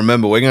one. And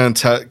remember, we're going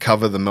to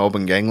cover the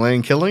Melbourne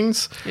gangland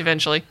killings.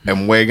 Eventually.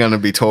 And we're going to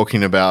be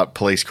talking about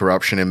police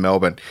corruption in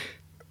Melbourne.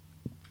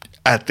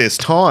 At this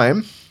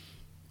time,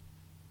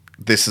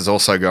 this is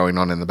also going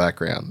on in the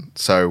background.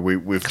 So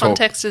we've talked.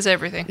 Context is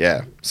everything.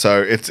 Yeah.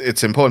 So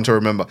it's important to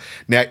remember.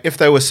 Now, if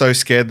they were so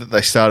scared that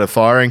they started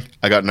firing,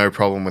 I got no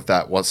problem with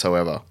that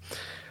whatsoever.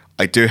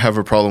 I do have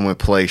a problem with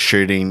police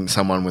shooting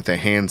someone with their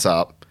hands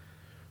up,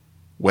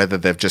 whether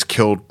they've just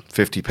killed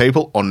 50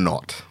 people or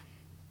not.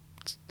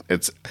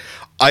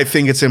 I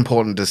think it's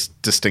important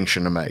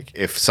distinction to make.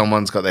 If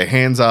someone's got their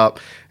hands up,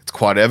 it's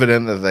quite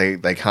evident that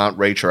they can't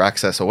reach or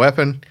access a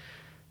weapon,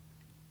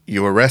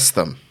 you arrest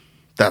them.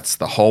 That's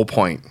the whole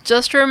point.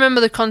 Just remember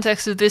the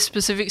context of this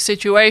specific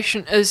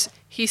situation is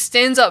he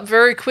stands up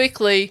very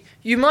quickly.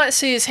 You might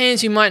see his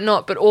hands, you might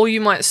not, but all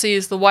you might see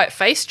is the white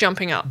face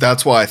jumping up.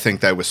 That's why I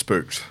think they were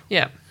spooked.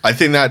 Yeah. I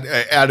think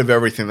that out of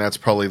everything, that's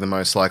probably the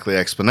most likely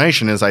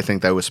explanation is I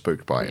think they were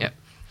spooked by him. Yeah.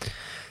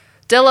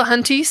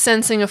 Delahunty,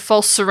 sensing a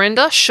false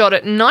surrender, shot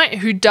at Knight,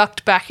 who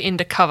ducked back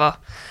into cover.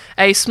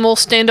 A small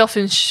standoff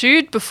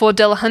ensued before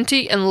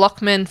Delahunty and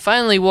Lockman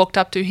finally walked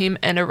up to him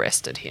and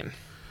arrested him.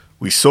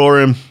 We saw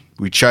him,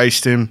 we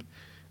chased him,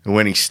 and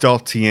when he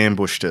stopped, he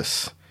ambushed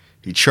us.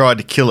 He tried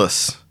to kill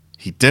us.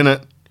 He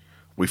didn't.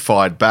 We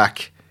fired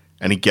back,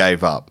 and he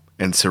gave up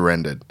and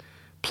surrendered,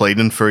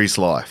 pleading for his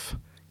life,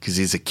 because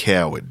he's a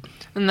coward.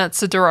 And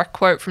that's a direct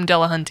quote from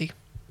Delahunty.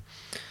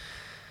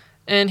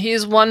 And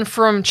here's one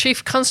from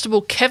Chief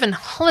Constable Kevin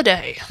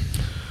Holliday.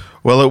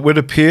 Well, it would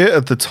appear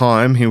at the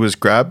time he was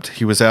grabbed,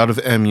 he was out of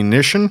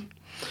ammunition.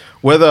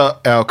 Whether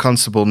our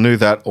constable knew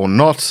that or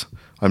not,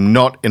 I'm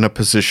not in a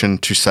position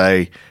to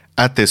say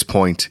at this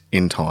point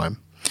in time.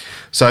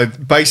 So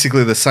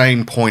basically the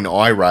same point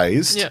I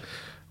raised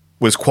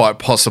was quite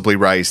possibly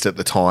raised at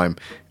the time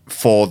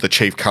for the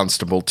chief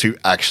constable to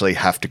actually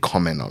have to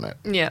comment on it.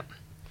 Yeah.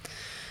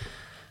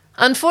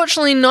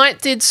 Unfortunately,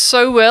 Knight did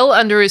so well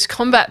under his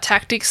combat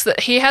tactics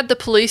that he had the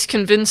police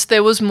convinced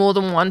there was more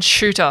than one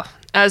shooter.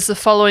 As the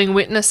following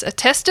witness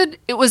attested,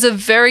 it was a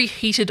very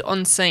heated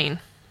on scene.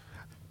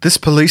 This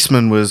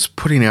policeman was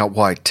putting out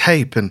white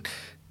tape and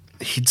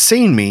he'd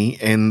seen me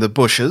in the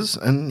bushes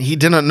and he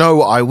didn't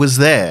know I was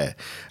there.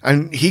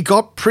 And he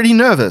got pretty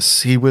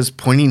nervous. He was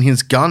pointing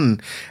his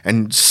gun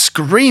and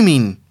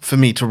screaming for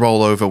me to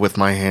roll over with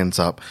my hands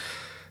up.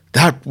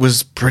 That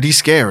was pretty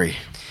scary.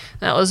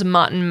 That was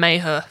Martin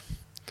Maher.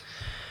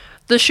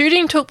 The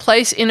shooting took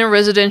place in a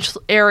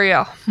residential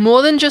area.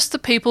 More than just the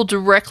people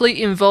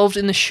directly involved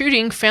in the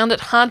shooting found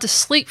it hard to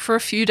sleep for a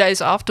few days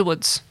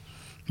afterwards.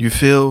 You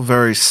feel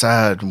very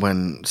sad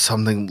when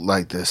something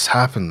like this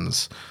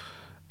happens.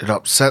 It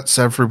upsets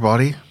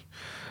everybody.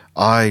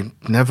 I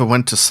never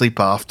went to sleep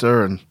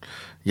after, and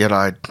yet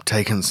I'd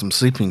taken some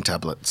sleeping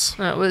tablets.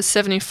 It was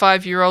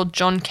 75-year-old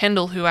John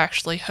Kendall who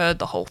actually heard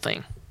the whole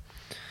thing.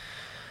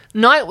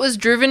 Knight was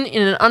driven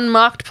in an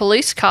unmarked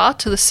police car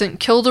to the St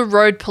Kilda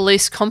Road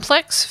Police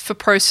Complex for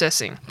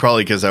processing.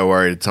 Probably because they were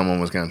worried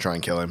someone was going to try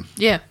and kill him.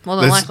 Yeah, more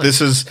than likely.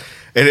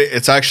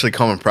 It's actually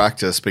common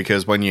practice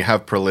because when you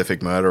have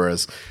prolific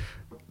murderers,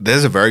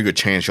 there's a very good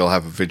chance you'll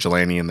have a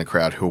vigilante in the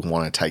crowd who will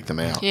want to take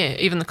them out. Yeah,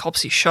 even the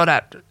cops he shot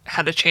at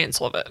had a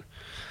chance of it.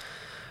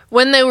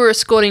 When they were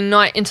escorting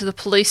Knight into the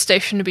police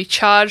station to be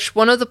charged,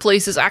 one of the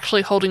police is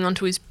actually holding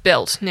onto his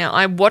belt. Now,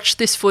 I watched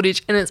this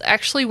footage, and it's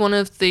actually one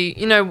of the,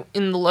 you know,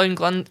 in the Lone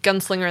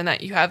Gunslinger and that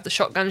you have the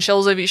shotgun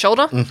shells over your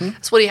shoulder. Mm-hmm.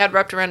 That's what he had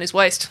wrapped around his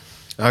waist.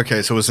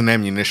 Okay, so it was an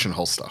ammunition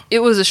holster. It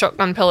was a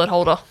shotgun pellet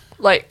holder.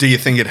 Like, do you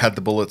think it had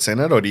the bullets in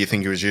it, or do you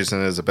think he was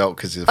using it as a belt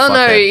because he's a Oh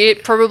fuckhead? no,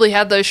 it probably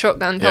had those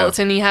shotgun pellets,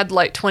 and he had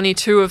like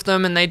 22 of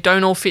them, and they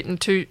don't all fit in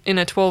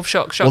a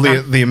 12-shot shotgun.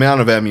 Well, the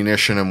amount of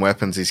ammunition and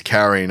weapons he's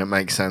carrying, it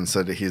makes sense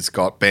that he's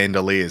got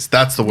bandoliers.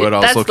 That's the word I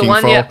was looking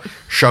for. Yep.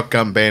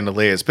 Shotgun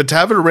bandoliers. But to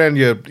have it around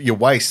your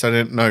waist, I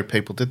didn't know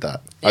people did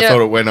that. I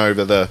thought it went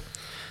over the...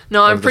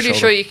 No, I'm over the pretty shoulder.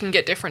 sure you can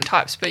get different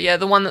types. But yeah,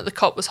 the one that the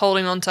cop was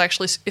holding on to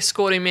actually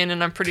escort him in,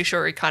 and I'm pretty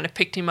sure he kind of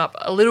picked him up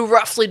a little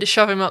roughly to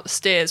shove him up the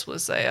stairs,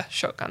 was a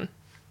shotgun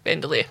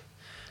bandolier.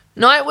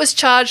 Knight was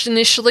charged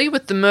initially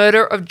with the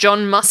murder of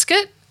John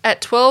Muscat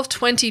at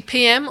 12:20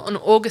 p.m. on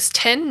August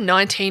 10,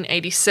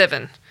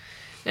 1987.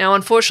 Now,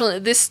 unfortunately,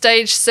 at this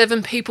stage,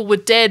 7 people were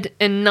dead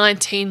and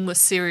 19 were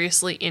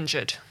seriously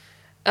injured.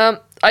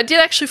 I did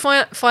actually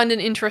find an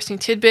interesting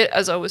tidbit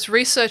as I was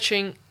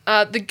researching.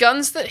 The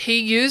guns that he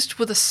used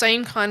were the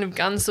same kind of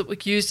guns that were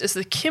used as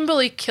the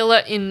Kimberley Killer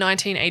in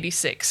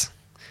 1986.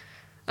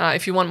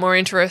 If you want more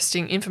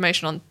interesting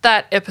information on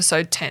that,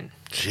 episode 10.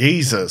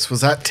 Jesus,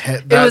 was that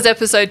 10? It was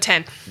episode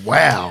 10.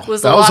 Wow. It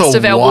was the last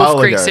of our Wolf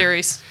Creek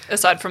series,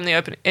 aside from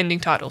the ending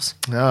titles.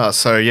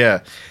 So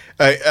yeah.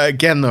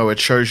 Again, though, it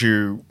shows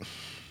you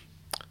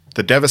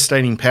the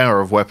devastating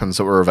power of weapons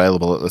that were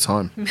available at the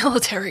time.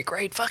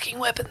 Military-grade fucking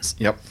weapons.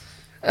 Yep.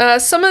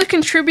 Some of the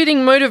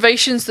contributing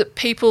motivations that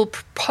people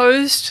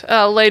proposed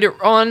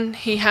later on,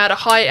 he had a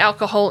high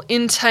alcohol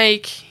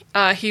intake.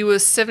 He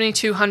was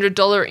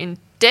 $7,200 in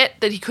debt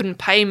that he couldn't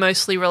pay,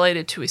 mostly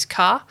related to his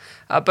car,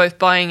 both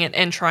buying it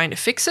and trying to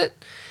fix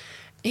it.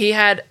 He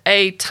had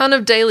a ton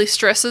of daily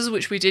stresses,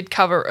 which we did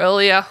cover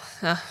earlier.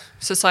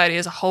 Society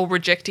as a whole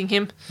rejecting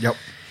him. Yep.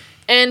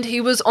 And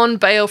he was on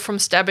bail from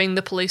stabbing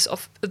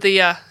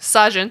the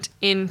sergeant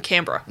in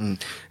Canberra.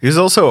 He was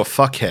also a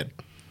fuckhead.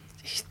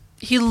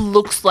 He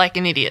looks like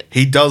an idiot.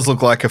 He does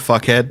look like a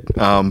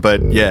fuckhead,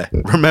 but yeah,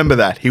 remember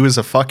that. He was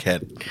a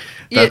fuckhead.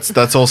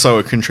 That's also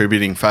a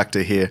contributing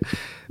factor here.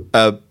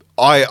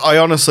 I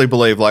honestly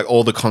believe, like,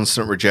 all the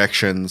constant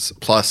rejections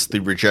plus the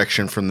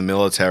rejection from the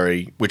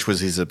military, which was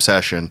his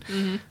obsession,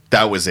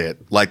 that was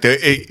it. Like,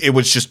 it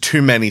was just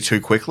too many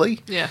too quickly.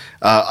 Yeah.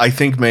 I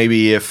think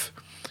maybe if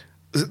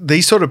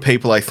these sort of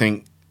people, I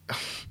think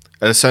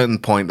at a certain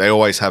point, they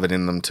always have it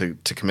in them to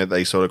commit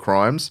these sort of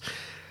crimes.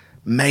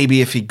 Maybe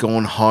if he'd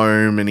gone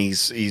home and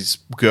his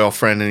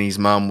girlfriend and his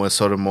mum were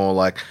sort of more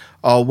like,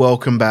 oh,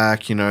 welcome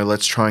back,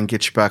 let's try and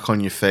get you back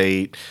on your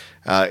feet,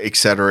 et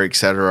cetera, et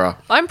cetera.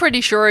 I'm pretty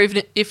sure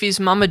if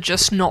his mum had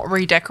just not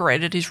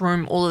redecorated his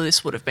room, all of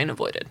this would have been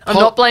avoided. I'm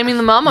not blaming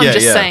the mum, I'm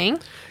just saying.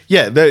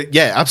 Yeah,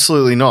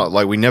 absolutely not.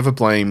 Like, we never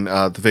blame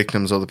the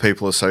victims or the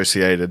people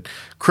associated.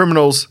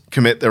 Criminals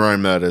commit their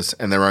own murders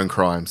and their own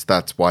crimes.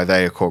 That's why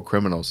they are called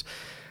criminals.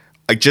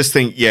 I just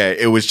think,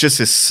 it was just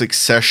this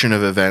succession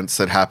of events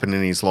that happened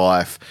in his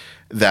life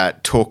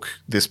that took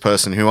this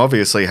person who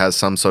obviously has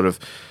some sort of,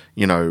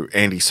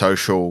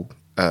 antisocial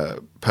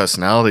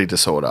personality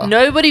disorder.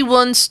 Nobody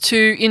wants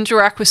to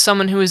interact with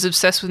someone who is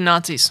obsessed with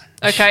Nazis,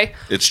 okay?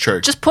 It's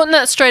true. Just putting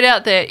that straight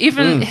out there.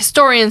 Even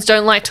historians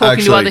don't like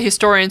talking to other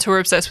historians who are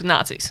obsessed with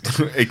Nazis.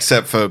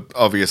 Except for,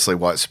 obviously,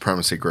 white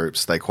supremacy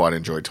groups. They quite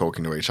enjoy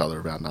talking to each other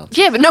about Nazis.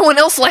 Yeah, but no one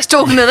else likes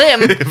talking to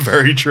them.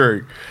 Very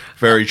true.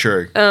 Very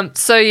true.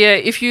 So, yeah,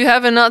 if you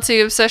have a Nazi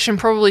obsession,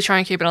 probably try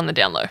and keep it on the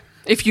down low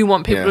if you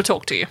want people to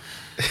talk to you.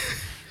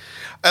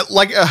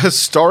 Like, a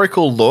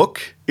historical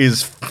look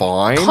is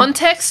fine.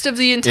 Context of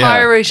the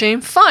entire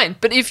regime, fine.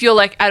 But if you're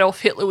like,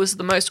 Adolf Hitler was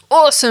the most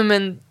awesome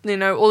and,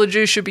 all the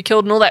Jews should be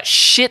killed and all that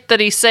shit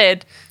that he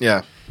said,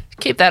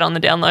 keep that on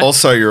the down low.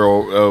 Also,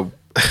 you're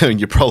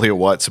probably a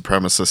white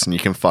supremacist and you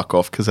can fuck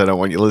off because I don't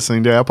want you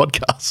listening to our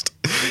podcast.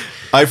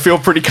 I feel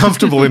pretty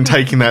comfortable in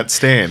taking that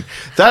stand.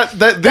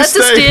 That's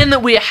a stand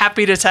that we are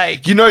happy to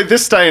take.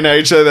 This day and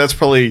age, though, that's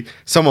probably,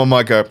 someone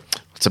might go,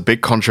 it's a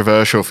bit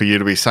controversial for you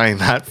to be saying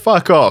that.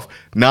 Fuck off.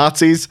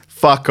 Nazis,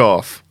 fuck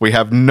off. We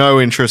have no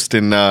interest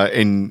in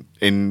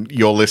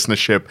your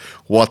listenership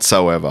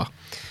whatsoever.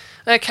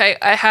 Okay,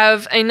 I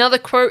have another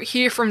quote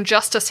here from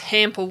Justice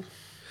Hampel.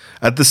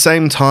 At the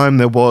same time,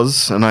 there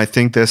was, and I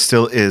think there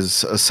still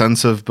is, a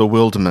sense of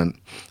bewilderment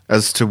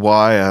as to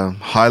why a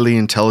highly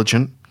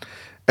intelligent,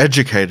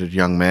 educated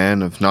young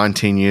man of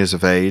 19 years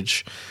of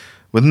age,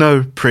 with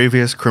no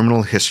previous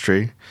criminal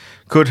history,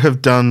 could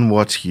have done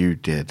what you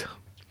did.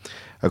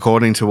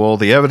 According to all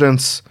the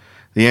evidence,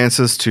 the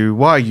answers to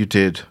why you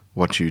did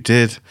what you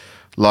did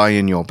lie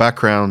in your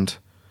background,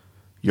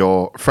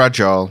 your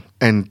fragile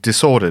and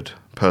disordered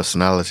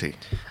personality.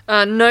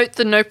 Note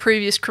the no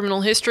previous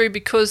criminal history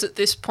because at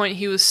this point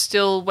he was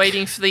still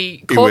waiting for the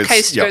court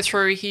case to go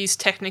through. He's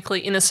technically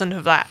innocent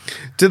of that.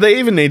 Do they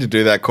even need to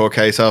do that court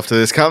case after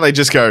this? Can't they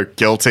just go,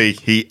 guilty?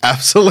 He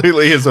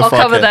absolutely is a fuckhead.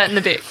 I'll cover that in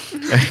a bit.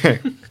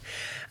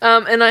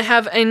 And I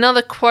have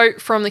another quote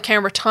from the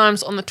Canberra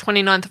Times on the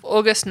 29th of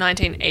August,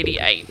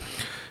 1988.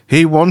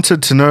 He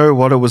wanted to know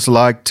what it was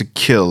like to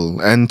kill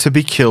and to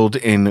be killed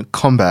in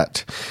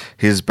combat.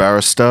 His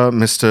barrister,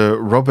 Mr.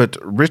 Robert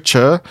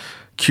Richer,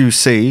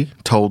 QC,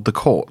 told the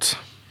court.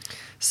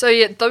 So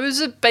yeah,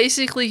 those are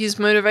basically his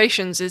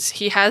motivations, is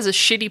he has a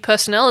shitty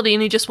personality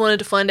and he just wanted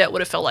to find out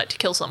what it felt like to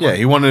kill someone. Yeah,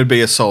 he wanted to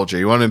be a soldier.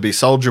 He wanted to be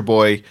Soldier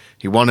Boy.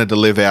 He wanted to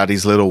live out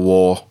his little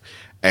war,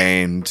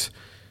 and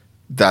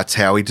that's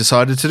how he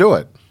decided to do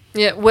it.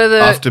 Yeah,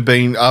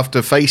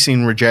 after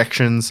facing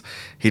rejections,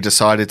 he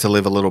decided to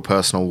live a little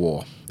personal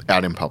war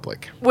out in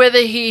public.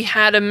 Whether he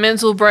had a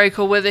mental break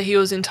or whether he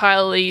was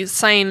entirely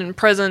sane and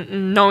present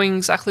and knowing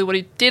exactly what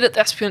he did at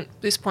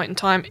this point in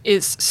time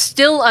is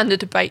still under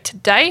debate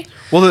today.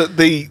 Well,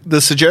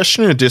 the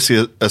suggestion of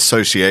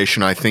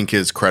disassociation, I think,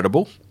 is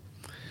credible.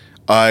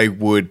 I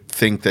would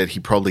think that he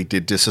probably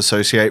did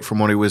disassociate from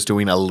what he was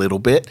doing a little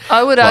bit.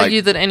 I would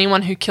argue that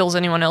anyone who kills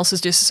anyone else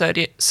is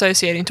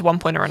disassociating to one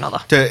point or another.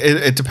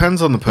 It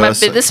depends on the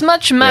person. Might be this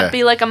much, might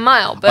be like a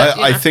mile. But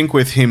I think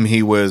with him,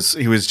 he was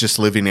just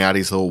living out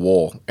his little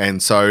war.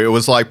 And so it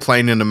was like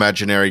playing an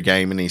imaginary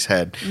game in his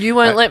head. You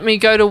won't let me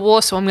go to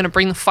war, so I'm going to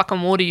bring the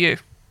fucking war to you.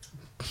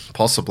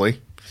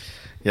 Possibly.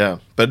 Yeah,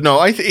 but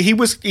no,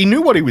 he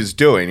knew what he was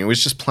doing. He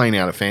was just playing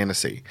out a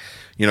fantasy.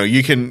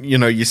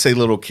 You see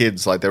little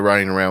kids like they're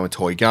running around with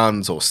toy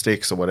guns or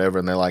sticks or whatever,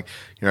 and they're like,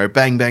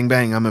 bang, bang,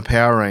 bang, I'm a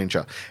Power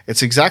Ranger.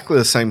 It's exactly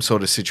the same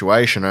sort of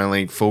situation,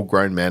 only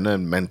full-grown men are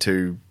meant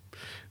to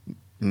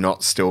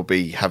not still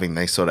be having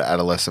these sort of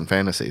adolescent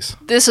fantasies.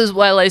 This is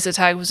why laser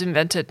tag was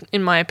invented,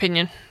 in my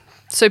opinion.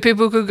 So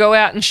people could go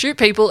out and shoot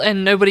people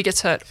and nobody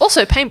gets hurt.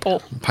 Also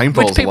paintball.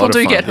 Paintball's which people a lot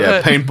of do fun. get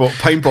hurt.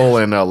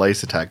 Paintball and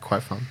laser tag,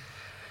 quite fun.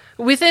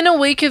 Within a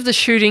week of the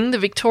shooting, the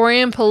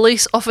Victorian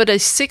Police offered a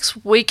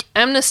 6-week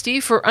amnesty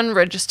for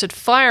unregistered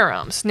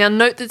firearms. Now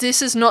note that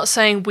this is not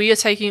saying we are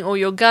taking all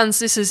your guns.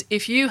 This is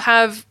if you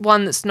have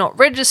one that's not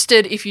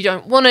registered, if you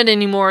don't want it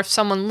anymore, if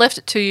someone left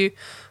it to you,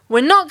 we're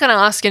not going to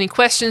ask any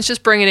questions,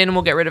 just bring it in and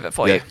we'll get rid of it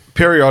for you.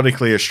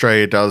 Periodically,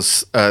 Australia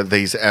does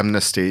these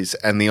amnesties,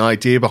 and the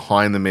idea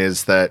behind them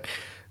is that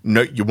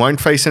you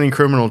won't face any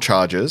criminal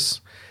charges.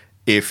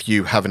 If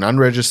you have an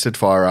unregistered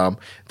firearm,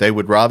 they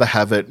would rather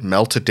have it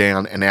melted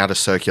down and out of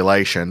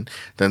circulation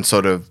than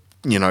sort of,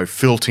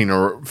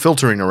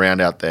 filtering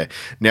around out there.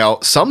 Now,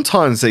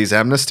 sometimes these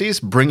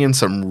amnesties bring in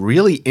some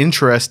really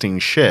interesting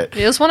shit.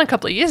 There was one a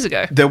couple of years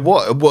ago.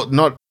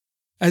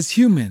 As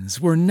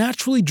humans, we're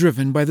naturally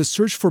driven by the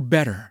search for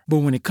better.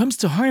 But when it comes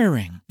to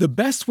hiring, the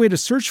best way to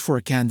search for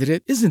a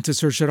candidate isn't to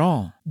search at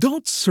all.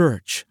 Don't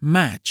search,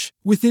 match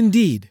with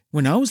Indeed.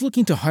 When I was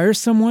looking to hire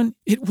someone,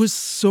 it was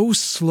so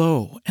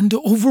slow and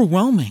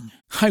overwhelming.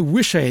 I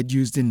wish I had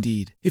used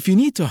Indeed. If you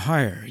need to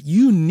hire,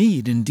 you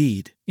need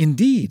Indeed.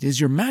 Indeed is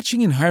your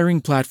matching and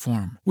hiring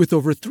platform with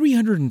over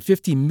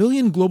 350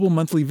 million global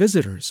monthly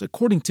visitors,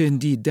 according to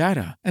Indeed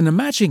data, and a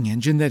matching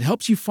engine that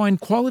helps you find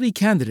quality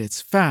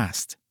candidates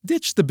fast.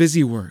 Ditch the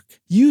busy work.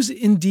 Use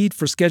Indeed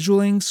for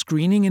scheduling,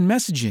 screening, and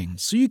messaging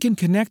so you can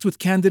connect with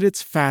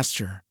candidates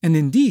faster. And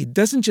Indeed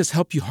doesn't just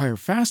help you hire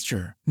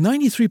faster.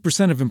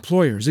 93% of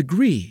employers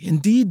agree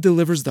Indeed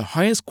delivers the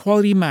highest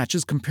quality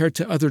matches compared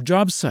to other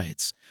job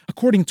sites,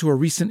 according to a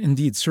recent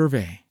Indeed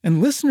survey.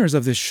 And listeners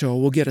of this show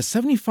will get a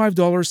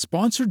 $75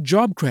 sponsored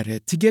job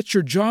credit to get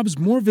your jobs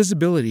more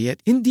visibility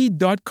at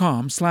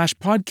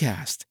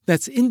Indeed.com/podcast.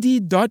 That's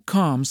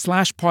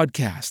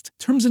Indeed.com/podcast.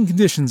 Terms and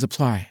conditions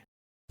apply.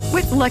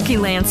 With Lucky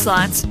Land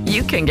Slots,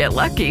 you can get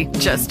lucky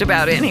just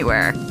about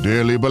anywhere.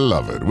 Dearly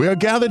beloved, we are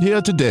gathered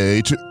here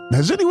today to...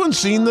 Has anyone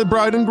seen the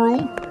bride and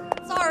groom?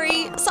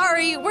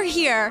 Sorry, we're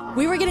here.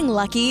 We were getting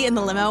lucky in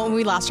the limo and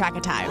we lost track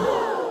of time.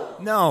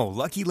 No,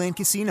 Lucky Land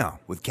Casino,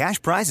 with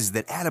cash prizes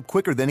that add up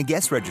quicker than a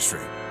guest registry.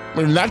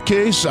 In that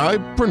case, I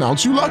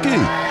pronounce you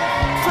lucky.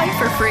 Play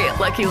for free at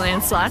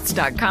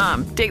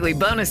LuckyLandSlots.com. Daily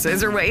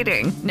bonuses are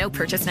waiting. No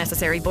purchase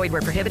necessary. Void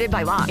where prohibited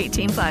by law.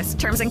 18+.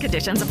 Terms and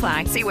conditions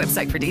apply. See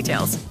website for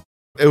details.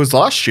 It was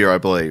last year, I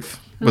believe.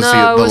 It was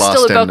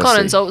still at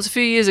Belconnen, so it was a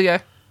few years ago.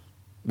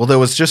 Well, there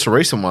was just a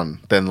recent one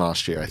then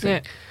last year, I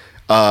think.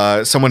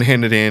 Yeah. Someone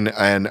handed in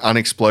an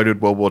unexploded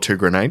World War II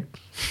grenade.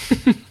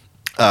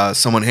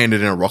 Someone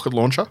handed in a rocket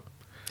launcher.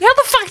 How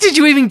the fuck did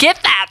you even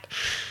get that?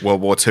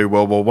 World War II,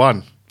 World War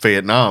I,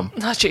 Vietnam.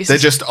 Oh, Jesus. They're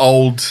just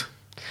old...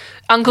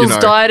 Uncle's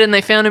died and they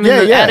found him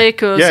in the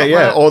attic or something.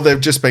 Yeah, or they've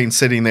just been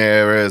sitting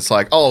there as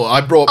like, I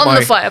brought on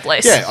the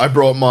fireplace. Yeah, I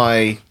brought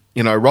my,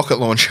 rocket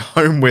launcher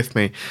home with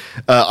me.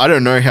 I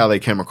don't know how they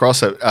came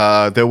across it.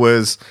 There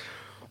was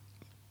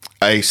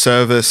a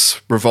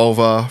service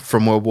revolver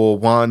from World War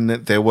I.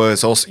 There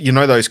was also,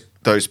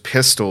 those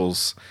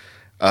pistols,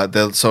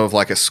 they're sort of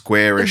like a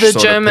squarish the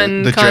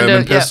German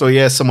pistol.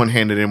 Yeah, someone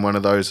handed in one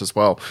of those as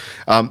well.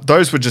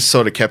 Those were just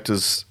sort of kept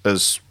as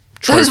those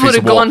would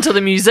have gone to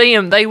the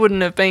museum. They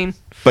wouldn't have been.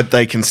 But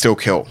they can still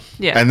kill.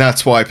 Yeah. And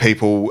that's why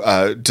people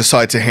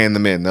decide to hand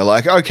them in. They're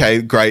like,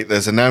 okay, great,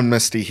 there's an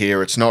amnesty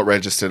here. It's not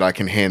registered. I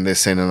can hand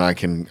this in and I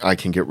can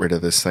get rid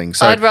of this thing.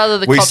 So I'd rather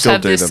the cops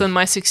have this than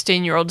my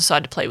 16-year-old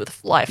decide to play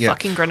with a live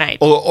fucking grenade.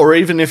 Or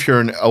even if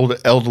you're an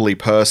elderly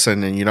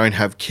person and you don't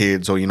have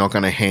kids or you're not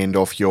going to hand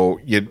off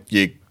your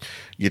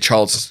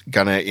child's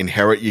going to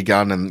inherit your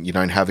gun and you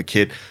don't have a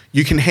kid,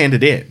 you can hand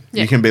it in.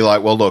 Yeah. You can be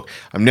like, well, look,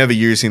 I'm never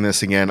using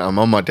this again. I'm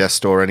on my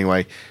desk door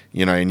anyway,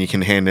 and you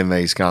can hand in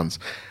these guns.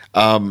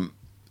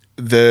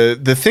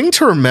 The thing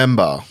to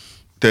remember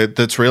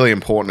that's really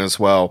important as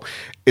well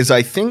is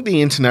I think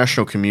the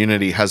international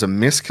community has a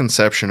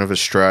misconception of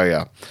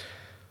Australia.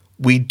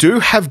 We do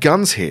have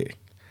guns here.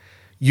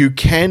 You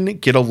can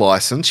get a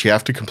license. You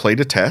have to complete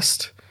a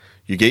test.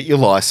 You get your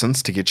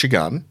license to get your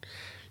gun.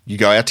 You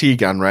go out to your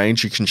gun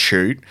range, you can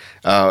shoot.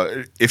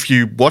 If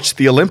you watch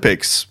the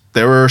Olympics,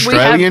 there are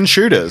Australian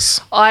shooters.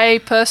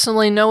 I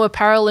personally know a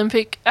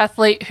Paralympic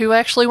athlete who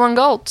actually won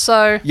gold.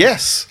 So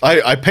yes,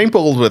 I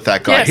paintballed with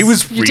that guy. Yes, he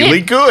was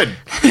really good.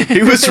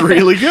 He was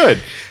really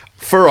good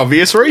for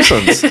obvious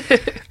reasons.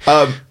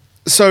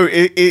 So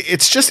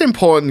it's just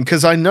important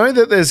because I know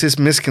that there's this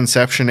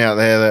misconception out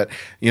there that,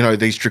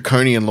 these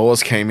draconian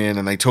laws came in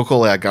and they took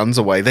all our guns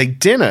away. They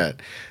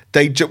didn't.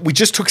 We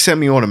just took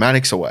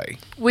semi-automatics away.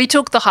 We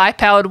took the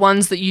high-powered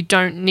ones that you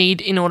don't need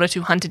in order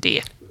to hunt a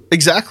deer.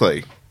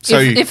 Exactly. So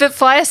if it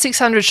fires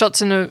 600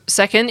 shots in a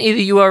second,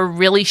 either you are a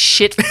really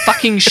shit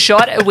fucking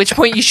shot, at which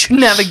point you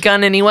shouldn't have a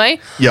gun anyway,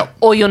 Yep.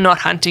 or you're not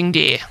hunting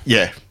deer.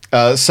 Yeah.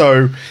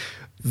 So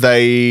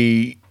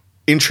they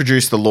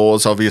introduced the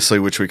laws, obviously,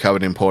 which we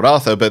covered in Port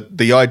Arthur, but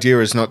the idea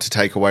is not to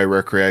take away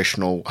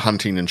recreational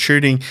hunting and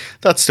shooting.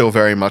 That's still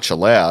very much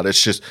allowed.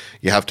 It's just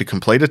you have to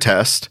complete a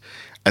test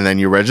and then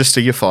you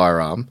register your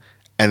firearm,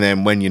 and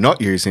then when you're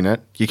not using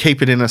it, you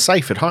keep it in a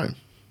safe at home.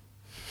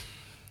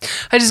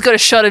 I just got a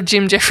shot of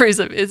Jim Jeffries.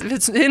 If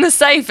it's in a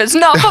safe, it's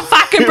not for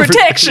fucking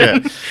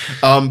protection.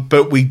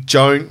 But we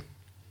don't.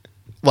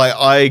 Like,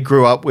 I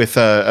grew up with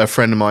a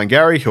friend of mine,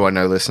 Gary, who I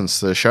know listens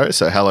to the show.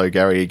 So hello,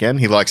 Gary, again.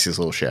 He likes his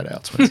little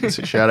shout-outs when he gets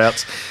his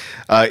shout-outs.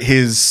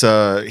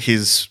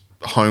 His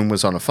home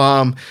was on a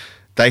farm.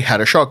 They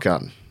had a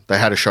shotgun. They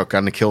had a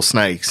shotgun to kill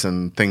snakes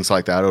and things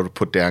like that, or to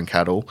put down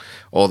cattle,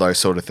 all those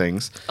sort of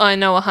things. I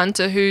know a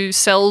hunter who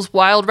sells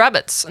wild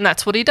rabbits, and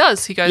that's what he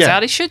does. He goes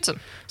out, he shoots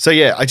them. So,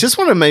 yeah, I just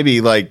want to maybe,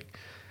 like,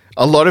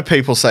 a lot of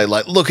people say,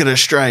 like, look at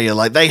Australia.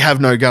 Like, they have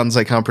no guns.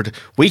 They can't protect.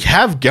 We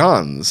have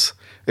guns.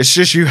 It's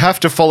just you have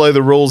to follow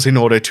the rules in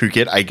order to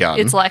get a gun.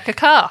 It's like a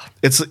car.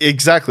 It's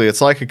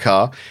like a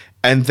car.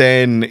 And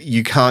then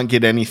you can't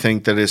get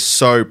anything that is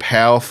so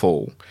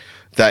powerful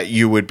that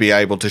you would be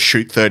able to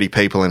shoot 30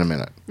 people in a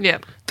minute. Yeah.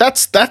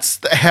 That's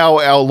how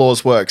our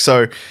laws work.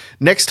 So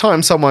next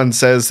time someone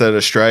says that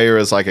Australia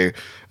is like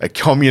a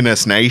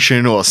communist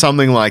nation or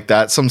something like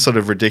that, some sort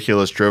of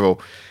ridiculous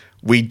drivel,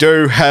 we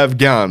do have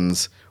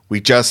guns. We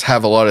just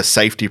have a lot of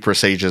safety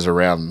procedures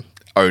around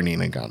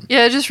owning a gun.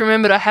 Yeah, I just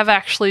remembered I have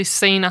actually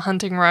seen a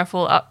hunting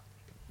rifle up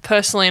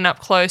personally and up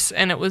close,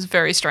 and it was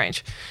very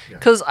strange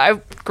because I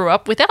grew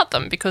up without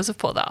them because of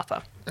Port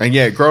Arthur. And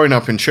yeah, growing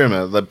up in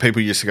Shuma, the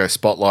people used to go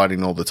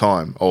spotlighting all the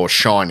time, or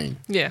shining.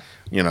 Yeah.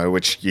 You know,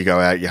 which you go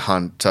out, you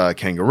hunt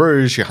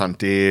kangaroos, you hunt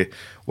deer,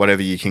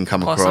 whatever you can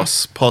come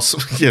across.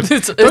 Yeah,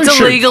 it's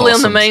illegal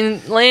on the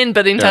mainland,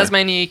 but in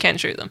Tasmania you can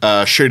shoot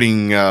them.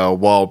 Shooting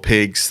wild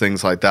pigs,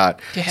 things like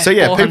that. Yeah, so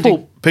yeah,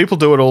 people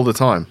do it all the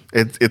time.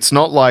 It's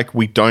not like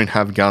we don't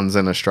have guns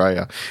in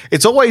Australia.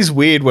 It's always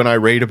weird when I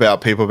read about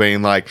people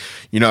being like,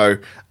 you know,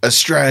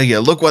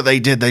 Australia, look what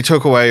they did. They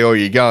took away all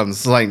your guns.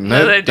 It's like,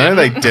 no, they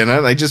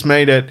didn't. They just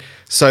made it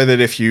so that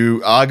if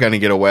you are going to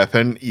get a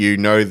weapon, you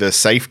know the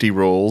safety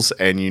rules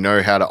and you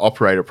know how to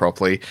operate it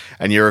properly,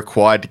 and you're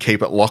required to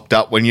keep it locked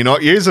up when you're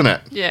not using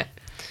it. Yeah.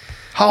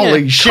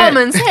 Holy shit.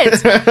 Common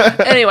sense.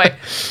 Anyway,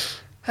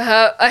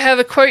 I have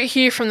a quote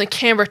here from the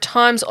Canberra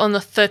Times on the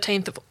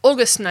 13th of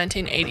August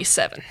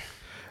 1987.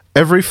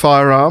 Every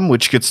firearm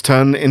which gets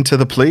turned into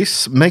the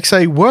police makes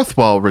a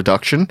worthwhile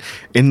reduction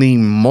in the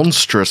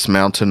monstrous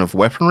mountain of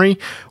weaponry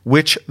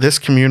which this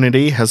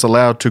community has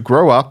allowed to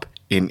grow up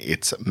in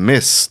its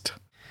midst.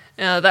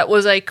 That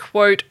was a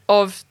quote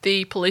of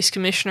the police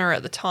commissioner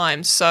at the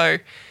time, so,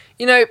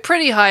 you know,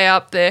 pretty high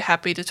up, they're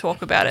happy to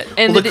talk about it.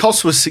 And the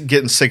cops was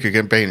getting sick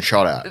of being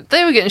shot at.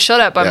 They were getting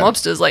shot at by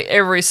mobsters like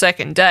every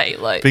second day.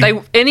 Like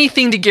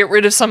anything to get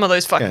rid of some of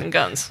those fucking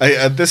guns.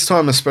 At this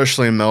time,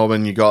 especially in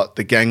Melbourne, you got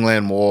the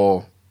gangland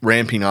war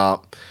ramping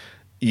up.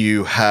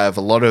 You have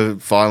a lot of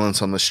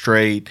violence on the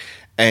street,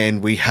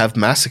 and we have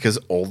massacres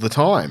all the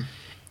time.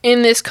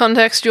 In this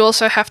context, you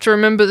also have to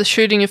remember the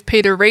shooting of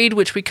Peter Reid,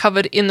 which we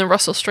covered in the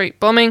Russell Street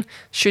bombing.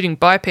 Shooting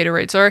by Peter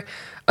Reid,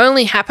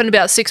 only happened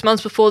about 6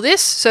 months before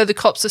this, so the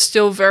cops are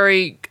still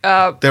very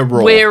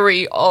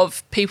wary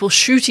of people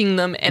shooting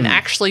them and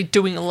actually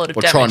doing a lot of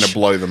damage. Or trying to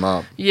blow them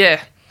up.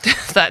 Yeah,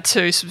 that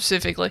too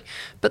specifically.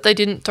 But they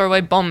didn't throw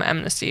a bomb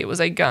amnesty, it was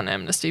a gun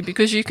amnesty,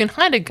 because you can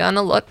hide a gun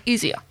a lot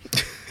easier.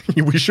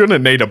 We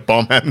shouldn't need a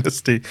bomb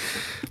amnesty.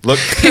 Look,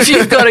 if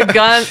you've got a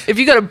gun, if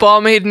you've got a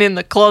bomb hidden in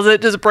the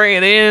closet, just bring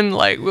it in.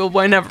 Like, we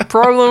won't have a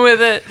problem with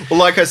it. Well,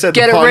 like I said,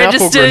 get the it pineapple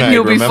registered, grenade,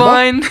 you'll be remember?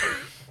 fine.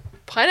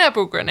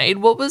 Pineapple grenade,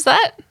 what was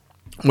that?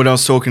 When I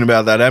was talking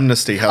about that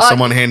amnesty, how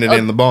someone handed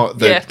in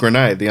the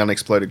grenade, the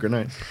unexploded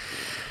grenade.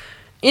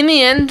 In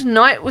the end,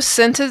 Knight was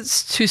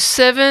sentenced to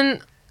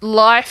 7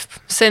 life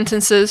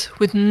sentences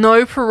with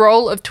no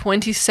parole of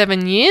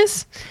 27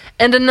 years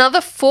and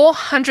another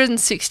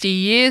 460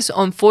 years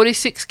on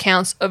 46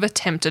 counts of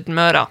attempted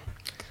murder.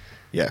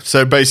 Yeah,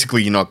 so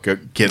basically you're not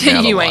getting out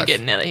of You life. ain't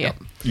getting out of here.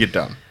 You're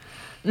done.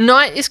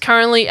 Knight is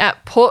currently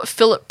at Port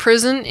Phillip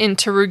Prison in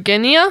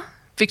Tarragona,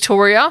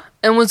 Victoria,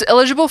 and was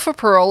eligible for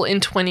parole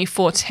in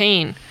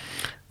 2014.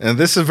 And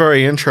this is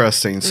very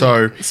interesting.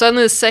 So it's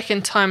only the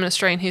second time in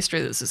Australian history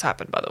this has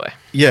happened, by the way.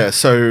 Yeah,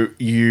 so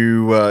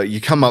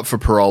you come up for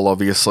parole,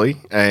 obviously,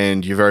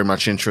 and you're very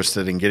much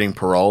interested in getting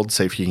paroled,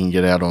 see if you can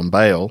get out on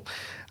bail.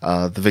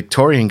 The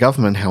Victorian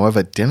government,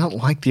 however, didn't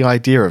like the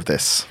idea of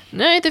this.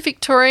 No, the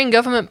Victorian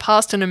government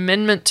passed an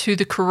amendment to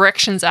the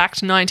Corrections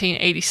Act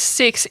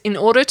 1986 in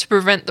order to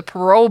prevent the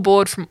parole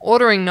board from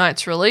ordering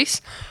Knight's release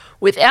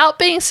without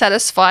being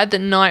satisfied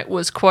that Knight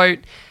was, quote,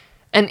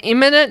 an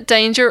imminent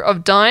danger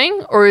of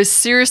dying or is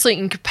seriously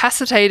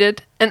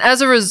incapacitated, and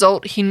as a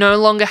result, he no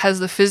longer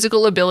has the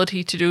physical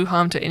ability to do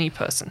harm to any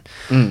person.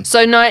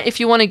 So, Knight, if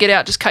you want to get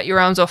out, just cut your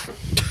arms off.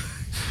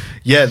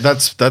 Yeah,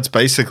 that's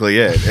basically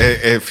it.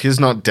 If he's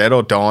not dead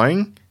or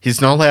dying, He's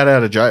not allowed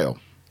out of jail.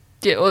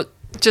 Yeah, well,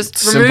 just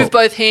Simple. remove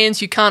both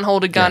hands. You can't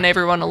hold a gun.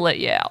 Everyone will let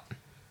you out.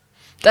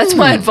 That's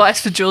my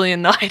advice for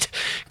Julian Knight.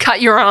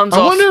 Cut your arms I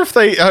off. wonder if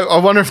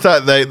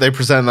they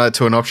present that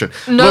to an option.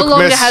 No Look,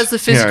 longer miss, has the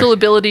physical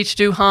ability to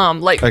do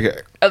harm. Like,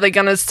 are they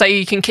going to say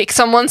you can kick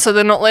someone so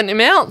they're not letting him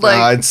out? Like,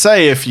 I'd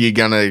say if you're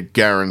going to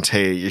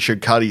guarantee it, you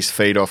should cut his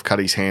feet off, cut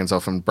his hands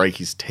off, and break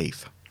his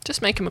teeth.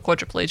 just make him a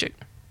quadriplegic.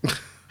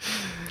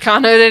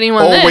 Can't hurt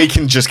anyone Or there. we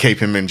can just keep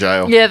him in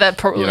jail. Yeah, that'd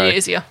probably be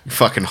easier. You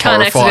fucking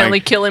Can't horrifying. accidentally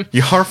kill him.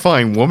 You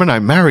horrifying woman, I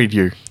married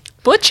you.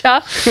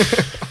 Butcher.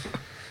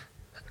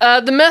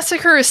 The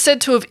massacre is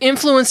said to have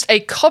influenced a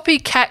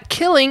copycat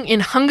killing in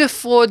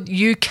Hungerford,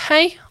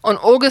 UK on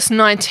August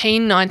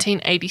 19,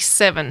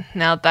 1987.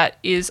 Now, that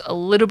is a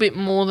little bit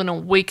more than a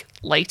week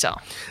later.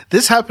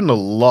 This happened a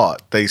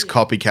lot, these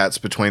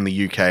copycats between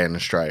the UK and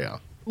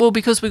Australia. Well,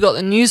 because we got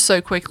the news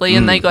so quickly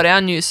and they got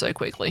our news so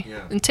quickly.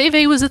 Yeah. And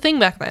TV was a thing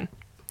back then.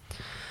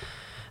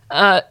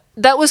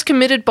 That was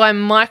committed by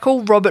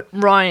Michael Robert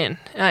Ryan.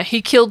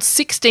 He killed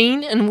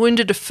 16 and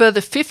wounded a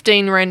further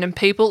 15 random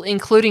people,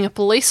 including a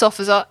police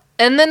officer,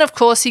 and then, of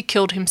course, he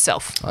killed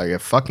himself. Like a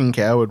fucking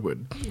coward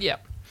would. Yeah.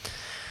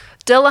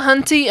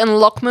 Delahunty and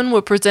Lockman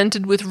were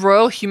presented with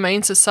Royal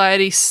Humane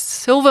Society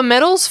silver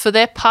medals for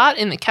their part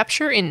in the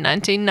capture in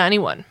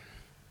 1991.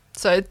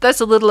 So that's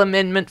a little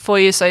amendment for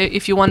you. So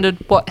if you wondered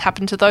what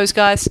happened to those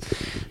guys,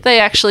 they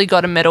actually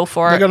got a medal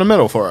for it. They got a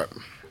medal for it.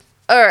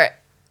 All right.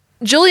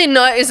 Julian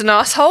Knight is an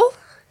asshole,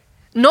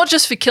 not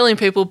just for killing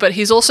people, but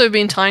he's also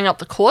been tying up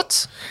the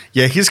courts.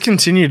 Yeah, he's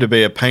continued to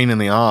be a pain in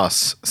the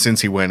ass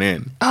since he went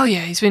in. Oh,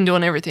 yeah, he's been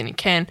doing everything he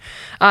can.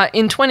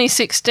 In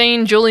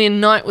 2016, Julian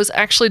Knight was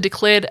actually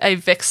declared a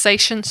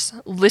vexatious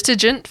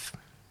litigant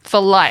for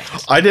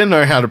life. I didn't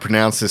know how to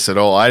pronounce this at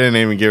all. I didn't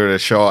even give it a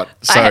shot.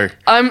 So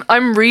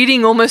I'm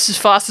reading almost as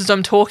fast as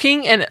I'm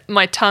talking, and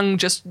my tongue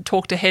just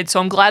talked ahead, so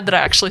I'm glad that I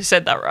actually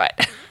said that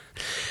right.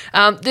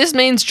 This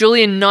means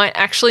Julian Knight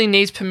actually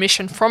needs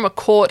permission from a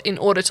court in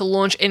order to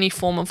launch any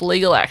form of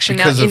legal action.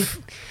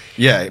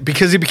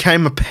 Because he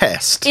became a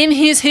pest. In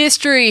his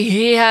history,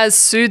 he has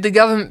sued the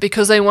government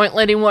because they won't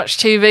let him watch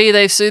TV.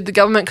 They've sued the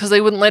government because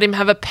they wouldn't let him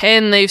have a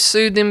pen. They've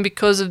sued them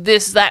because of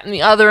this, that, and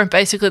the other. And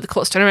basically the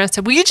court's turned around and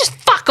said, well, you just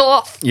fuck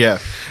off. Yeah.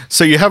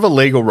 So you have a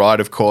legal right,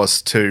 of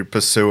course, to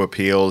pursue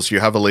appeals.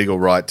 You have a legal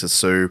right to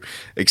sue,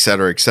 et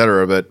cetera, et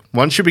cetera. But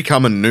once you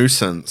become a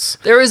nuisance...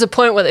 There is a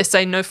point where they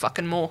say no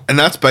fucking more. And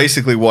that's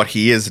basically what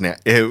he is now.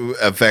 A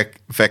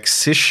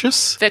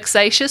vexatious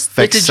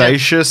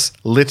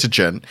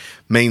litigant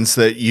means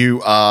that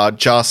you are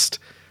just...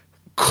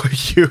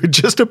 You're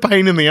just a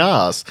pain in the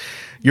ass.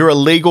 You're a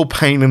legal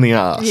pain in the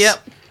ass.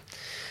 Yep.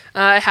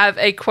 I have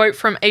a quote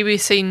from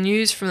ABC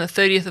News from the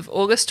 30th of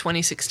August,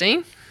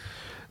 2016.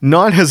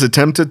 Knight has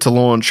attempted to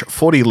launch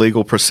 40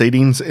 legal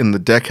proceedings in the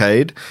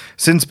decade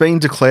since being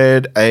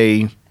declared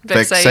a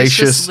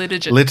vexatious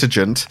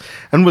litigant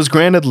and was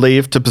granted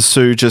leave to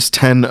pursue just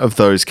 10 of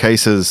those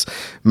cases,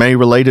 may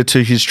related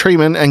to his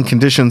treatment and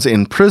conditions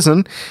in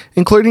prison,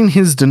 including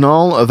his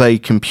denial of a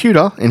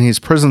computer in his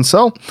prison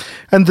cell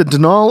and the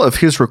denial of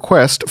his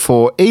request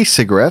for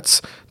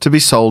e-cigarettes to be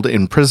sold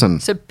in prison.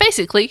 So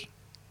basically,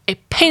 a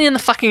pain in the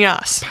fucking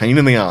ass. Pain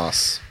in the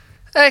ass.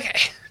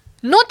 Okay.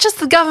 Not just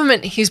the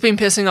government he's been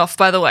pissing off,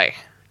 by the way.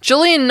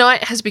 Julian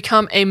Knight has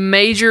become a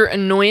major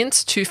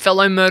annoyance to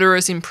fellow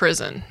murderers in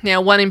prison.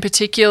 Now, one in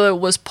particular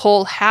was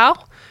Paul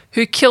Howe,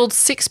 who killed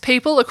 6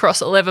 people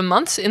across 11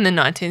 months in the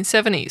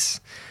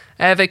 1970s.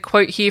 I have a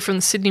quote here from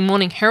the Sydney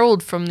Morning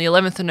Herald from the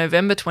 11th of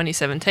November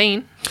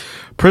 2017.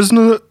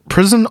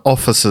 Prison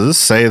officers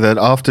say that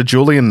after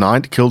Julian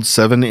Knight killed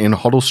 7 in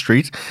Hoddle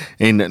Street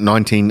in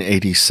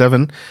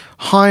 1987,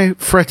 High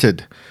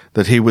fretted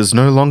that he was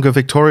no longer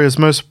Victoria's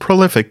most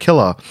prolific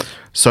killer,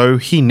 so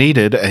he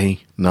needed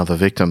another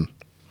victim.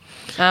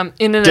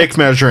 Dick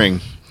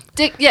measuring.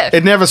 Yeah.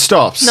 It never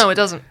stops. No, it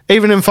doesn't.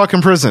 Even in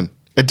fucking prison.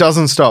 It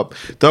doesn't stop.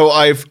 Though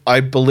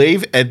I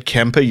believe Ed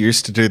Kemper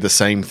used to do the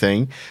same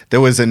thing. There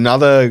was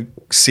another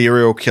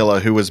serial killer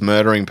who was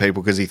murdering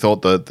people because he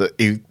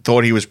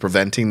thought he was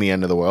preventing the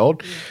end of the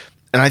world.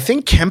 And I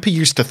think Kemper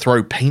used to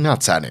throw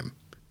peanuts at him.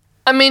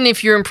 I mean,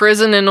 if you're in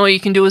prison and all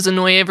you can do is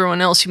annoy everyone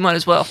else, you might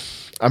as well.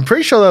 I'm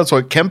pretty sure that's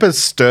what Kemper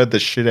stirred the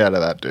shit out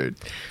of that dude.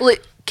 Well,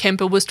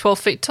 Kemper was 12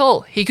 feet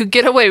tall. He could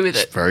get away with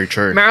it. It's very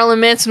true. Marilyn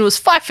Manson was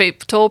 5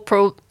 feet tall.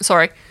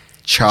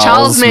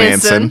 Charles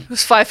Manson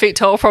was 5 feet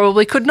tall,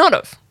 probably could not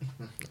have.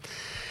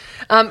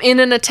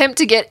 In an attempt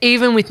to get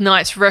even with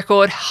Knight's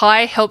record,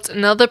 High helped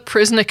another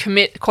prisoner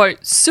commit,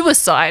 quote,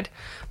 suicide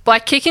by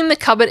kicking the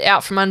cupboard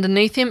out from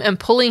underneath him and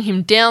pulling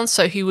him down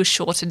so he was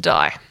sure to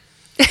die.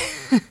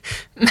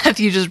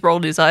 Matthew just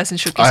rolled his eyes and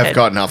shook his head. I've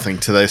got nothing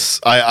to this.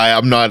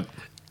 I'm not...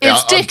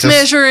 It's dick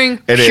measuring,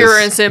 pure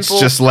and simple.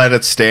 Just let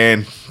it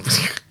stand.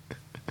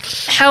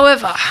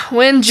 However,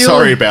 when Julian...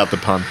 Sorry about the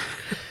pun.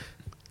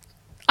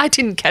 I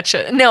didn't catch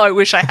it. Now I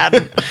wish I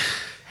hadn't.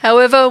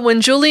 However, when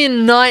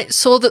Julian Knight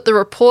saw that the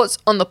reports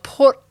on the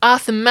Port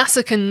Arthur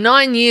massacre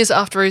 9 years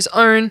after his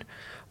own,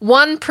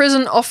 one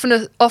prison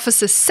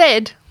officer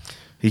said...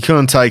 He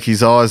couldn't take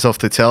his eyes off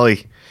the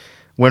telly.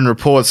 When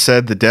reports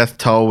said the death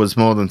toll was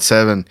more than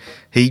 7,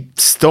 he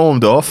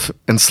stormed off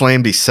and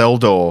slammed his cell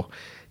door.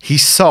 He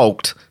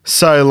sulked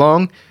so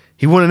long,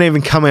 he wouldn't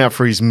even come out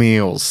for his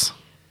meals.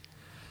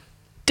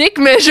 Dick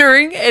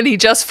measuring, and he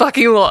just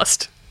fucking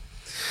lost.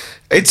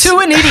 To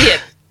an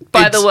idiot,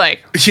 by the way.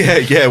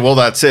 Yeah, well,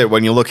 that's it.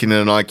 When you're looking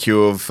at an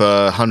IQ of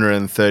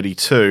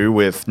 132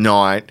 with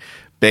Knight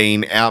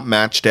being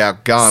outmatched,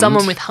 outgunned.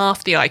 Someone with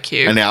half the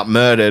IQ. And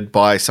outmurdered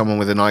by someone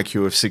with an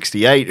IQ of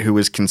 68 who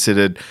was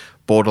considered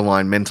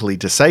borderline mentally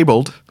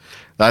disabled,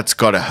 that's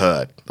got to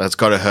hurt. That's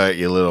got to hurt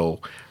your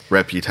little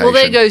reputation. Well,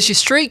 there goes your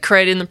street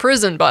cred in the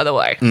prison, by the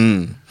way.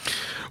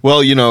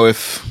 Well, you know,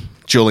 if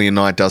Julian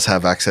Knight does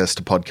have access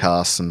to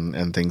podcasts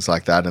and things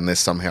like that, and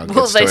this somehow gets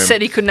Well, they to him,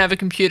 said he couldn't have a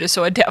computer,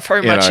 so I doubt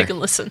very much he can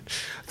listen.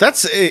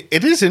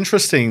 It is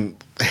interesting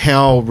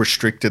how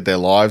restricted their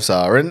lives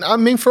are. And I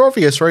mean, for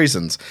obvious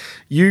reasons.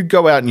 You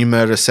go out and you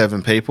murder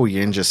 7 people, you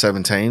injure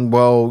 17.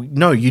 Well,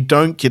 no, you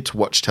don't get to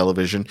watch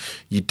television.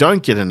 You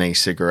don't get an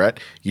e-cigarette.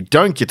 You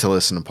don't get to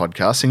listen to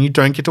podcasts, and you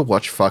don't get to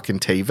watch fucking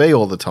TV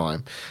all the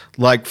time.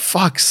 Like,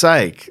 fuck's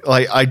sake.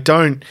 Like, I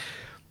don't...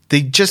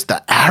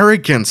 The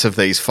arrogance of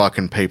these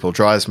fucking people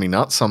drives me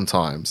nuts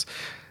sometimes.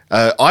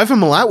 Ivan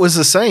Milat was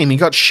the same. He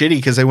got shitty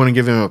because they wouldn't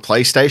give him a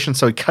PlayStation,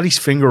 so he cut his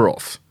finger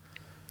off.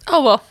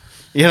 Oh, well.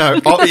 You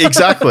know,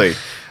 exactly.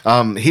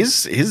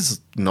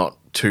 He's not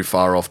too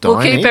far off dying.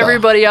 We'll keep either.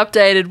 everybody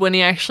updated when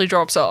he actually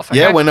drops off. Okay?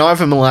 Yeah, when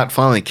Ivan Milat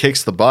finally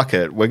kicks the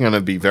bucket, we're going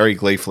to be very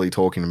gleefully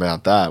talking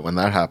about that when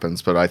that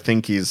happens. But I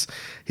think he's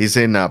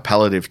in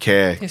palliative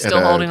care. He's still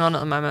holding on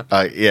at the moment.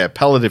 Yeah,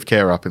 palliative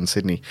care up in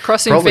Sydney.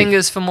 Crossing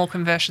fingers for more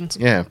conversions.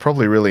 Yeah,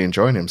 probably really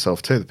enjoying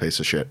himself too, the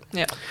piece of shit.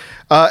 Yeah.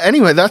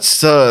 Anyway,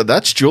 that's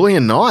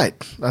Julian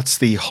Knight. That's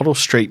the Hoddle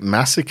Street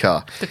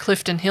Massacre. The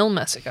Clifton Hill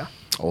Massacre.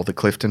 Or the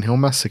Clifton Hill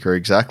Massacre,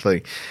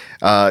 exactly.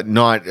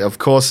 Knight, of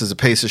course, is a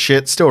piece of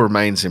shit, still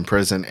remains in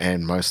prison,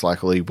 and most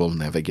likely will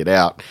never get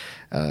out.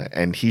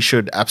 And he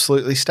should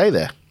absolutely stay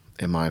there,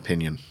 in my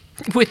opinion.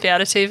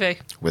 Without a TV.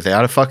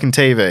 Without a fucking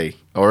TV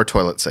or a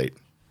toilet seat.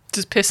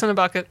 Just piss in a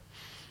bucket.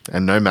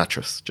 And no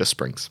mattress, just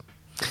springs.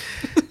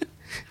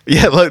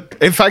 Yeah, look,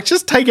 in fact,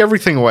 just take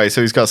everything away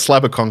so he's got a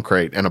slab of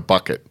concrete and a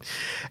bucket.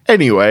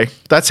 Anyway,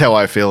 that's how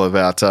I feel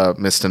about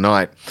Mr.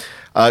 Knight.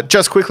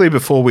 Just quickly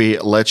before we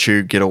let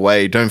you get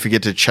away, don't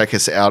forget to check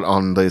us out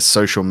on the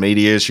social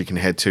medias. You can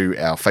head to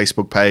our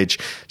Facebook page.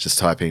 Just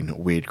type in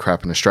Weird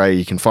Crap in Australia.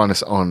 You can find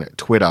us on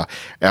Twitter.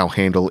 Our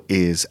handle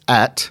is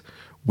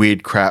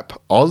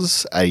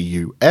 @WeirdCrapAus,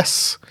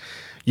 AUS.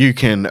 You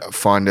can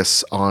find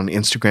us on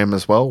Instagram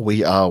as well.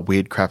 We are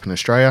Weird Crap in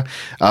Australia.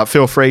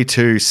 Feel free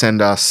to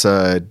send us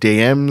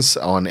DMs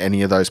on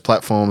any of those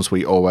platforms.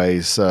 We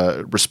always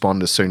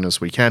respond as soon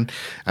as we can.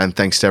 And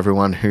thanks to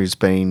everyone who's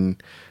been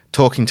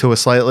talking to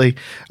us lately.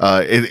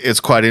 It's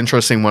quite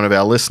interesting. One of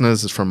our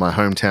listeners is from my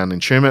hometown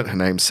in Tumut. Her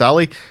name's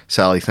Sally.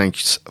 Sally,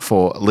 thanks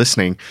for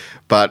listening.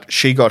 But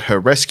she got her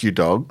rescue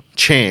dog,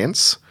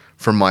 Chance,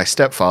 from my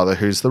stepfather,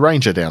 who's the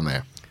ranger down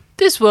there.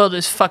 This world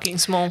is fucking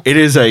small. It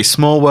is a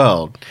small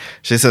world.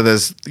 She said,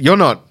 "You're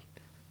not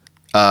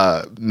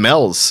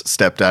Mel's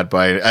stepson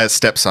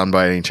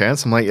by any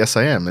chance?" I'm like, "Yes,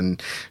 I am."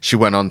 And she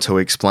went on to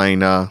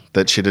explain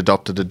that she'd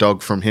adopted a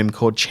dog from him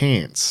called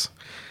Chance,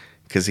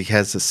 because he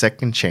has a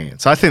second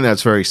chance. I think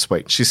that's very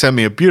sweet. She sent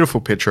me a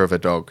beautiful picture of a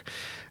dog,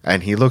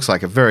 and he looks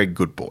like a very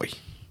good boy.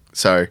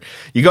 So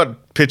you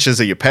got pictures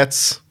of your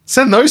pets?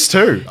 Send those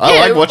too.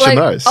 I like watching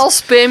those. I'll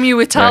spam you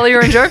with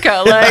Talia and Joker.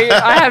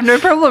 I have no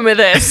problem with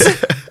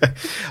this.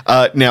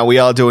 Now, we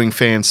are doing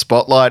Fan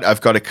Spotlight.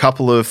 I've got a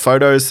couple of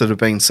photos that have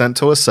been sent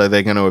to us, so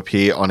they're going to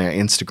appear on our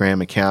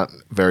Instagram account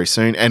very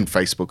soon, and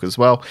Facebook as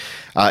well.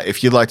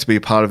 If you'd like to be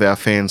a part of our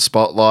Fan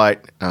Spotlight,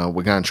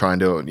 we're going to try and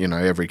do it,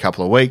 every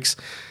couple of weeks.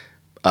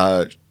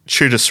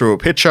 Shoot us through a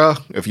picture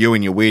of you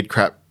in your Weird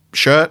Crap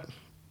shirt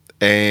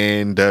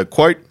and a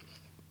quote,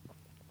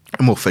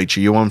 and we'll feature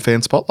you on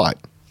Fan Spotlight.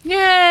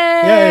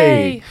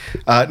 Yay!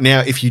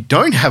 Now, if you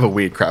don't have a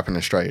Weird Crap in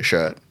Australia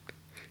shirt,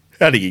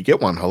 how do you get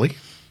one, Holly?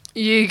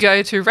 You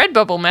go to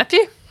Redbubble,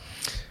 Matthew.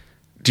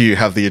 Do you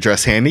have the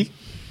address handy?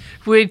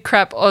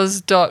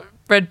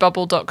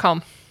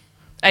 weirdcrapaus.redbubble.com.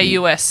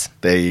 AUS.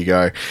 There you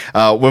go.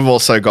 We've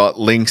also got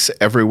links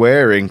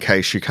everywhere in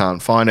case you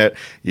can't find it.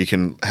 You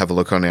can have a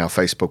look on our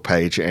Facebook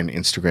page and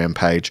Instagram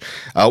page.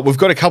 We've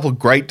got a couple of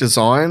great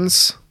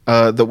designs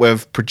that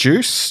we've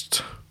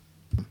produced.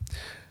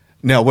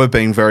 Now, we've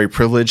been very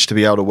privileged to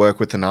be able to work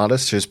with an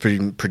artist who's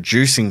been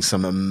producing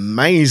some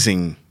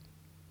amazing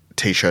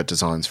T-shirt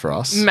designs for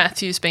us.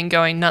 Matthew's been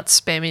going nuts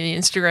spamming the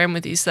Instagram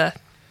with his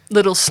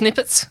little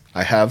snippets.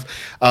 I have.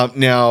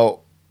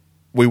 Now,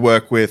 we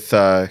work with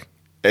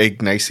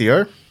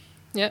Ignacio.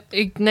 Yep,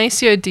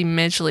 Ignacio Di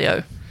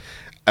Meglio.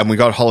 And we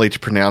got Holly to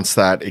pronounce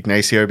that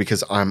Ignacio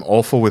because I'm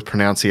awful with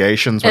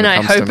pronunciations when it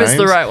comes to names. And I hope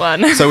it's the right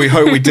one. So we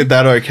hope we did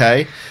that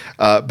okay.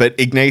 But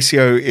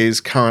Ignacio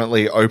is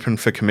currently open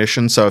for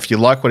commission. So if you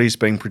like what he's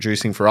been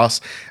producing for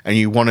us and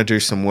you want to do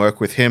some work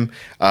with him,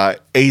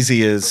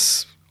 easy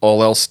as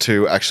all else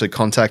to actually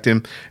contact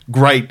him.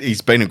 Great.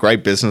 He's been a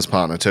great business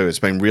partner too. It's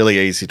been really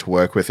easy to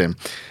work with him.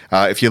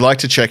 If you'd like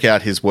to check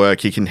out his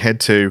work, you can head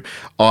to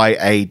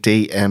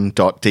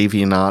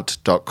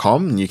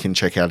iadm.deviantart.com and you can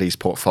check out his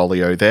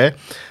portfolio there.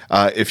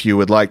 If you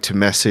would like to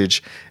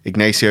message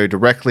Ignacio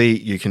directly,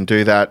 you can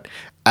do that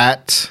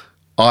at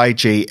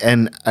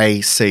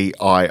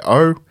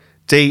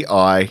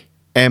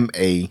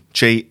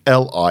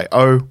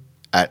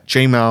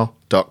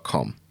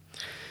ignaciodimeglio@gmail.com.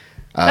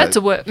 That's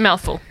a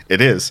mouthful.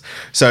 It is.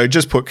 So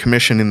just put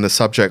commission in the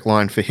subject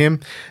line for him,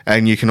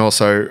 and you can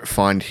also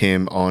find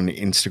him on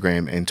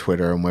Instagram and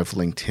Twitter, and we've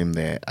linked him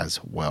there as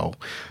well.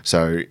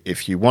 So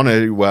if you want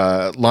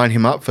to line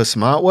him up for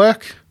some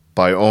artwork,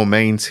 by all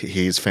means,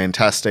 he's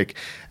fantastic,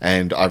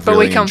 and I've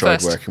really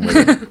enjoyed working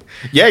with him.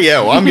 Yeah,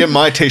 well, I'm getting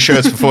my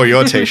T-shirts before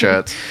your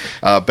T-shirts.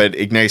 But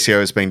Ignacio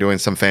has been doing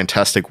some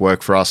fantastic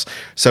work for us.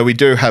 So we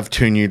do have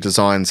 2 new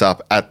designs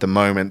up at the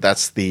moment.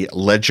 That's the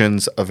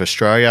Legends of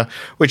Australia,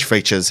 which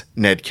features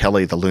Ned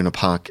Kelly, the Luna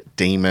Park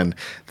demon,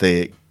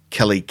 the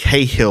Kelly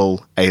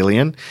Cahill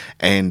alien,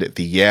 and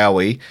the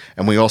Yowie.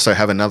 And we also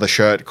have another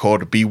shirt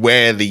called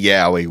Beware the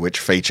Yowie, which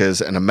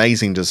features an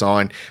amazing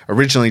design,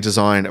 originally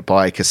designed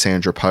by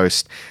Cassandra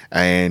Post,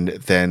 and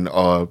then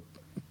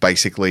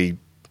basically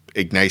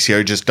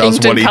Ignacio just does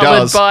Inked what he and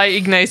does. coloured by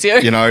Ignacio.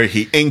 You know,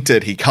 he inked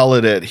it, he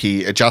coloured it,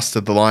 he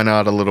adjusted the line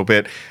art a little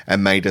bit,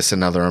 and made us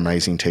another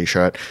amazing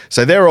T-shirt.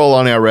 So they're all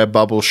on our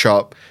Redbubble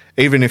shop.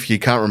 Even if you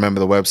can't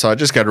remember the website,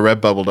 just go to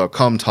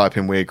redbubble.com, type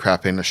in Weird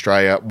Crap in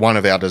Australia. One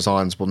of our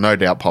designs will no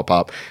doubt pop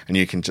up, and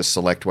you can just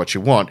select what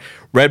you want.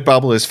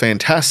 Redbubble is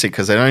fantastic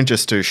because they don't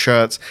just do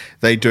shirts,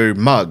 they do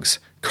mugs,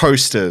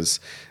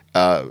 coasters,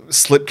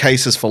 slip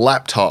cases for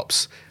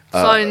laptops,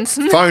 Phones.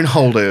 phone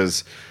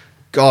holders,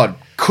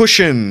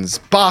 cushions,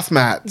 bath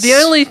mats. The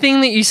only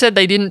thing that you said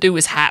they didn't do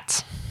was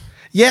hats.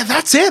 Yeah,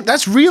 that's it.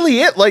 That's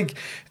really it. Like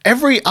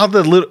every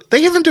other little...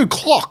 They even do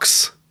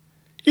clocks.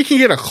 You can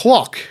get a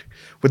clock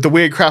with the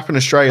Weird Crap in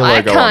Australia logo I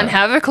on can't it.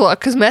 have a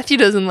clock because Matthew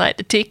doesn't like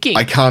the ticking.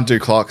 I can't do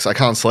clocks. I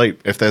can't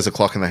sleep if there's a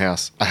clock in the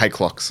house. I hate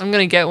clocks. I'm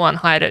going to get one,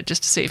 hide it,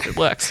 just to see if it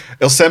works.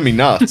 It'll send me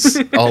nuts.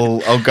 I'll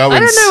go I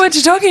don't know what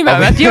you're talking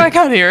about, Matthew. I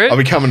can't hear it. I'll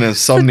become an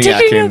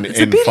insomniac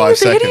in 5 seconds.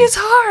 The hideous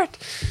heart.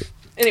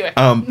 Anyway.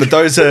 But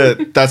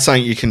that's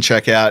something you can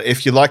check out.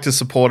 If you'd like to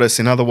support us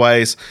in other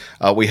ways,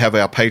 we have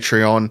our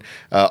Patreon.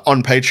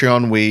 On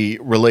Patreon, we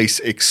release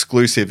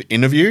exclusive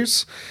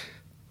interviews.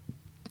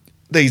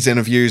 These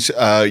interviews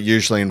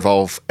usually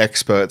involve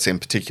experts in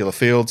particular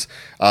fields.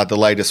 The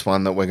latest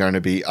one that we're going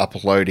to be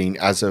uploading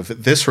as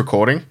of this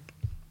recording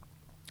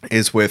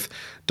is with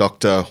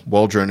Dr.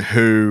 Waldron,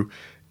 who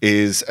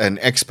is an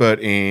expert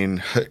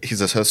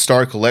he's a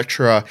historical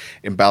lecturer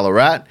in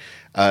Ballarat,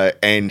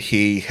 and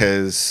he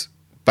has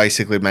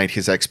basically made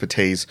his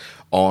expertise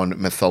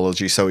on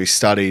mythology. So he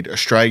studied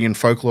Australian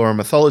folklore and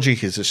mythology,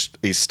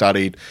 he's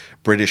studied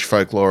British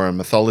folklore and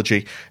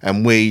mythology,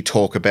 and we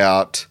talk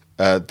about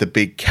the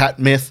big cat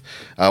myth,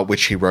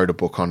 which he wrote a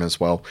book on as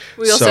well.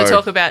 We also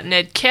talk about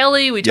Ned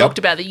Kelly. We talked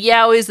about the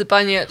Yowies, the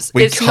Bunyips.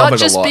 It's not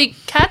just big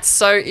cats.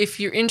 So if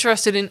you're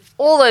interested in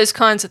all those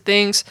kinds of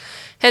things,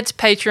 head to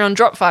Patreon,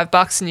 drop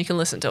 $5 and you can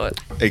listen to it.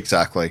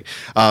 Exactly.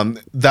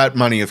 That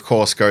money, of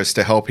course, goes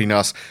to helping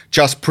us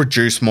just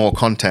produce more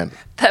content.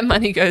 That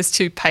money goes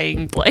to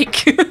paying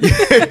Blake.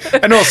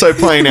 And also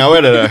paying our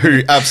editor,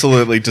 who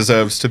absolutely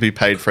deserves to be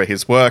paid for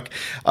his work.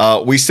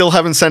 We still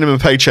haven't sent him a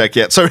paycheck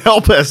yet, so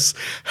help us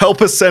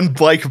send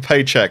Blake a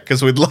paycheck,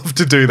 because we'd love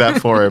to do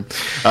that for him.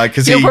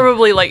 He'll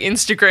probably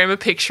Instagram a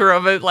picture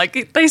of it,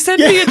 they sent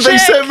me a check. They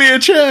sent me a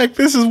check.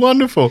 This is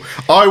wonderful.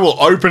 I will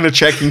open a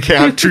checking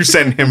account to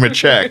send him a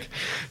check,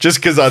 just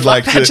because I'd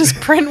like to. Just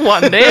print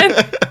one,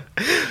 man.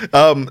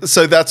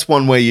 So that's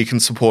one way you can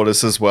support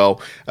us as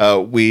well.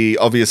 We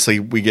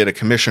get a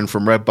commission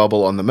from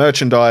Redbubble on the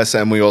merchandise,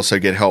 and we also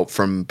get help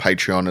from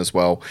Patreon as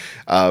well.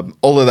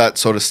 All of that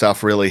sort of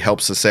stuff really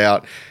helps us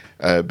out,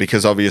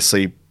 because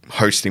obviously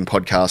hosting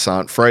podcasts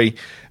aren't free,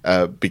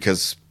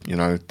 because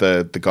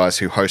the guys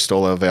who host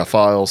all of our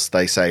files,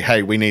 they say,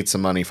 hey, we need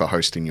some money for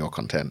hosting your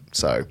content.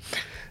 So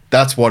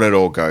that's what it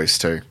all goes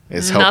to,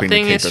 is helping to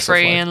keep us afloat. Nothing is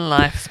free in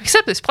life,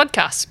 except this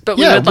podcast, but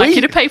we would like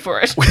you to pay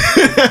for it.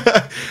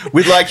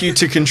 We'd like you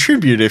to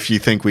contribute if you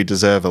think we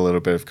deserve a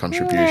little bit of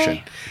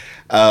contribution.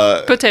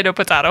 Potato.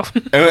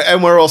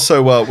 And we're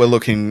also we're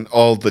looking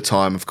all the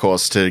time, of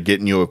course, to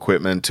get new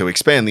equipment, to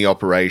expand the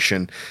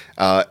operation.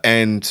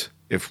 And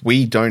if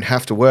we don't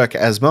have to work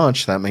as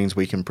much, that means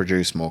we can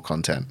produce more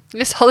content.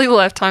 Yes, Holly will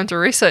have time to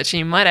research, and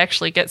you might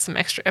actually get some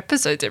extra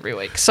episodes every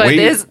week. So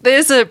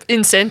there's an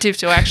incentive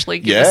to actually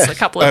give us a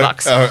couple of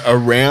bucks.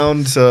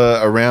 Around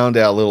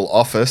our little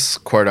office,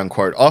 quote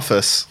unquote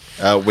office,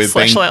 we've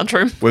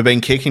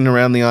been kicking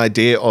around the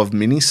idea of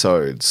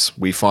minisodes.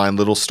 We find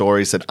little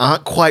stories that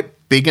aren't quite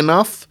big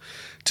enough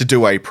to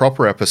do a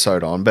proper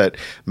episode on, but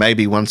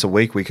maybe once a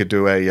week we could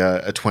do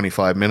a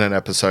 25-minute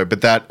episode. But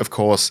that, of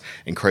course,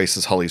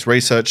 increases Holly's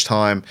research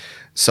time.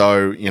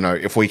 So,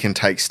 if we can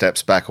take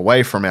steps back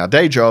away from our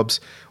day jobs,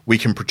 we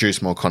can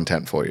produce more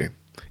content for you,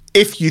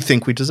 if you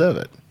think we deserve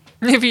it.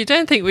 If you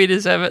don't think we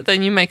deserve it,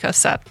 then you make us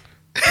sad.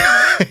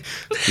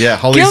 Yeah,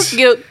 Holly's...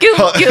 Guilt.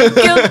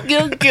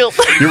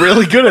 You're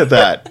really good at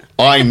that.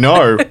 I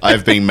know.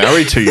 I've been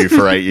married to you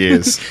for 8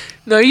 years.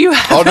 No, you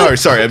haven't. Oh, no,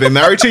 sorry. I've been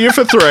married to you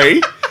for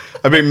 3.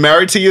 I've been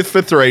married to you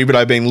for 3, but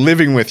I've been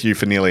living with you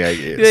for nearly 8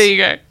 years. There you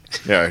go.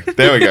 Yeah,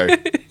 there we go.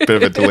 Bit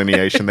of a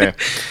delineation there.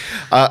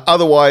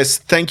 Otherwise,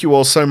 thank you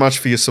all so much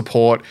for your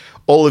support,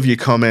 all of your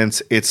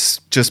comments. It's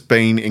just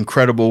been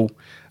incredible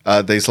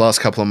these last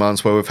couple of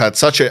months where we've had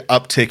such an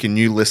uptick in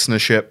new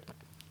listenership.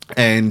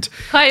 And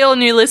hi, all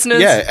new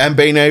listeners. Yeah, and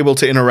being able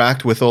to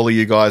interact with all of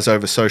you guys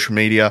over social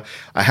media.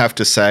 I have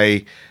to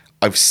say,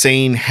 I've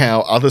seen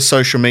how other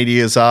social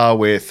medias are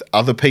with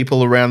other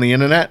people around the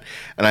internet,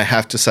 and I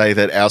have to say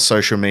that our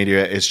social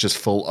media is just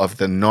full of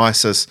the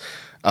nicest,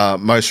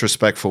 most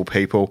respectful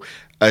people,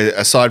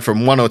 aside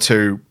from one or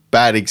two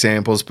bad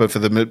examples. But for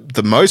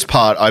the most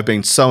part, I've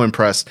been so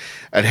impressed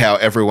at how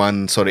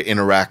everyone sort of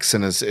interacts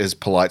and is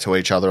polite to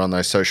each other on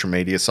those social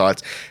media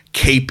sites.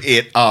 Keep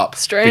it up.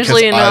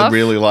 Strangely enough, I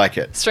really like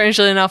it.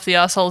 Strangely enough, the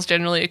asshole's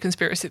generally a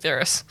conspiracy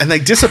theorist. And they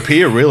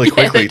disappear really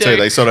quickly they too.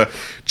 They sort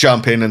of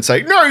jump in and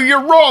say, no,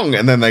 you're wrong.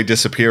 And then they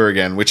disappear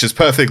again, which is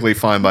perfectly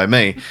fine by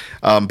me.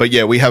 But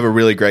yeah, we have a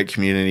really great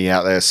community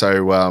out there.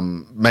 So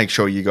make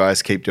sure you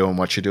guys keep doing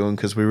what you're doing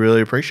because we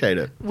really appreciate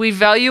it. We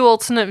value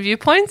alternate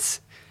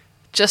viewpoints,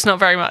 just not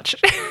very much.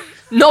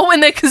 Not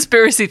when they're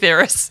conspiracy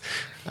theorists.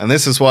 And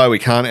this is why we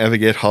can't ever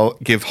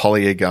give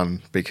Holly a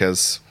gun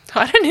because...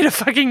 I don't need a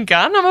fucking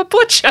gun. I'm a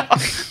butcher.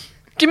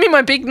 Give me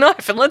my big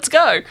knife and let's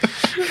go.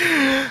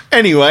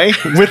 Anyway,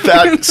 with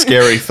that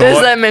scary thought...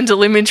 There's that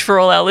mental image for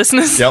all our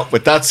listeners. Yep,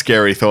 with that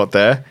scary thought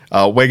there,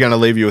 we're going to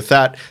leave you with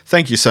that.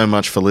 Thank you so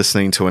much for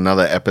listening to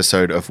another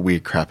episode of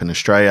Weird Crap in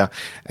Australia.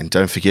 And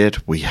don't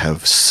forget, we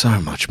have so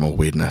much more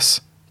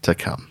weirdness to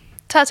come.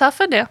 Ta-ta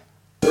for now.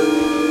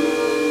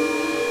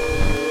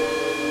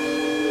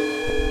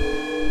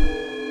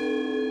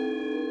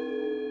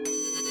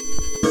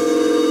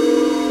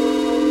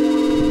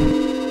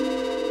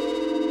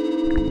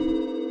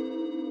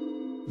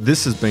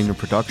 This has been a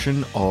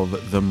production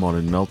of The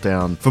Modern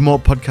Meltdown. For more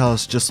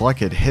podcasts just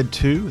like it, head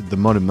to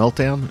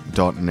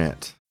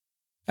themodernmeltdown.net.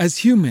 As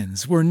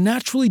humans, we're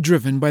naturally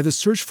driven by the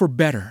search for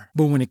better.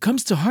 But when it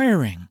comes to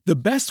hiring, the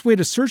best way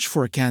to search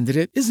for a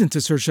candidate isn't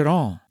to search at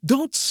all.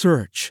 Don't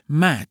search,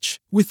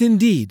 match with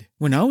Indeed.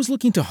 When I was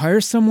looking to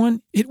hire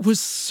someone, it was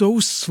so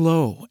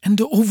slow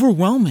and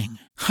overwhelming.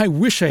 I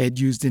wish I had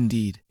used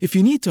Indeed. If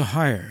you need to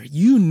hire,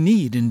 you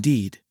need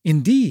Indeed.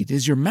 Indeed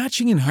is your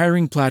matching and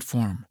hiring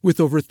platform with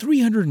over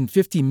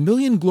 350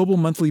 million global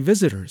monthly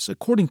visitors,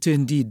 according to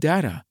Indeed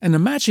data, and a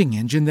matching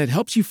engine that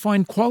helps you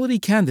find quality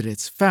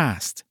candidates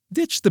fast.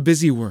 Ditch the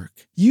busy work.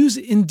 Use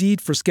Indeed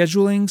for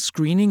scheduling,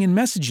 screening, and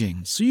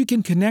messaging so you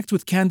can connect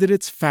with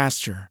candidates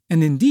faster.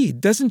 And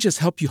Indeed doesn't just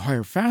help you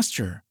hire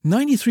faster.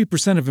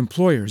 93% of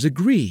employers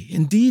agree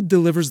Indeed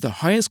delivers the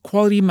highest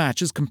quality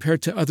matches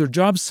compared to other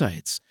job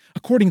sites,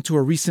 according to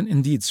a recent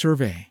Indeed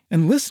survey.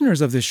 And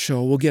listeners of this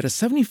show will get a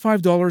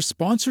 $75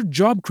 sponsored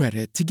job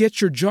credit to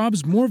get your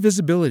jobs more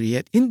visibility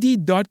at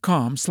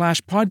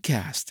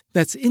Indeed.com/podcast.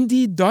 That's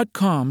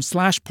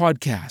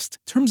Indeed.com/podcast.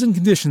 Terms and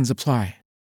conditions apply.